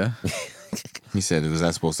 Yeah. He said, "Was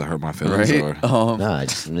that supposed to hurt my feelings?" Right. Or No, I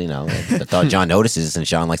just I thought John notices, and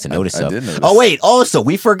Sean likes to notice I stuff. did notice. Oh wait, also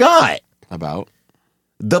we forgot about?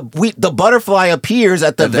 the butterfly appears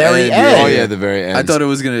at the At the very end, end. yeah. Oh yeah, the very end. I thought it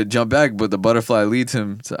was gonna jump back, but the butterfly leads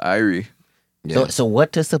him to Irie. Yeah. So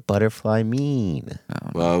what does the butterfly mean?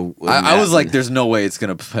 Well, I was like, "There's no way it's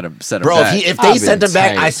gonna set him Bro, back." if I've they sent been him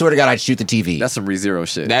back, tight. I swear to God, I'd shoot the TV. That's some ReZero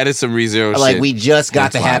shit. that is some ReZero Like shit. we just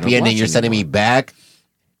got That's the why I happy don't ending. watch You're sending me anymore. back,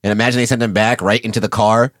 and imagine they sent him back right into the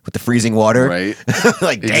car with the freezing water. right?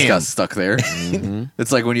 Like He just damn. got stuck there.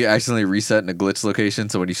 It's like when you accidentally reset in a glitch location.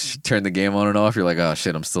 So when you turn the game on and off, you're like, "Oh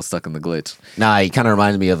shit, I'm still stuck in the glitch." Nah, he kind of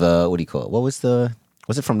reminds me of what do you call it? What was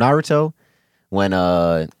it from Naruto? When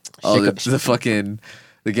Oh, the fucking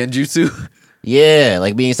the Genjutsu. yeah,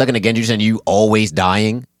 like being stuck in a genjutsu and you always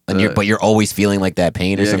dying, and but you're always feeling like that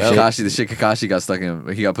pain or Yeah, some shit. Kakashi. The shit Kakashi got stuck in.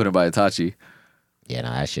 He got put in by Itachi. Yeah,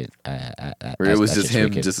 no, that shit. Where it was just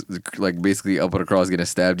him, just like basically up and across getting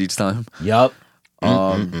stabbed each time. Yup.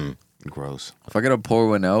 gross. If I gotta pour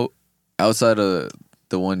one out, outside of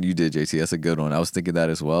the one you did, JT, that's a good one. I was thinking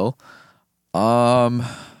that as well.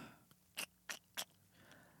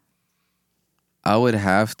 I would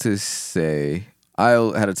have to say I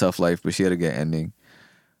had a tough life, but she had a good ending.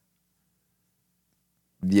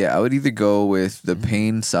 Yeah, I would either go with the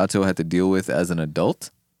pain Sato had to deal with as an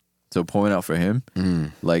adult, so pouring out for him,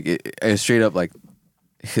 like it straight up like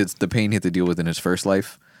the pain he had to deal with in his first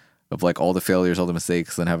life, of like all the failures, all the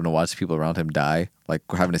mistakes, and having to watch people around him die, like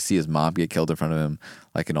having to see his mom get killed in front of him,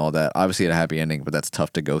 like and all that. Obviously, it had a happy ending, but that's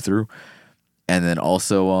tough to go through. And then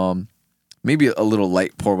also, maybe a little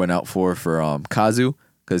light pour went out for Kazu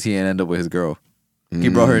because he didn't end up with his girl. He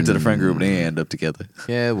brought her into the friend group, and they didn't end up together.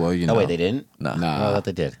 Yeah, well, you know. Oh wait, they didn't. Nah. Oh, I thought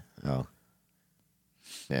they did. Oh.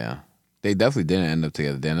 Yeah, they definitely didn't end up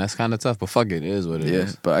together. Then that's kind of tough. But fuck it, it is what it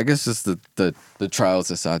is. Yeah, but I guess just the trials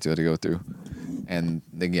that Sato had to go through, and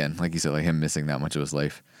again, like you said, like him missing that much of his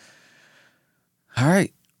life. All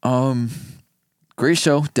right, great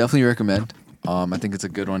show. Definitely recommend. I think it's a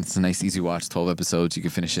good one. It's a nice, easy watch. 12 episodes. You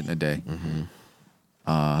can finish it in a day.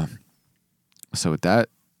 So with that,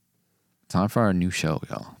 time for our new show,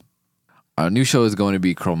 y'all. Our new show is going to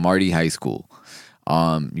be Cromartie High School.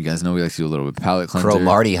 You guys know we like to do a little bit of palate cleanser.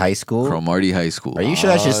 Cromartie High School. Cromartie High School. Are you sure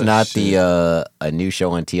that's just not the a new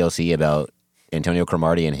show on TLC about Antonio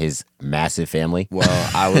Cromartie and his massive family?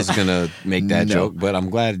 Well, I was gonna make that No. joke, but I'm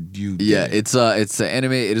glad you. Yeah, did. it's an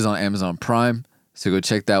anime. It is on Amazon Prime, so go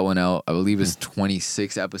check that one out. I believe it's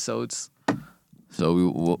 26 episodes,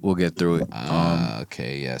 so we'll get through it.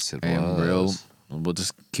 Okay. Yes, it And was. we'll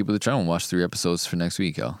just keep with the channel and watch 3 episodes for next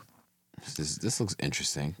week, y'all. This looks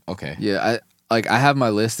interesting. Okay. Yeah, like I have my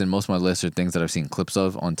list, and most of my lists are things that I've seen clips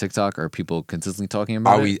of on TikTok or people consistently talking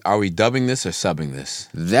about. Are we dubbing this or subbing this?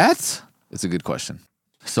 That's a good question.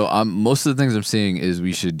 So most of the things I'm seeing is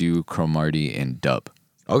we should do Cromartie and dub.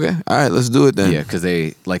 Okay, all right, let's do it then. Yeah, because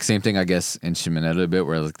they like same thing I guess in Shimonetta a bit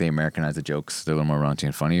where like they Americanize the jokes. They're a little more raunchy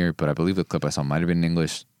and funnier. But I believe the clip I saw might have been in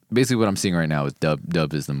English. Basically, what I'm seeing right now is dub.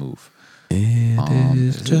 Dub is the move. It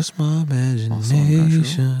is just my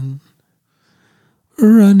imagination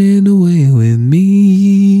running away with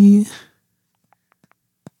me.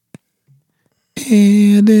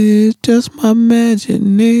 And it's just my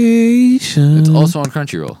imagination. It's also on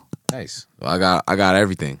Crunchyroll. Nice. Well, I got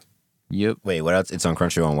everything. Yep. Wait, what else? It's on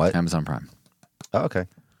Crunchyroll on what? Amazon Prime. Oh, okay.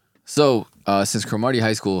 So, since Cromartie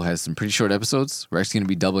High School has some pretty short episodes, we're actually going to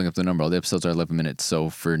be doubling up the number. All the episodes are 11 minutes. So,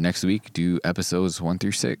 for next week, do episodes 1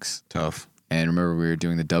 through 6. Tough. And remember, we're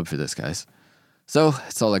doing the dub for this, guys. So,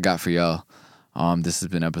 that's all I got for y'all. This has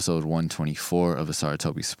been episode 124 of the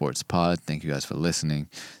Saratobi Sports Pod. Thank you guys for listening.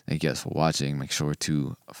 Thank you guys for watching. Make sure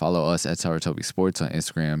to follow us at Saratobi Sports on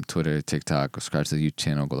Instagram, Twitter, TikTok. Subscribe to the YouTube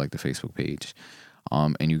channel. Go like the Facebook page.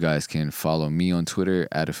 And you guys can follow me on Twitter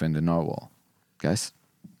at Offender Narwhal. Guys?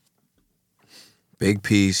 Big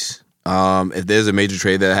piece. If there's a major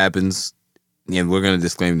trade that happens, and we're going to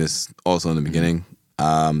disclaim this also in the beginning,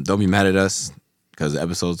 don't be mad at us because the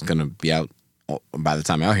episode's going to be out by the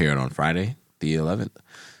time y'all hear it on Friday, the 11th.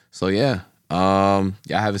 So, yeah. Y'all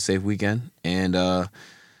have a safe weekend. And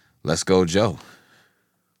let's go, Joe.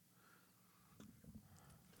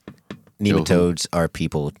 Nematodes are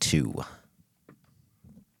people too.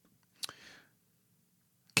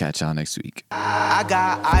 Catch y'all next week. I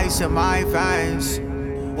got ice in my veins.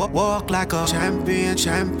 Walk like a champion,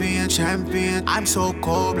 champion, champion. I'm so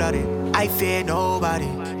cold-blooded, I fear nobody.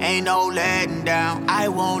 Ain't no letting down, I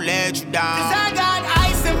won't let you down. 'Cause I got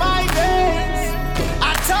ice in my veins.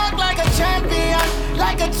 I talk like a champion,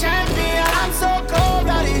 like a